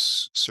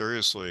case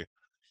seriously.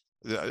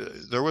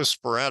 There was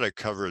sporadic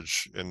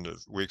coverage in the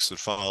weeks that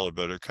followed,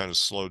 but it kind of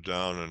slowed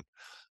down, and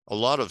a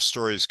lot of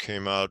stories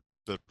came out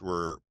that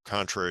were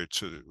contrary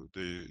to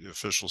the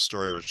official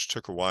story, which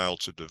took a while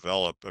to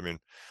develop. I mean,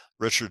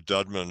 Richard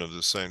Dudman of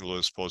the St.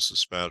 Louis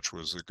Post-Dispatch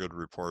was a good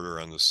reporter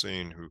on the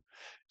scene who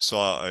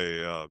saw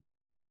a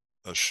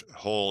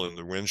hole in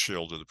the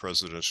windshield of the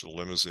presidential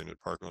limousine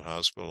at Parkland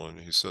Hospital, and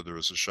he said there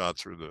was a shot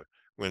through the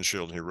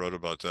windshield, and he wrote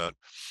about that.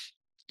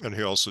 And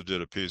he also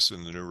did a piece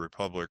in the New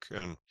Republic.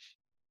 And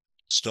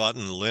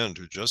Stoughton Lind,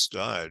 who just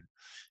died,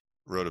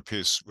 wrote a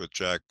piece with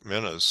Jack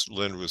Minnis.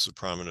 Lind was a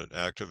prominent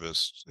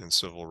activist in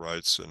civil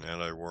rights and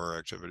anti-war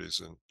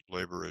activities and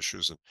labor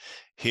issues. And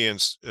he and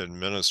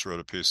Minnis wrote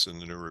a piece in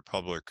the New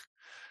Republic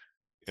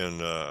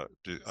on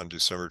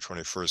December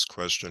 21st,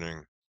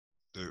 questioning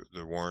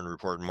the Warren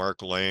report.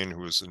 Mark Lane,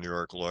 who was a New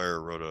York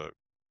lawyer, wrote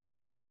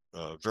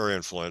a very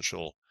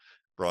influential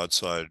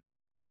broadside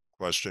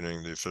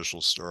questioning the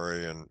official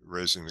story and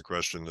raising the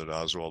question that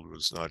Oswald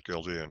was not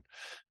guilty. And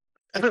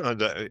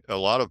a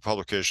lot of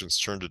publications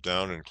turned it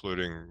down,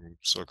 including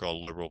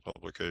so-called liberal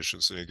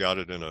publications, and he got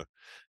it in a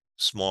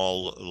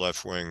small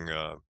left-wing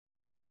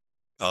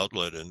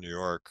outlet in New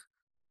York,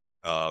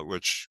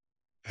 which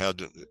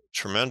had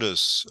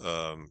tremendous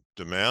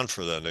demand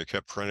for that. They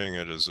kept printing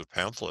it as a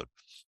pamphlet,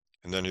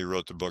 and then he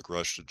wrote the book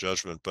Rush to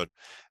Judgment. But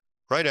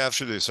right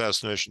after the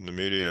assassination, the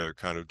media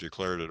kind of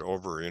declared it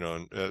over,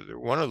 and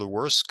one of the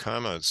worst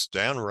comments,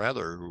 Dan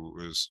Rather, who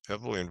was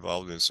heavily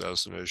involved in the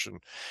assassination,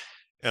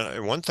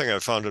 and one thing I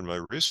found in my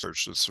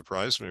research that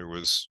surprised me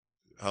was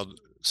how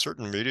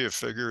certain media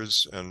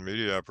figures and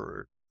media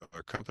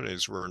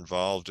companies were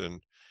involved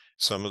in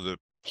some of the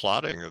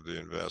plotting of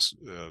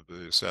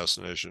the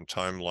assassination.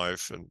 Time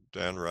Life and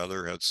Dan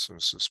Rather had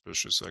some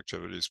suspicious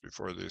activities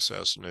before the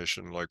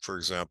assassination. Like, for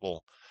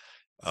example,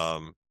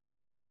 um,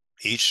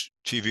 each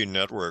TV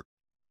network,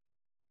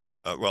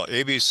 well,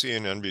 ABC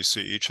and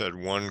NBC each had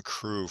one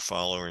crew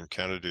following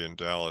Kennedy in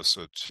Dallas,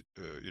 a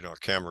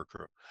camera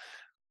crew,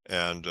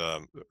 and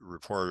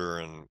reporter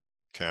and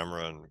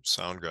camera and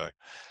sound guy.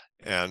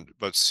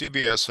 But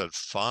CBS had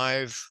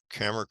 5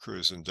 camera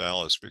crews in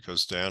Dallas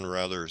because Dan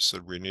Rather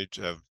said we need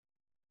to have,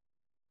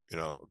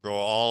 go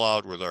all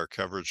out with our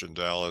coverage in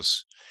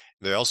Dallas.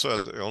 They also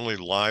had the only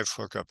live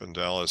hookup in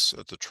Dallas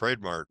at the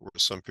Trade Mart, where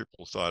some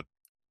people thought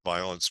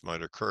violence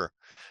might occur.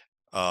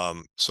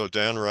 So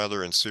Dan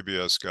Rather and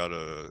CBS got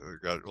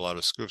a lot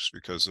of scoops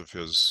because of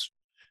his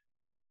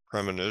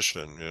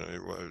premonition.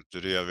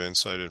 Did he have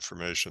inside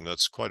information?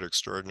 That's quite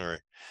extraordinary.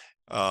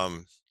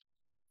 Um,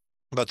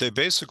 but they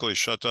basically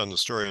shut down the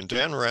story. And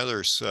Dan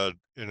Rather said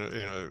in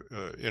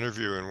a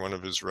interview in one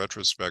of his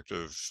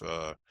retrospective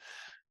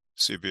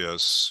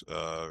CBS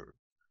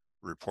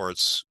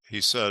reports,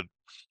 he said,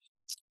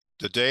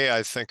 "The day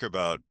I think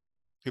about,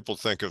 people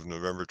think of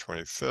November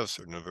 25th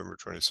or November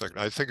 22nd.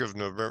 I think of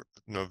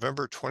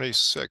November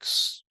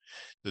 26th,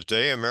 the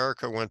day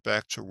America went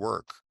back to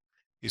work."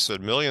 He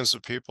said millions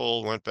of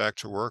people went back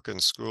to work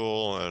and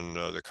school, and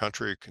the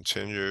country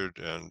continued,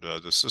 and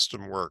the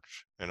system worked.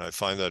 And I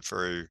find that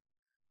very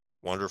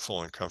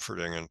wonderful and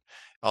comforting. And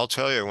I'll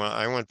tell you, when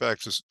I went back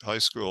to high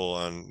school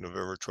on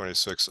November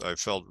 26th, I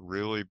felt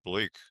really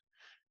bleak.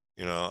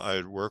 I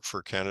had worked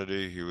for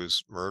Kennedy. He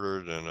was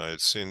murdered, and I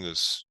had seen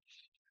this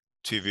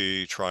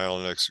TV trial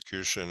and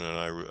execution,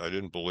 and I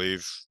didn't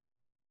believe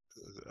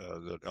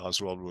that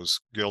Oswald was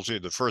guilty.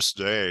 The first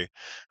day,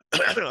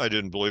 I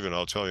didn't believe it.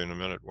 I'll tell you in a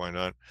minute why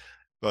not.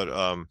 But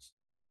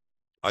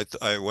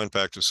I went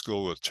back to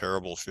school with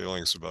terrible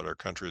feelings about our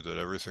country, that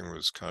everything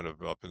was kind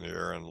of up in the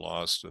air and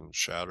lost and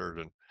shattered,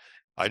 and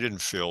I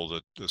didn't feel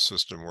that the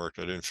system worked.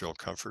 I didn't feel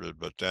comforted,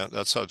 but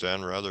that's how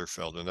Dan Rather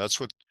felt, and that's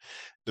what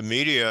the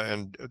media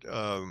and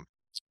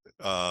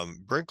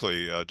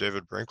Brinkley,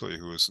 David Brinkley,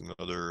 who was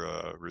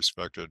another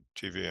respected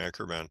TV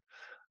anchorman,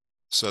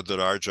 said that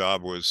our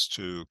job was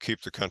to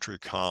keep the country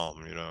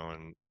calm,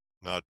 and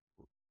not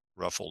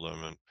ruffle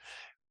them. And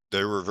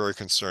they were very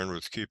concerned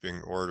with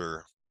keeping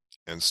order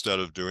instead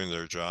of doing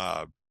their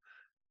job.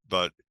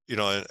 But,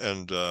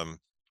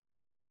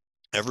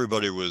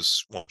 everybody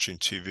was watching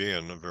TV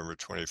on November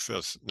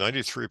 25th.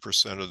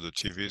 93% of the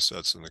TV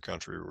sets in the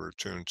country were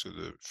tuned to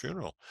the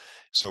funeral.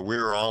 So we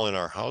were all in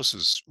our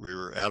houses. We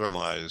were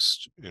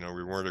atomized. We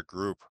weren't a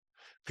group.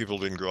 People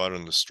didn't go out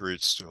in the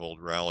streets to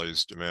hold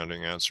rallies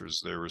demanding answers.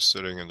 They were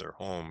sitting in their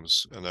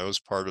homes. And that was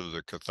part of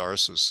the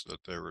catharsis that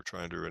they were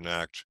trying to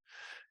enact.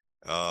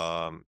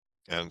 Um,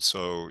 and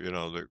so,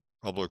 the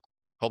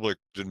public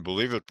didn't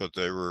believe it, but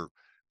they were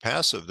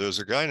passive. There's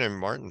a guy named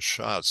Martin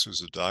Schatz,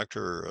 who's a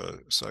doctor,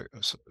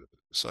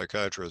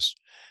 psychiatrist,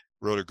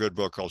 wrote a good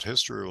book called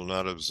History Will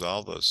Not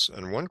Absolve Us.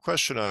 And one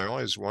question I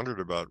always wondered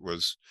about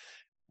was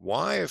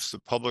why, if the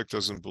public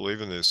doesn't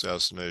believe in the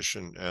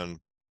assassination, and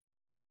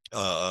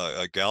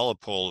a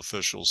Gallup poll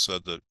official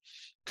said that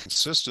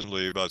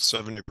consistently about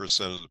 70%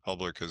 of the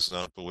public has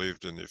not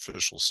believed in the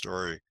official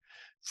story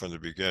from the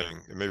beginning,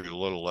 and maybe a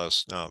little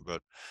less now,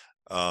 but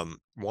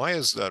why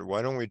is that?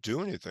 Why don't we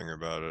do anything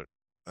about it?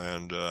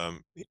 And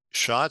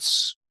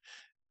Schatz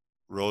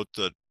wrote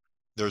that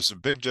there's a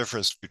big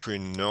difference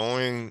between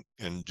knowing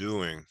and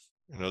doing.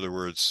 In other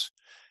words,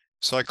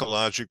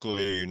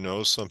 psychologically, you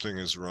know something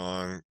is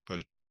wrong,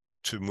 but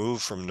to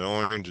move from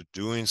knowing to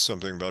doing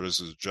something about it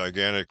is a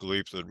gigantic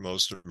leap that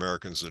most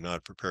Americans are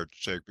not prepared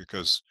to take,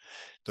 because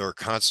there are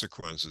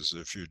consequences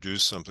if you do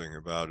something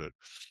about it.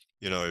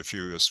 If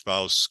you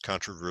espouse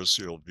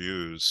controversial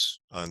views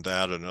on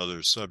that and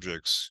other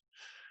subjects,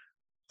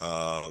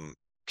 um,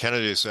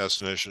 Kennedy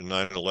assassination and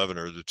 9/11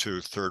 are the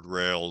two third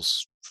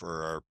rails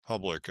for our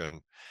public,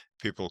 and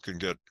people can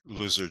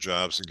lose their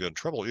jobs and get in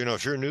trouble.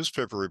 If you're a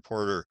newspaper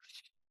reporter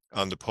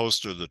on the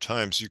Post or the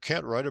Times, you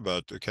can't write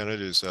about the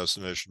Kennedy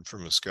assassination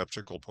from a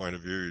skeptical point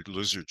of view. You'd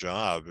lose your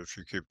job if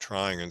you keep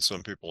trying, and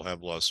some people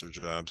have lost their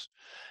jobs.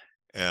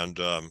 And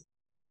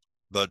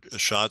but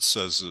Schatz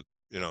says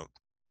that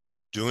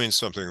doing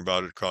something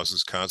about it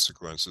causes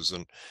consequences,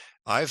 and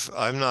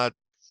I'm not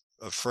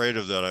afraid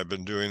of that. I've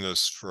been doing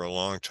this for a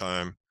long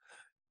time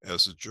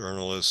as a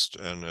journalist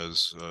and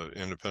as an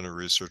independent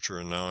researcher,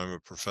 and now I'm a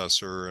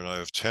professor and I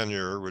have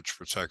tenure, which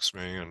protects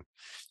me, and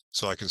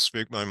so I can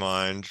speak my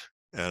mind.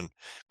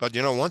 But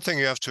one thing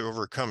you have to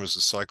overcome is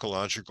the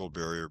psychological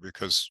barrier,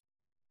 because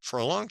for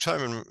a long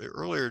time in the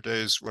earlier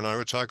days, when I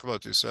would talk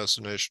about the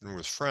assassination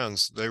with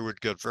friends, they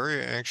would get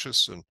very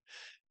anxious and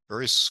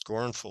very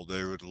scornful.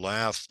 They would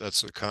laugh.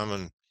 That's a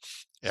common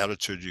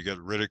attitude. You get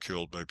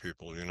ridiculed by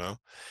people.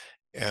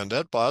 And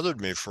that bothered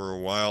me for a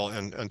while,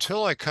 and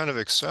until I kind of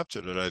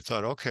accepted it, I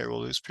thought, okay,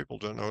 well, these people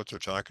don't know what they're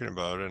talking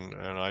about, and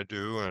I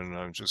do, and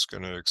I'm just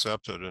going to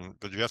accept it.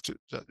 But you have to.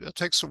 That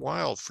takes a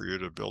while for you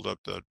to build up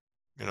that,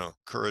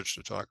 courage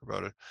to talk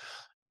about it.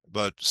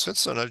 But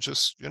since then, I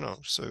just,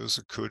 so it was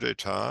a coup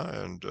d'état,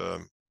 and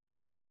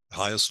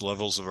highest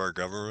levels of our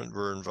government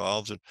were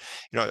involved. And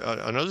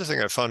another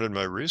thing I found in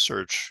my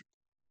research,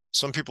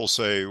 some people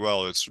say,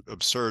 well, it's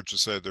absurd to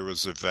say there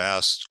was a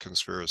vast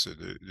conspiracy.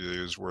 They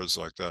use words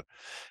like that.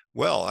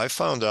 Well, I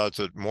found out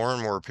that more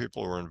and more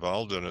people were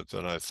involved in it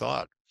than I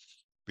thought,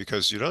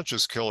 because you don't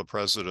just kill a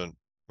president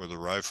with a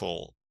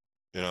rifle,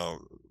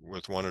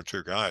 with one or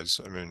two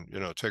guys. I mean,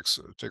 it takes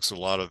a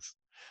lot of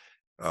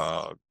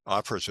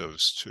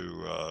operatives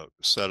to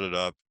set it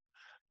up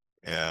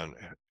and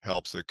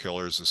help the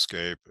killers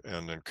escape,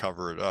 and then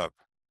cover it up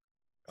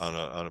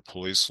on a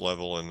police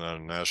level and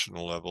on a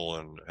national level,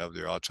 and have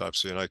the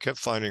autopsy. And I kept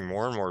finding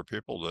more and more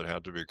people that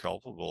had to be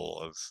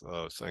culpable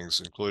of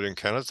things, including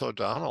Kenneth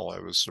O'Donnell. I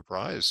was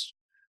surprised.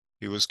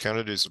 He was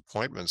Kennedy's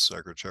appointments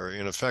secretary.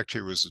 In effect,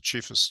 he was the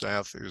chief of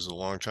staff. He was a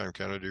longtime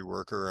Kennedy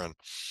worker. And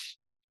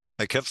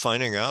I kept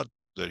finding out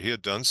that he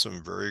had done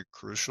some very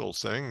crucial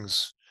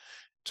things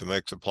to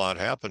make the plot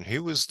happen. He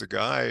was the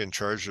guy in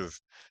charge of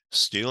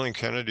stealing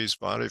Kennedy's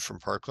body from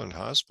Parkland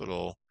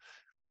Hospital.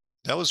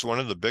 That was one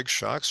of the big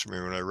shocks for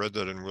me when I read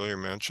that in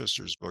William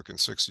Manchester's book in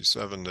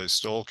 '67. They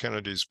stole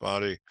Kennedy's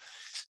body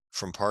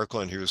from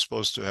Parkland. He was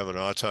supposed to have an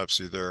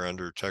autopsy there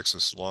under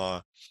Texas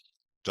law.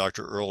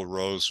 Dr. Earl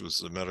Rose was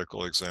the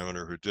medical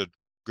examiner who did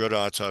good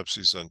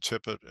autopsies on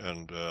Tippit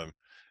and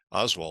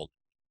Oswald.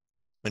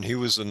 And he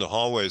was in the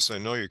hallway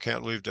saying, no, you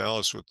can't leave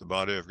Dallas with the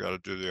body. I've got to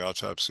do the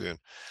autopsy. And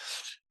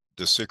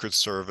the Secret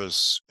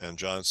Service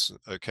and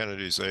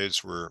Kennedy's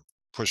aides were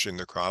pushing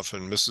the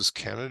coffin. Mrs.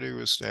 Kennedy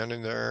was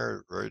standing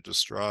there, very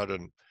distraught,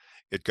 and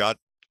it got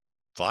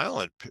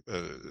violent.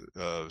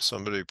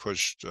 Somebody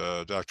pushed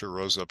Dr.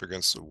 Rose up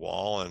against the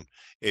wall, and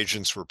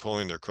agents were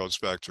pulling their coats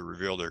back to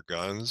reveal their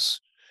guns.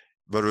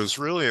 But it was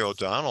really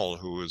O'Donnell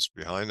who was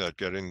behind that,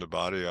 getting the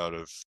body out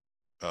of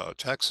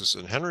Texas.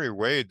 And Henry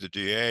Wade, the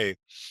DA,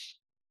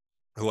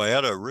 who I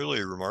had a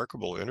really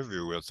remarkable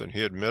interview with, and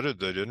he admitted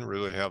they didn't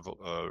really have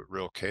a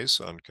real case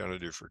on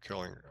Kennedy for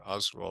killing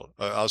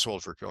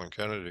Oswald for killing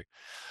Kennedy.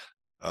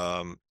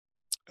 Um,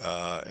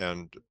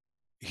 and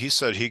he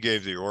said he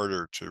gave the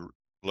order to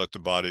let the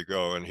body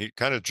go, and he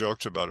kind of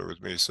joked about it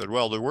with me. He said,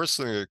 "Well, the worst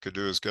thing they could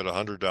do is get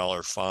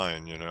 $100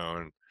 fine, you know,"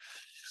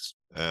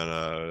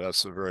 and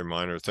that's a very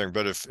minor thing.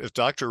 But if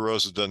Dr.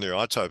 Rose had done the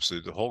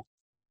autopsy, the whole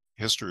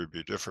history would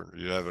be different.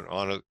 You'd have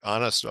an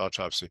honest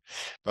autopsy.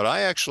 But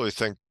I actually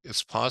think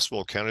it's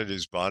possible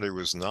Kennedy's body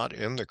was not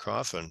in the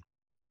coffin,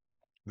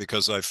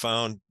 because I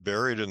found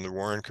buried in the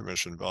Warren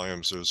Commission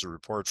volumes, there's a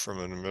report from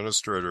an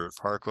administrator at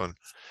Parkland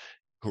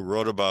who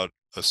wrote about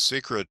a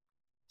secret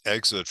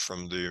exit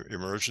from the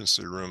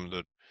emergency room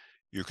that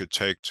you could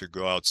take to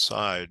go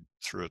outside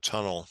through a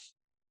tunnel.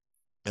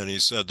 And he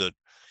said that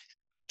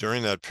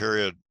during that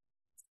period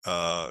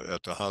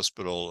at the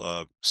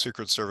hospital,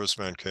 Secret Service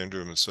man came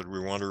to him and said, "We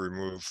want to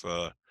remove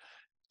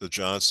the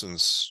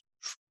Johnsons,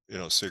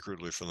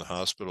 secretly from the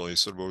hospital." He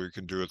said, "Well, we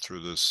can do it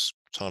through this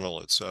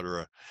tunnel,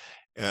 etc."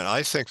 And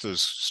I think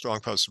there's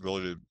strong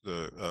possibility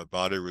the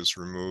body was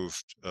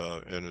removed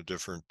in a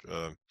different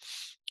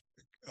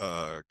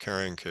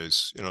carrying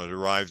case. It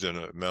arrived in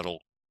a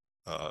metal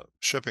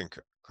shipping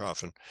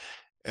coffin,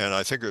 and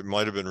I think it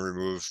might have been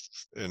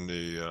removed in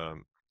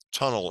the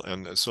tunnel,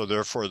 and so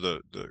therefore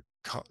the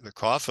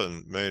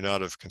coffin may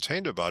not have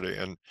contained a body.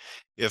 And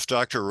if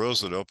Dr.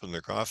 Rose had opened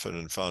the coffin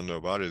and found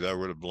no body, that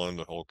would have blown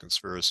the whole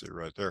conspiracy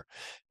right there.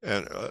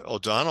 And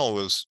O'Donnell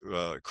was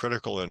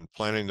critical in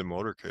planning the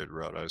motorcade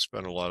route. I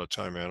spent a lot of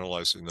time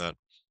analyzing that,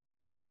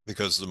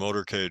 because the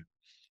motorcade,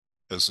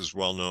 as is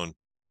well known,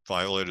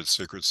 violated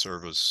Secret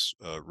Service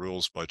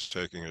rules by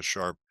taking a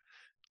sharp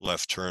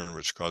left turn,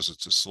 which caused it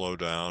to slow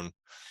down,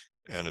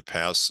 and it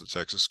passed the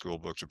Texas School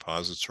Book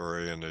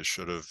Depository, and they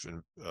should have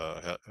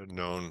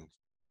known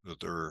that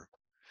there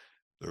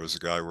was a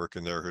guy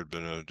working there who'd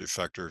been a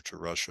defector to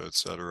Russia, et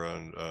cetera,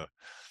 and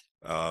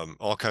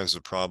all kinds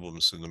of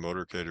problems in the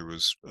motorcade. It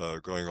was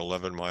going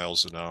 11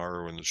 miles an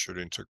hour when the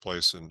shooting took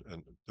place, and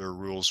their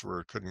rules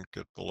were it couldn't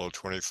get below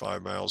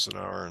 25 miles an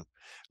hour, and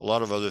a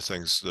lot of other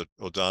things that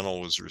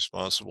O'Donnell was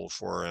responsible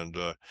for. And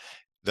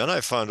then I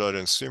found out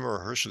in Seymour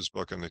Hersh's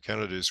book on the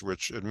Kennedys,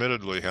 which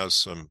admittedly has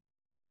some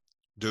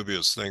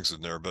dubious things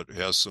in there, but it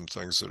has some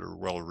things that are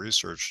well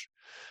researched.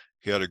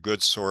 He had a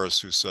good source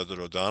who said that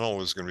O'Donnell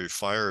was going to be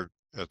fired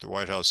at the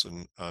White House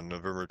on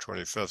November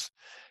 25th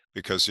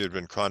because he had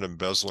been caught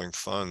embezzling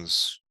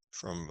funds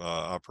from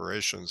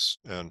operations,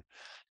 and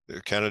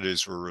the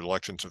Kennedys were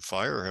reluctant to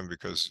fire him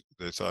because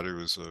they thought he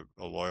was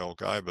a loyal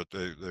guy, but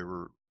they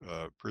were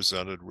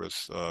presented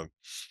with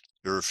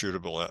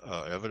irrefutable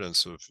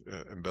evidence of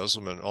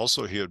embezzlement.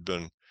 Also, he had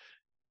been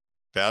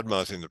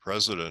bad-mouthing the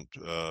president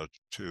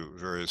to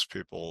various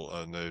people,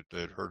 and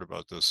they'd heard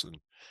about this. And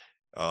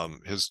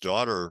his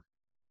daughter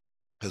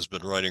has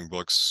been writing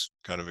books,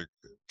 kind of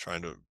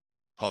trying to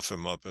puff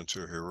him up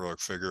into a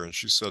heroic figure. And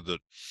she said that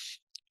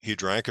he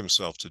drank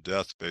himself to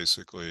death,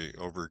 basically,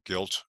 over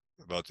guilt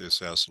about the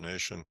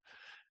assassination.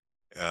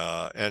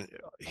 And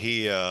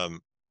he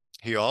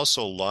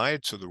also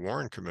lied to the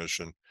Warren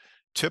Commission.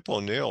 Tip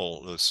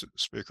O'Neill, the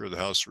Speaker of the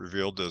House,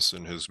 revealed this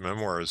in his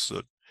memoirs,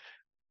 that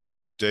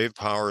Dave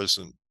Powers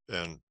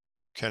and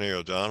Kenny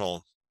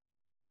O'Donnell,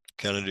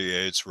 Kennedy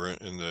aides, were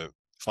in the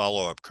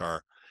follow-up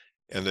car,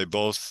 and they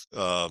both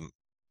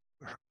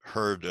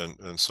heard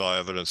and saw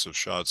evidence of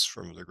shots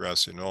from the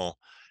grassy knoll,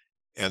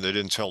 and they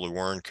didn't tell the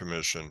Warren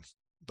Commission.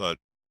 But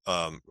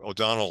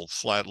O'Donnell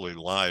flatly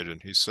lied,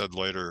 and he said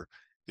later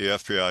the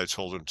FBI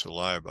told him to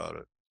lie about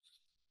it.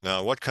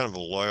 Now, what kind of a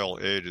loyal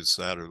aide is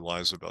that who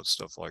lies about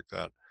stuff like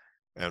that?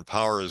 And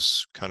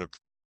Powers kind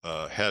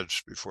of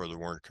hedged before the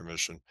Warren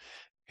Commission.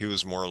 He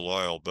was more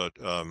loyal, but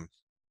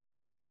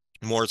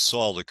Mort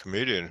Saul, the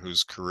comedian,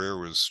 whose career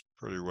was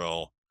pretty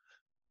well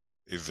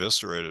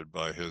eviscerated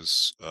by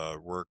his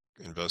work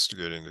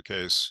investigating the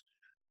case,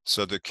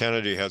 said that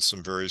Kennedy had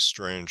some very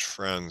strange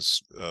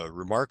friends,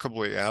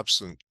 remarkably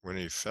absent when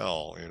he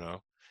fell.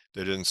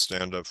 They didn't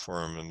stand up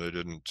for him, and they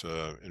didn't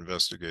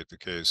investigate the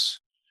case.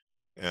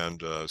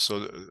 And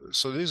so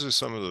these are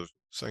some of the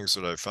things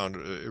that I found.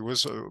 It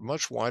was a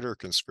much wider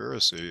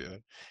conspiracy,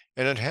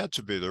 and it had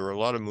to be. There were a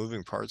lot of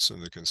moving parts in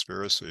the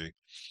conspiracy,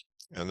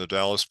 and the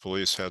Dallas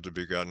police had to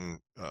be gotten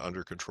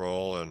under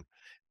control, and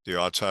the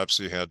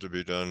autopsy had to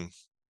be done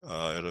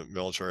at a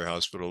military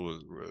hospital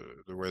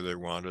the way they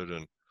wanted,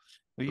 and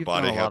Well, the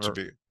body had to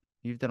be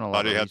you've done a lot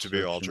body of had to be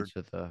research altered.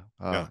 into the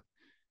Yeah.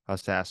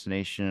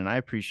 assassination, and I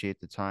appreciate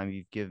the time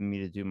you've given me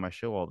to do my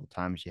show all the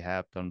times you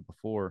have done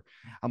before.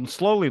 I'm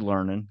slowly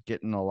learning,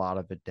 getting a lot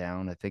of it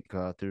down. I think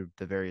through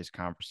the various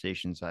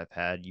conversations I've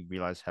had, you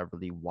realize how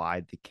really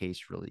wide the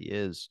case really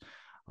is.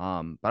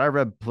 But I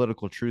read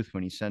Political Truth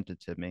when you sent it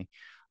to me,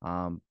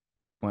 um,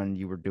 when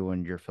you were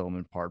doing your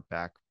filming part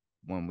back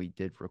when we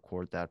did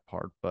record that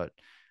part. But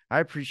I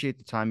appreciate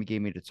the time you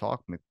gave me to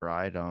talk,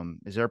 McBride.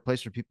 Is there a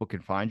place where people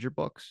can find your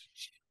books?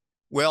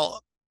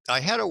 Well, I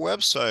had a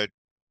website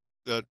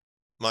that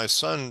my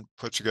son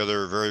put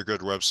together a very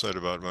good website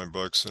about my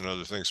books and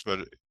other things,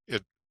 but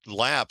it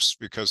lapsed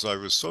because I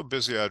was so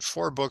busy. I had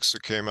 4 books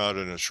that came out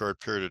in a short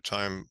period of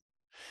time.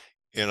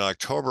 In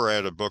October, I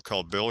had a book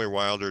called Billy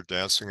Wilder,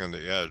 Dancing on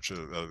the Edge,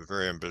 a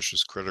very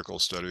ambitious critical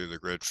study of the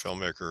great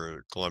filmmaker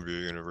at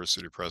Columbia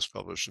University Press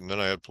published. And then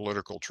I had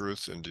Political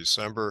Truth in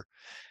December.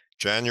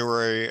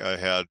 January, I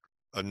had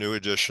a new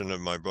edition of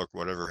my book,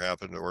 Whatever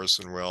Happened to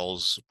Orson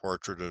Welles,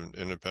 Portrait of an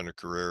Independent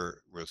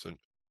Career with a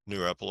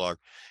new epilogue.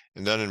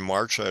 And then in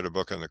March, I had a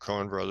book on the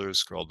Coen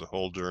brothers called The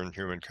Whole Darn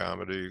Human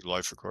Comedy,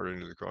 Life According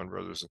to the Coen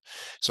brothers.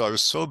 So I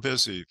was so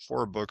busy,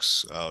 4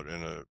 books out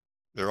in a,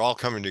 they're all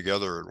coming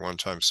together at one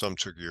time. Some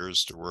took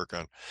years to work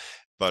on,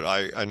 but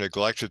I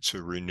neglected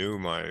to renew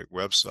my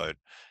website.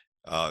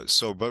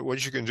 But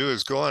what you can do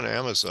is go on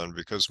Amazon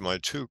because my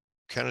 2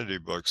 Kennedy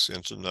books,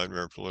 Into the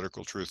Nightmare and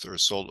Political Truth, are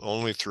sold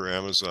only through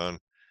Amazon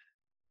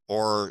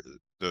or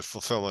the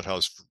fulfillment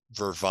house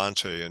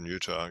Vervante in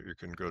Utah. You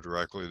can go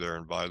directly there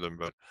and buy them.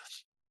 But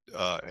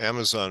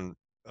Amazon,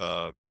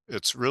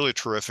 it's really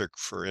terrific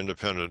for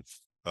independent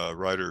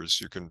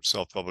writers. You can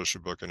self-publish a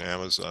book, and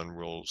Amazon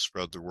will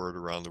spread the word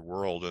around the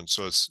world. And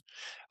so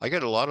I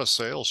get a lot of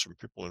sales from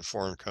people in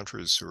foreign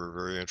countries who are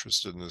very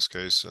interested in this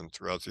case and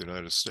throughout the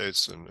United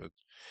States. And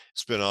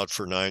it's been out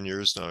for 9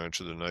 years now.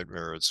 Into the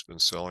Nightmare, it's been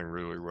selling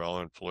really well,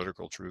 and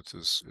Political Truth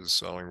is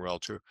selling well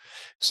too.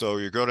 So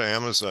you go to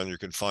Amazon, you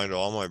can find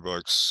all my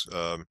books.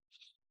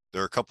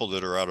 There are a couple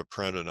that are out of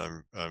print, and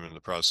I'm in the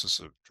process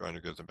of trying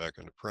to get them back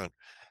into print.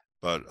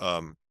 But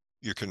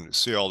you can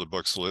see all the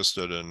books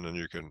listed, and then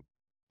you can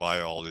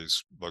buy all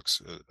these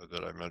books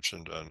that I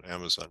mentioned on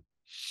Amazon.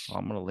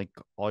 I'm going to link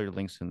all your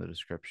links in the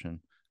description.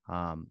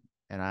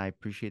 And I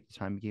appreciate the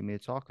time you gave me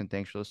to talk. And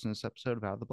thanks for listening to this episode of How the